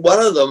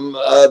one of them,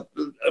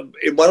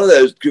 in one of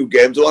those two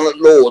games, the one at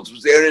Lord's,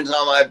 was the only time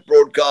I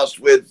broadcast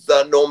with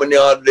Norman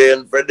Yardley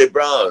and Freddie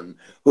Brown,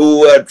 who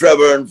were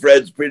Trevor and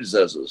Fred's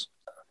predecessors.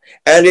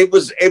 And it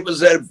was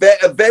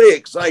a very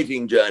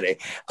exciting journey.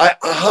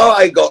 How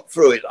I got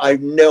through it, I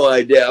have no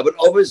idea, but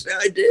obviously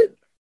I did.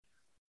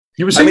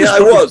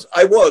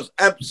 I was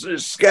absolutely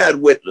scared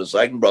witless,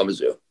 I can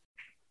promise you.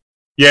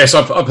 Yes,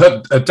 I've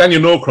heard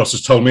Daniel Norcross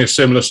has told me a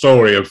similar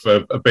story of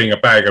being a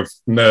bag of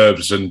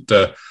nerves and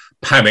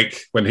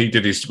panic when he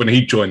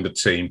joined the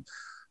team.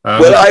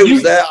 Well,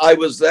 I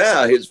was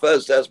there. His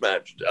first Test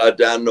match,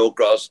 Dan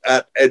Norcross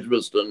at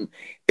Edgbaston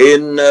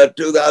in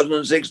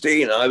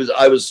 2016.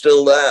 I was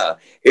still there.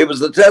 It was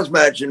the Test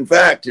match, in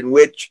fact, in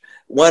which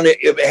one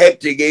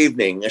hectic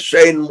evening,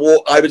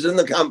 I was in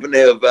the company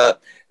of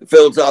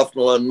Phil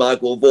Tufnell and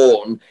Michael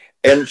Vaughan,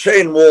 and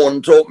Shane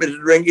Warne taught me to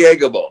drink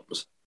Jaeger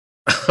bombs.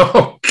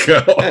 Oh,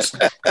 God.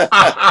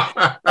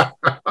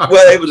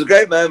 Well, it was a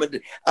great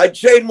moment.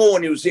 Shane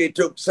Warne, you see,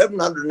 took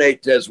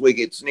 708 Test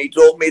wickets, and he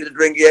taught me to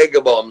drink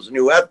Jaeger bombs, and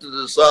you have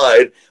to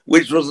decide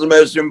which was the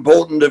most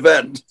important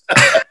event.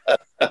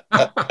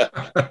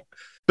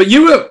 But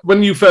you were,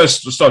 when you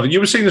first started, you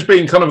were seen as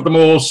being kind of the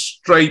more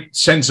straight,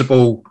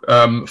 sensible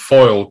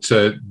foil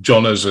to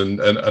Johners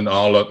and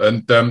Arlott,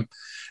 and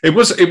it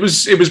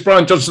was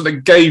Brian Johnston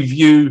that gave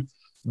you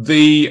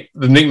the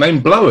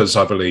nickname Blowers,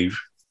 I believe.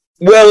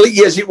 Well,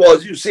 yes, it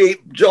was. You see,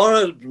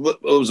 John,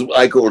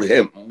 I called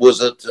him,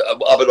 was up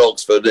at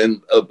Oxford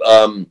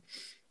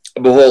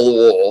before the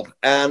war,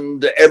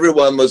 and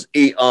everyone was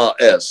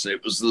ERS.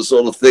 It was the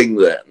sort of thing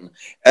then,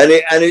 and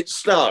it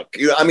stuck.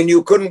 We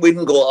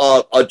didn't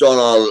call John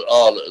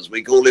Arlott,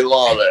 we called him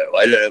Arlo.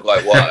 I don't know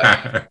quite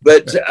why,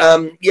 but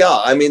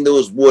there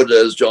was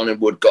Wooders, Johnny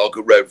Woodcock,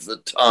 who wrote for the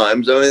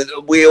Times. I mean,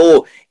 we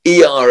all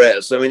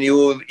ERS. I mean,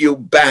 you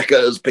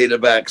Backers, Peter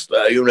Baxter.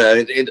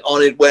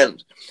 On it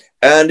went.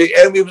 And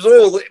it was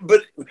all,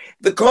 but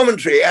the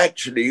commentary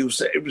actually, you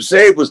say it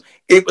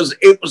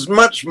was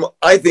much more,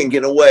 I think,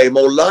 in a way,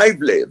 more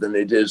lively than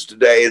it is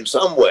today in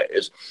some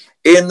ways,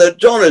 in that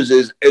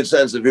John's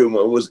sense of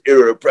humour was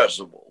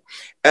irrepressible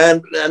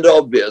and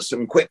obvious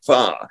and quick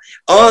fire.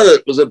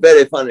 Arlott was a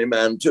very funny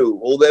man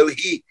too, although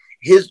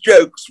his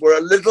jokes were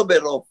a little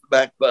bit off the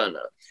back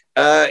burner.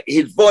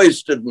 His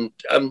voice didn't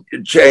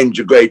change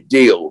a great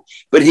deal,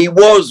 but he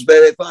was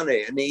very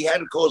funny, and he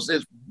had, of course,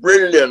 this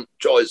brilliant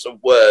choice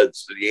of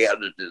words that he had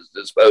at his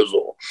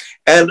disposal.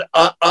 And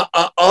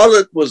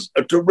Arlott was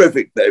a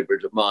terrific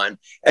favourite of mine,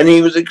 and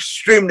he was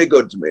extremely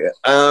good to me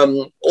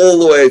all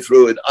the way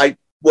through it. I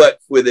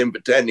worked with him for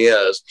 10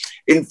 years.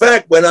 In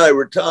fact, when I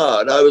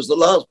retired, I was the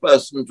last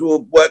person to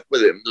have worked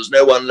with him. There's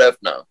no one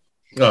left now.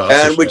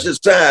 And which is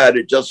sad.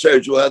 It just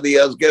shows you how the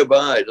years go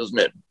by, doesn't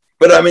it?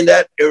 But I mean,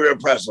 that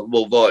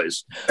irrepressible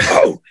voice.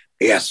 Oh,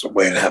 yes,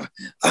 we'll have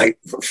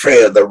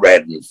 3 of the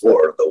red and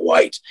 4 of the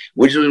white,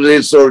 which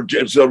is sort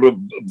of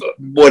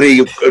what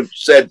he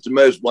said to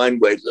most wine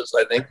waiters,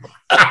 I think.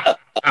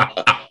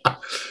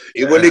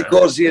 Well, of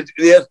course, yes.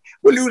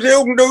 Well, you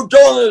can do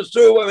John's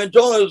too. I mean,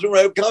 John's come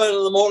in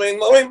the morning,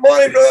 morning,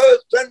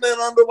 10 men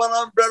under one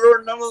umbrella,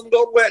 and none of them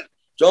got wet.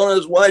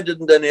 John's, why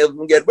didn't any of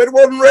them get wet? It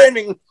wasn't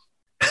raining.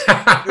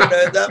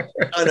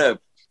 I know.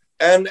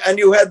 And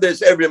you had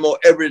this every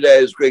day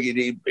as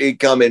cricket. He'd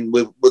come in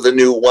with a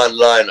new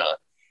one-liner,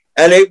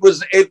 and it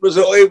was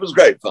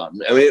great fun.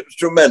 I mean, it was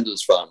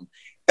tremendous fun.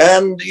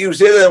 And you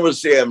see, there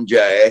was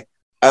CMJ,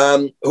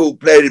 who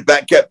played it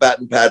back, kept bat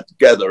and pad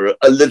together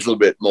a little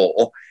bit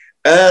more,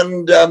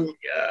 and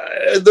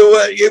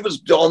it was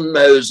Don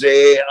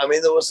Mosey. I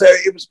mean,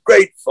 it was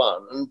great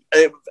fun, and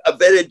it was a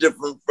very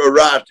different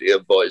variety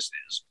of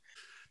voices.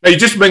 Now, you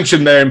just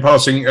mentioned there in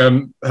passing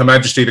Her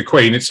Majesty the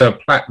Queen. It's her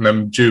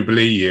Platinum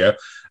Jubilee year.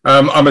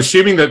 I'm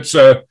assuming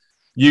that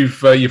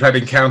you've had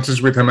encounters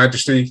with Her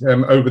Majesty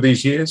over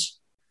these years?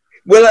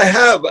 Well, I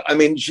have. I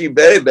mean, she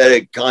very,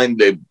 very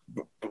kindly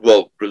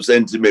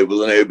presented me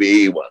with an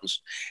OBE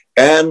once.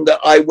 And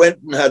I went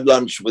and had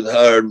lunch with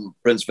her and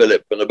Prince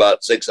Philip and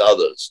about 6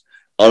 others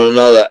on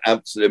another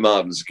absolutely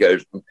marvellous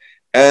occasion,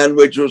 and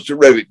which was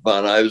terrific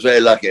fun. I was very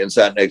lucky and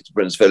sat next to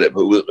Prince Philip,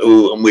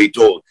 and we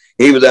talked.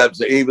 He was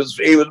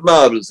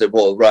marvellous,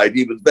 Paul, right?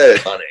 He was very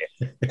funny.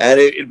 And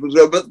it was,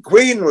 but the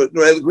Queen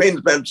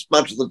spent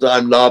much of the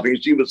time laughing.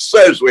 She was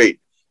so sweet,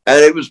 and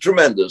it was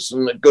tremendous.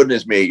 And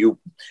goodness me,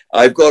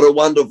 I've got a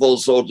wonderful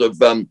sort of,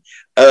 the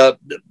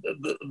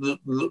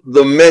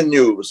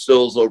menu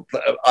still sort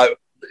of,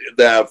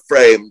 they're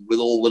framed with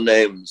all the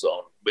names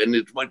on, and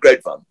it's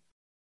great fun.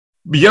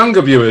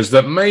 Younger viewers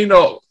that may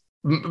look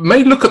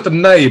at the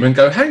name and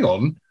go, hang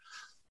on,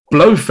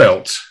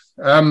 Blofeld.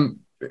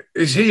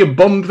 Is he a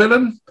Bond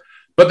villain?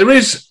 But there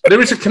is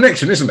a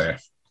connection, isn't there?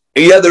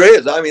 Yeah, there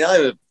is. I mean,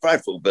 I'm a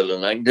frightful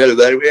villain, I can tell you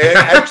that.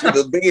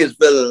 Actually, the biggest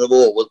villain of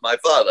all was my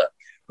father,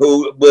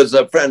 who was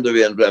a friend of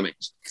Ian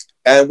Fleming's.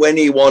 And when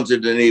he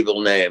wanted an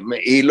evil name,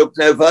 he looked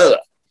no further.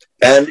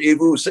 And if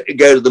you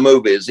go to the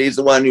movies, he's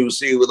the one you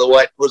see with a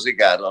white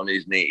pussycat on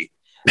his knee.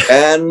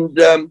 And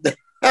I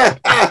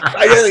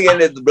don't think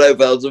any of the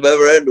Blofelds have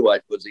ever owned a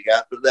white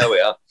pussycat, but there we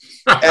are.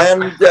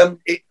 And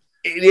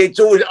it's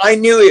always, I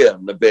knew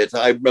Ian a bit.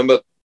 I remember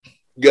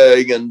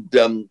going and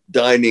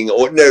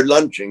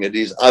lunching at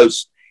his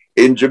house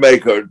in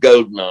Jamaica at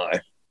Goldeneye,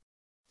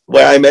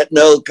 where I met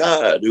Noel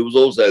Coward, who was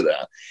also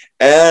there.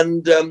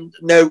 And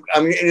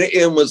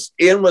Ian was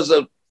he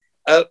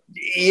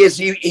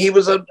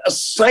was a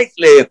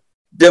slightly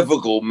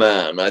difficult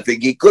man. I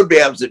think he could be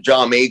absolutely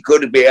charming. He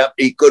could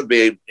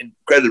be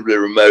incredibly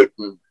remote,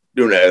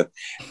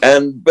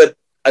 and but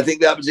I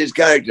think that was his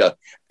character.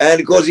 And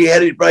of course, he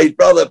had his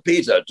brother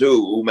Peter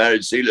too, who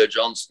married Celia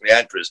Johnson, the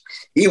actress.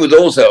 He was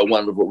also a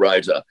wonderful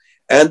writer,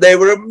 and they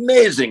were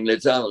amazingly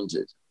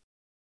talented.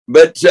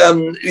 But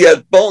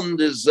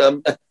Bond is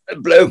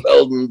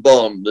Blofeld and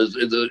Bond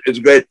is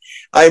great.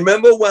 I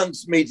remember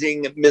once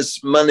meeting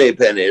Miss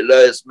Moneypenny,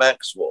 Lois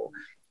Maxwell,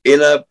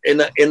 in a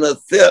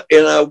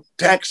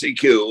taxi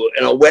queue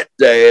in a wet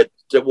day at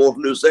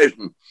Waterloo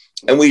Station,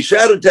 and we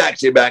shared a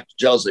taxi back to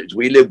Chelsea.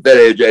 We lived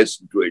very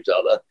adjacent to each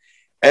other.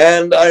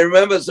 And I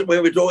remember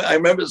when we were talking, I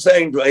remember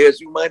saying to her,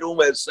 yes, you might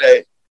almost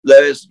say,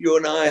 Lois, you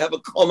and I have a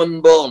common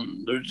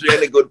bond. It's the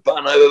only good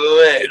pun I've ever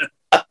made.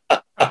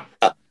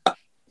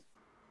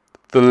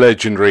 The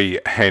legendary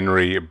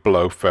Henry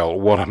Blofeld.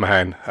 What a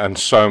man, and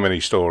so many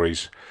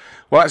stories.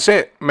 Well, that's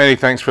it. Many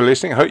thanks for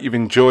listening. I hope you've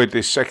enjoyed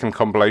this second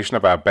compilation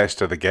of our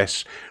best of the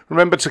guests.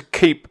 Remember to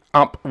keep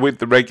up with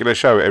the regular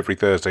show every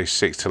Thursday,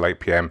 6 till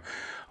 8 p.m.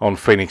 on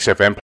Phoenix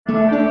FM.